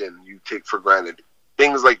imagine you take for granted.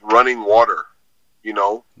 Things like running water,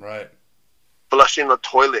 right? Flushing a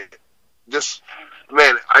toilet. Just,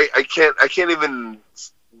 man, I can't even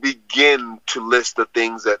begin to list the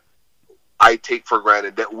things that I take for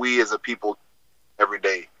granted that we as a people every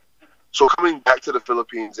day. So coming back to the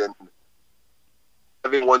Philippines and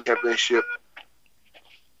having One Championship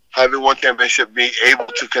being able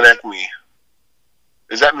to connect me.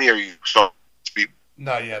 Is that me or you? So speak.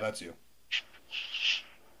 No, yeah, that's you.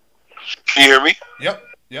 Can you hear me? Yep.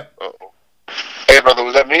 Uh-oh. Hey, brother,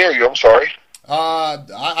 was that me or you? I'm sorry.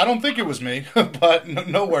 I don't think it was me, but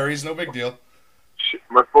no worries, no big deal. Shit,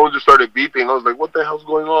 my phone just started beeping. I was like, what the hell's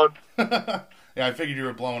going on? Yeah, I figured you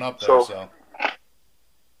were blowing up there, so.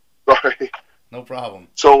 Sorry. No problem.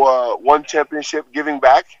 So, One Championship, giving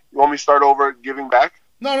back. You want me to start over giving back?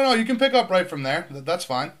 No. You can pick up right from there. That's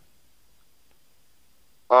fine.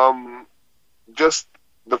 Just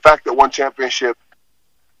the fact that One Championship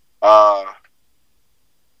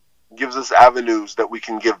gives us avenues that we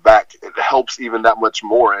can give back. It helps even that much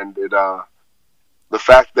more. And the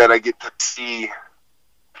fact that I get to see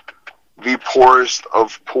the poorest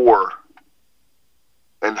of poor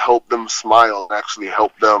and help them smile and actually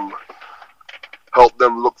help them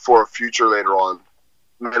look for a future later on.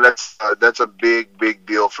 Man, that's a big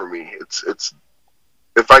deal for me. It's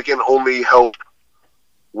if I can only help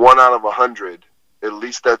 1 out of 100, at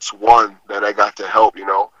least that's one that I got to help.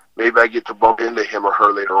 Maybe I get to bump into him or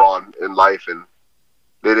her later on in life, and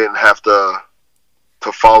they didn't have to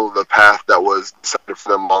follow the path that was decided for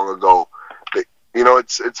them long ago. You know,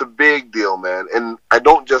 it's a big deal, man. And I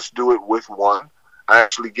don't just do it with one. I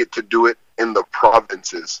actually get to do it in the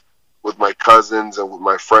provinces with my cousins and with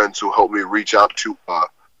my friends who help me reach out to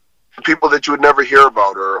people that you would never hear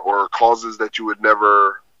about, or causes that you would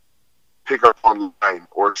never pick up online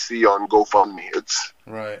or see on GoFundMe.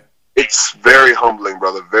 It's very humbling,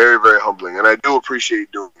 brother. Very, very humbling. And I do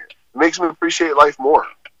appreciate doing it. It makes me appreciate life more.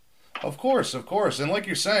 Of course. And like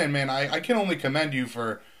you're saying, man, I can only commend you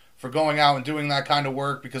for going out and doing that kind of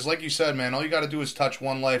work, because like you said, man, all you got to do is touch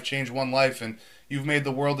one life, change one life, and you've made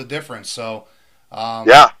the world a difference. So,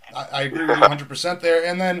 yeah, I agree with you 100% there.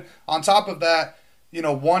 And then on top of that, you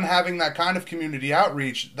know, one, having that kind of community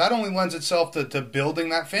outreach, that only lends itself to building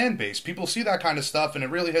that fan base. People see that kind of stuff, and it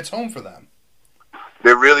really hits home for them.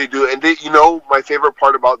 They really do. And you know, my favorite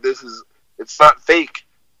part about this is it's not fake.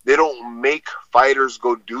 They don't make fighters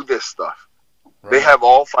go do this stuff. Right. They have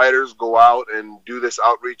all fighters go out and do this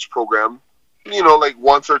outreach program, you know, like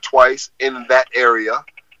once or twice in that area.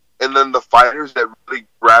 And then the fighters that really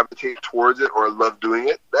gravitate towards it or love doing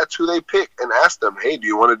it, that's who they pick and ask them, hey, do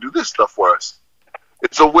you want to do this stuff for us?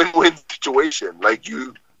 It's a win-win situation. Like,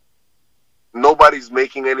 nobody's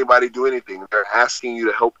making anybody do anything. They're asking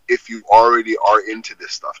you to help if you already are into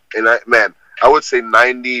this stuff. And I would say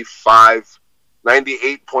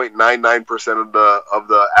 98.99% of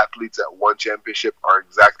the athletes at one championship are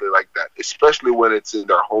exactly like that, especially when it's in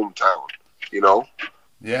their hometown, you know?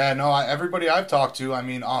 Yeah, no, everybody I've talked to, I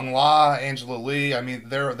mean, Ong La, Angela Lee, I mean,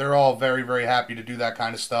 they're all very, very happy to do that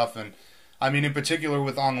kind of stuff. And I mean, in particular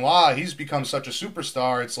with Ong La, he's become such a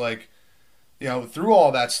superstar. It's like, you know, through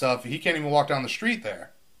all that stuff, he can't even walk down the street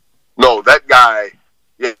there. No, that guy's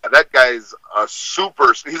a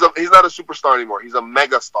super. He's not a superstar anymore. He's a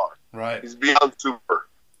mega star. Right. He's beyond super.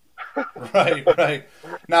 Right.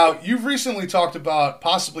 Now, you've recently talked about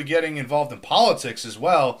possibly getting involved in politics as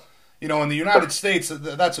well. You know, in the United States,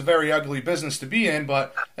 that's a very ugly business to be in,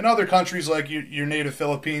 but in other countries like your native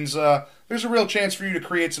Philippines, there's a real chance for you to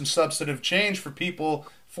create some substantive change for people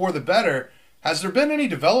for the better. Has there been any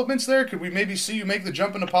developments there? Could we maybe see you make the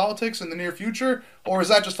jump into politics in the near future, or is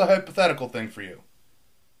that just a hypothetical thing for you?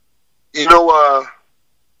 You know,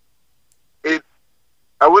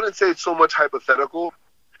 I wouldn't say it's so much hypothetical.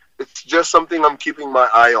 It's just something I'm keeping my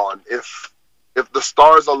eye on. If the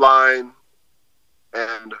stars align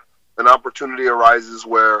and an opportunity arises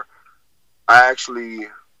where I actually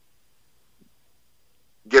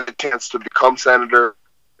get a chance to become senator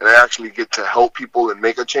and I actually get to help people and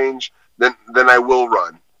make a change, then I will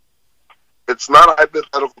run. It's not a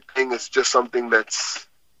hypothetical thing. It's just something that's,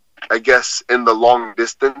 I guess, in the long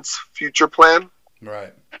distance future plan.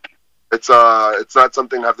 Right. It's not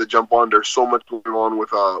something I have to jump on. There's so much going on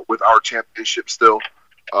with our championship still.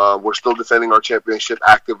 We're still defending our championship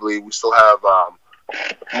actively. We still have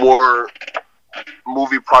more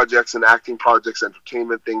movie projects and acting projects,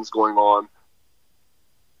 entertainment things going on.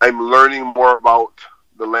 I'm learning more about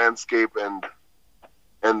the landscape and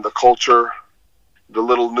the culture, the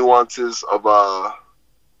little nuances of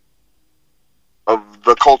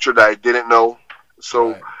the culture that I didn't know.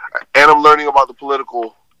 So, right. And I'm learning about the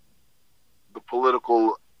political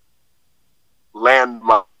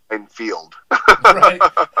landmine field. Right,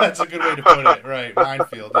 that's a good way to put it. Right,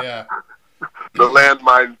 minefield. Yeah. The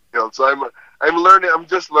landmine field. So I'm learning. I'm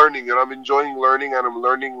just learning, and I'm enjoying learning, and I'm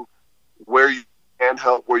learning where you can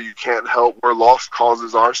help, where you can't help, where lost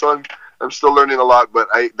causes are. So I'm still learning a lot, but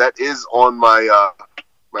that is on my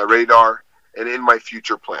my radar and in my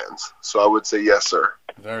future plans. So I would say yes, sir.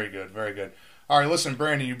 Very good, very good. All right, listen,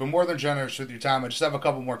 Brandon, you've been more than generous with your time. I just have a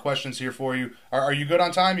couple more questions here for you. Are you good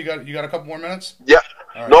on time? You got a couple more minutes? Yeah.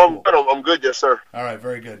 All right, no, cool. I'm good, yes, sir. All right,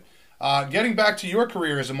 very good. Getting back to your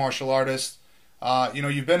career as a martial artist,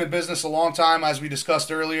 you've been in business a long time, as we discussed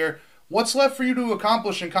earlier. What's left for you to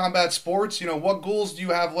accomplish in combat sports? You know, what goals do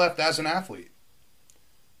you have left as an athlete?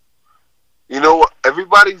 You know,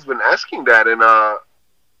 everybody's been asking that, and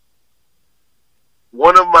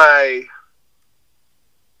one of my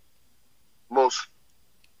most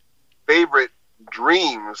favorite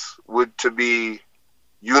dreams would to be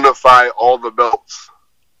unify all the belts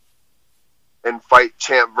and fight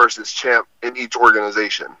champ versus champ in each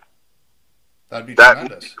organization. That'd be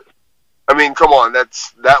tremendous. I mean, come on,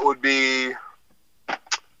 that would be. I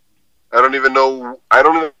don't even have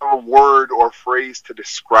a word or phrase to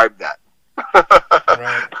describe that.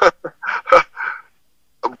 Right.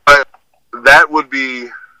 But that would be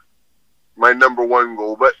my number one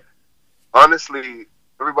goal. But honestly,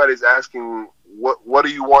 everybody's asking, what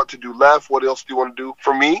do you want to do left? What else do you want to do?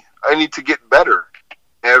 For me, I need to get better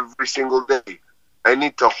every single day. I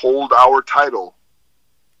need to hold our title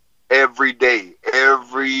every day,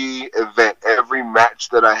 every event, every match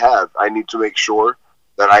that I have, I need to make sure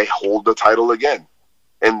that I hold the title again.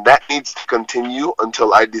 And that needs to continue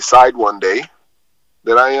until I decide one day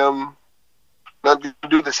that I am not going to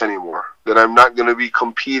do this anymore, that I'm not going to be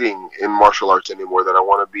competing in martial arts anymore, that I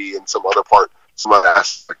want to be in some other part, some other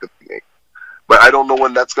aspect of the game. But I don't know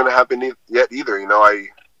when that's going to happen yet either. You know, I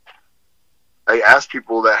ask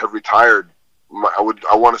people that have retired, I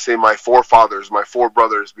want to say my forefathers, my four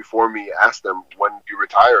brothers before me, ask them, when do you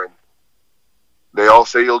retire? And they all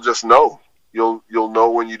say you'll just know. You'll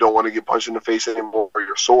know when you don't want to get punched in the face anymore or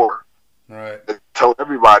you're sore. Right. And tell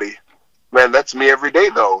everybody, man, that's me every day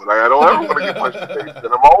though. Like, I don't ever want to get punched in the face,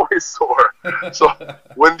 and I'm always sore. So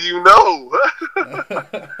when do you know?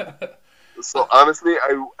 So honestly,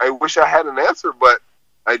 I wish I had an answer, but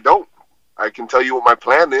I don't. I can tell you what my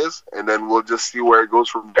plan is, and then we'll just see where it goes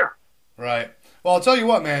from there. Right. Well, I'll tell you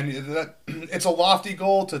what, man. It's a lofty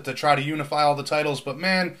goal to try to unify all the titles, but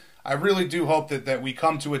man, I really do hope that we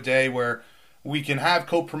come to a day where we can have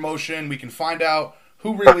co-promotion, we can find out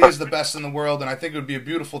who really is the best in the world, and I think it would be a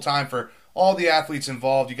beautiful time for all the athletes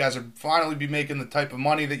involved. You guys are finally be making the type of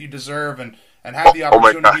money that you deserve and have the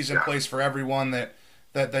opportunities in place for everyone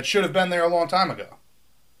that should have been there a long time ago.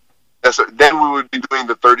 Yes, sir. Then we would be doing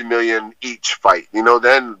the 30 million each fight. You know,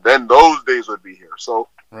 then those days would be here. So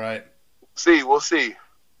right. We'll see.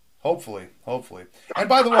 Hopefully. And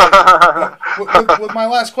by the way, with my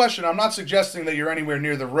last question, I'm not suggesting that you're anywhere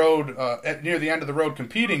near the road, near the end of the road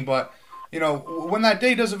competing, but, you know, when that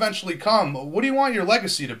day does eventually come, what do you want your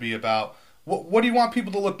legacy to be about? What do you want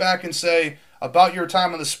people to look back and say about your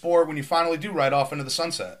time in the sport when you finally do ride off into the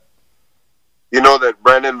sunset? You know that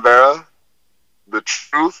Brandon Vera, the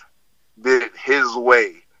truth, did it his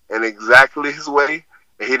way, and exactly his way,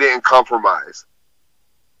 and he didn't compromise.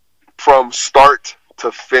 From start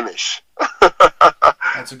to finish.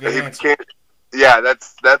 That's a good answer. Yeah,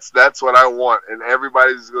 that's what I want, and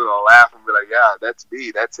everybody's gonna laugh and be like, "Yeah, that's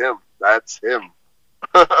me. That's him. That's him."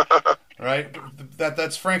 Right?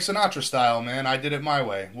 That's Frank Sinatra style, man. I did it my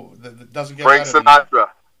way. That doesn't get Frank Sinatra.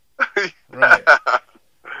 Right.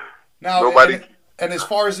 Now, nobody. And as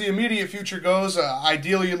far as the immediate future goes,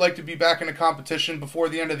 ideally you'd like to be back in a competition before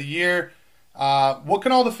the end of the year. What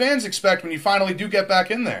can all the fans expect when you finally do get back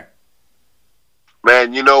in there?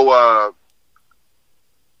 Man, you know,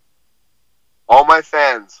 all my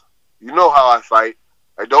fans, you know how I fight.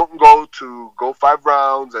 I don't go 5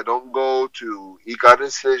 rounds. I don't go to eke out a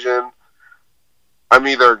decision. I'm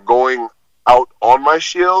either going out on my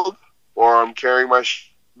shield or I'm carrying my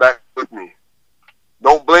back with me.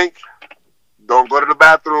 Don't blink. Don't go to the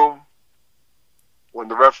bathroom. When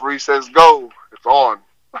the referee says go, it's on.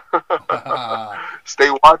 Stay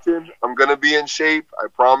watching. I'm going to be in shape. I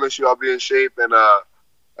promise you I'll be in shape. And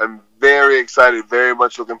I'm very excited, very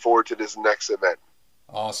much looking forward to this next event.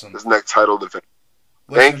 Awesome. This next title defense.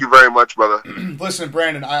 Thank you very much, brother. Listen,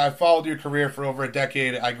 Brandon, I followed your career for over a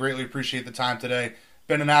decade. I greatly appreciate the time today.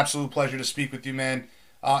 Been an absolute pleasure to speak with you, man.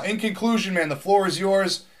 In conclusion, man, the floor is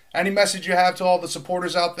yours. Any message you have to all the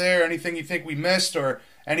supporters out there, anything you think we missed, or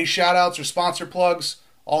any shout-outs or sponsor plugs,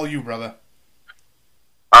 all you, brother.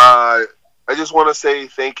 I just want to say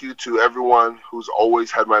thank you to everyone who's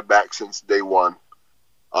always had my back since day one.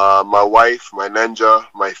 My wife, my ninja,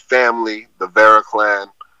 my family, the Vera clan,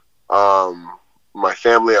 my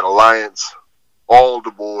family at Alliance, all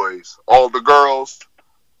the boys, all the girls.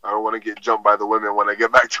 I don't want to get jumped by the women when I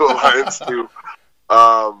get back to Alliance too.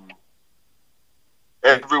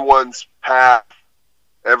 Everyone's path,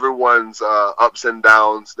 everyone's ups and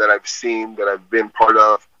downs that I've seen, that I've been part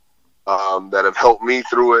of, that have helped me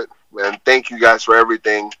through it. And thank you guys for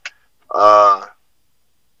everything.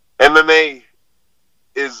 MMA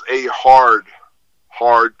is a hard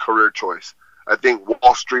career choice. I think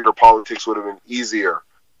Wall Street or politics would have been easier.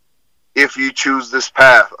 If you choose this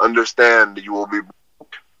path, understand that you will be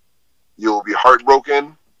broke. You'll be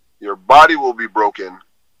heartbroken. Your body will be broken.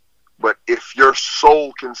 But if your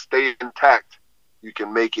soul can stay intact, you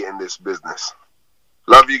can make it in this business.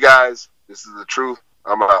 Love you guys. This is the truth.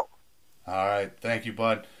 I'm out. All right. Thank you,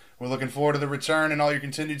 bud. We're looking forward to the return and all your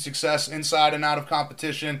continued success inside and out of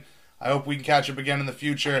competition. I hope we can catch up again in the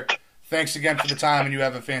future. Thanks again for the time, and you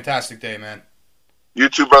have a fantastic day, man. You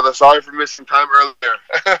too, brother. Sorry for missing time earlier.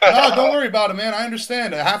 No, don't worry about it, man. I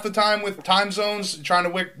understand. Half the time with time zones, trying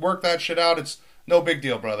to work that shit out, it's no big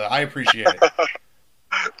deal, brother. I appreciate it.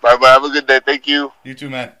 Bye-bye. Have a good day. Thank you. You too,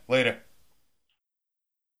 man. Later.